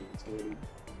large experience county.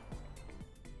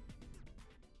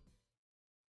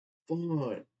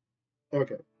 Fine.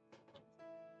 Okay.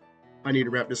 I need to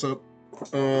wrap this up.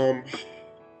 Gonna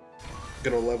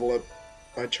level up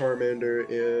my Charmander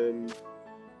and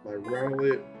my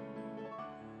Rowlet.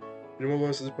 Anyone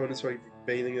wants his opponents by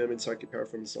bathing them in psychic power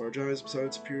from his large eyes.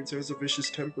 Besides appearance, has a vicious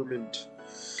temperament.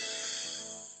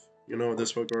 You know what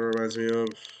this Pokemon reminds me of?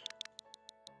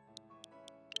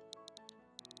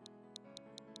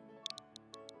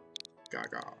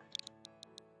 Gaga.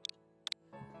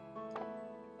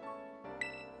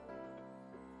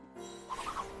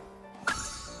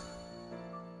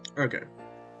 Okay.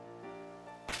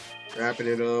 Wrapping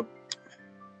it up.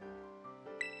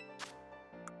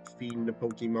 Feeding the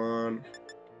Pokemon.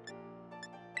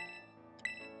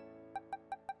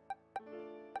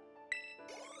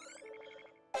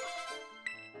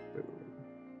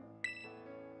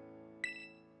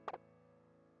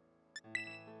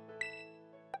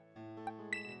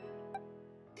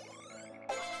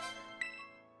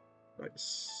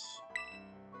 Nice.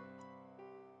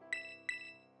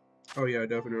 Oh yeah,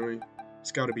 definitely.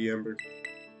 It's gotta be Ember.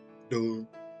 Duh.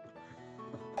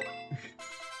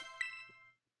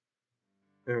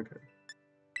 Okay.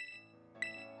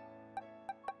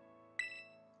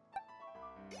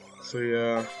 So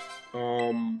yeah, I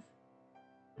don't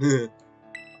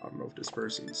know if this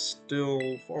person's still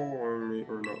following me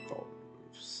or not following me.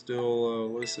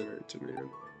 Still listening to me.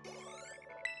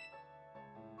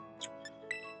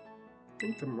 I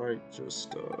think I might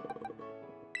just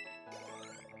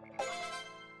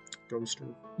ghost her.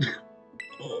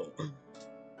 Oh.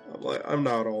 I'm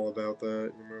not all about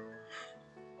that, you know.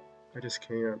 I just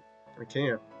can't. I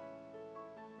can't.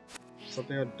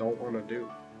 Something I don't want to do.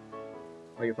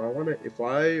 Like if I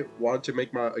wanted to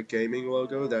make a gaming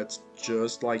logo that's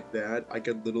just like that, I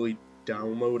could literally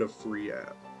download a free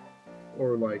app,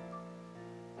 or like,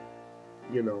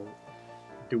 you know,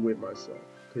 do it myself.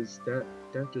 Cause that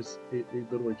just it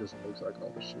literally just looks like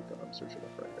all the shit that I'm searching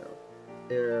up right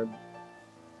now, and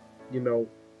you know,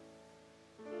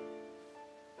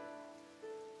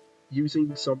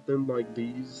 using something like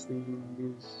these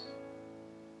things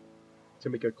to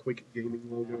make a quick gaming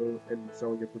logo and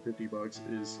selling it for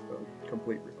 $50 is a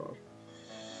complete ripoff.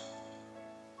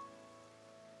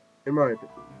 In my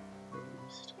opinion, at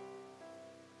least.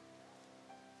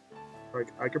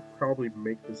 Like, I could probably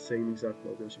make the same exact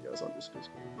logos you guys on this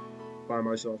Discord by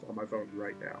myself on my phone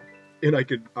right now. And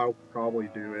I'll probably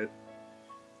do it.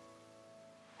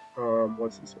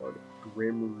 What's this one?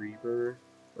 Grim Reaper?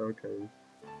 Okay.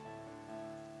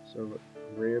 So,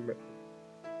 Grim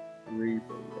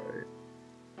Reaper, right?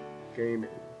 Gaming.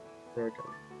 Okay.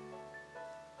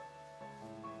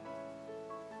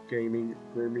 Gaming.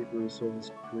 Grimmy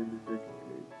Bristles. Grimmy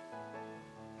Gaming.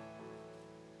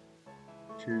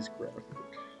 Choose graphic.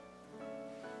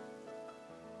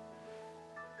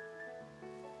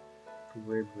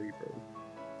 Grim Reaper.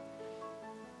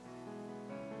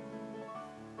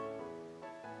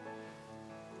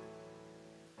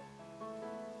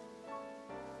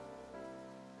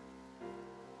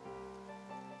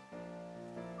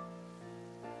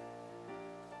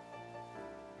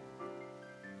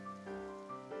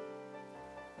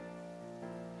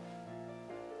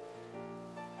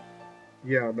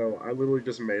 Yeah, no, I literally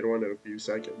just made one in a few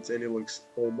seconds, and it looks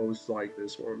almost like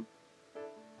this one.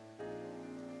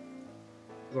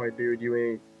 It's like, dude, you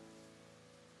ain't.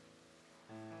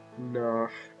 Nah,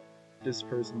 this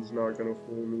person's not gonna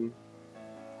fool me.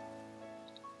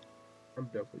 I'm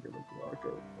definitely gonna block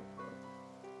it.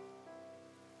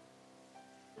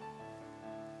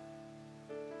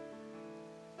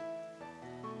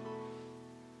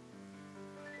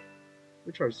 Let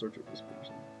me try to search up this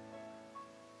person.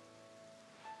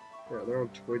 Yeah, they're on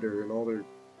Twitter, and all their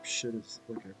shit is.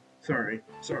 Okay. Sorry,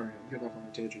 I'm getting off on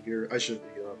a tangent here. I shouldn't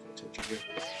be getting off on a tangent here.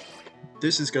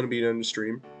 This is gonna be an end of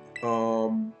stream.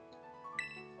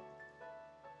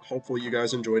 Hopefully you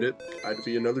guys enjoyed it. I had to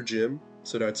be another gym,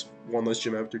 so that's one less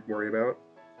gym I have to worry about.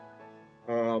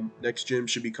 Next gym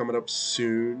should be coming up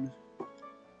soon.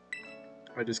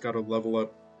 I just gotta level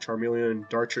up Charmeleon and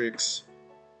Dartrix.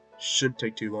 Shouldn't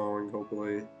take too long,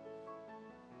 hopefully.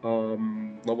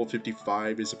 Level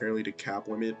 55 is apparently the cap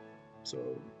limit, so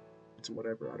it's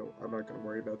whatever. I'm not gonna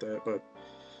worry about that. But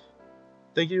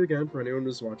thank you again for anyone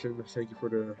who's watching. Thank you for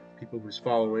the people who's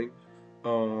following.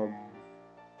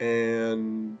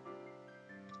 And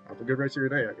have a good rest of your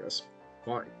day, I guess.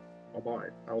 Bye. Bye-bye.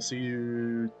 I'll see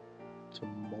you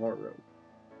tomorrow.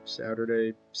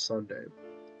 Saturday, Sunday.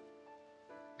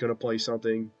 Gonna play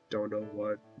something, don't know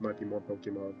what. Might be more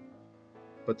Pokemon.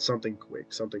 But something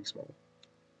quick, something small.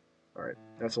 Alright,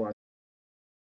 that's the last.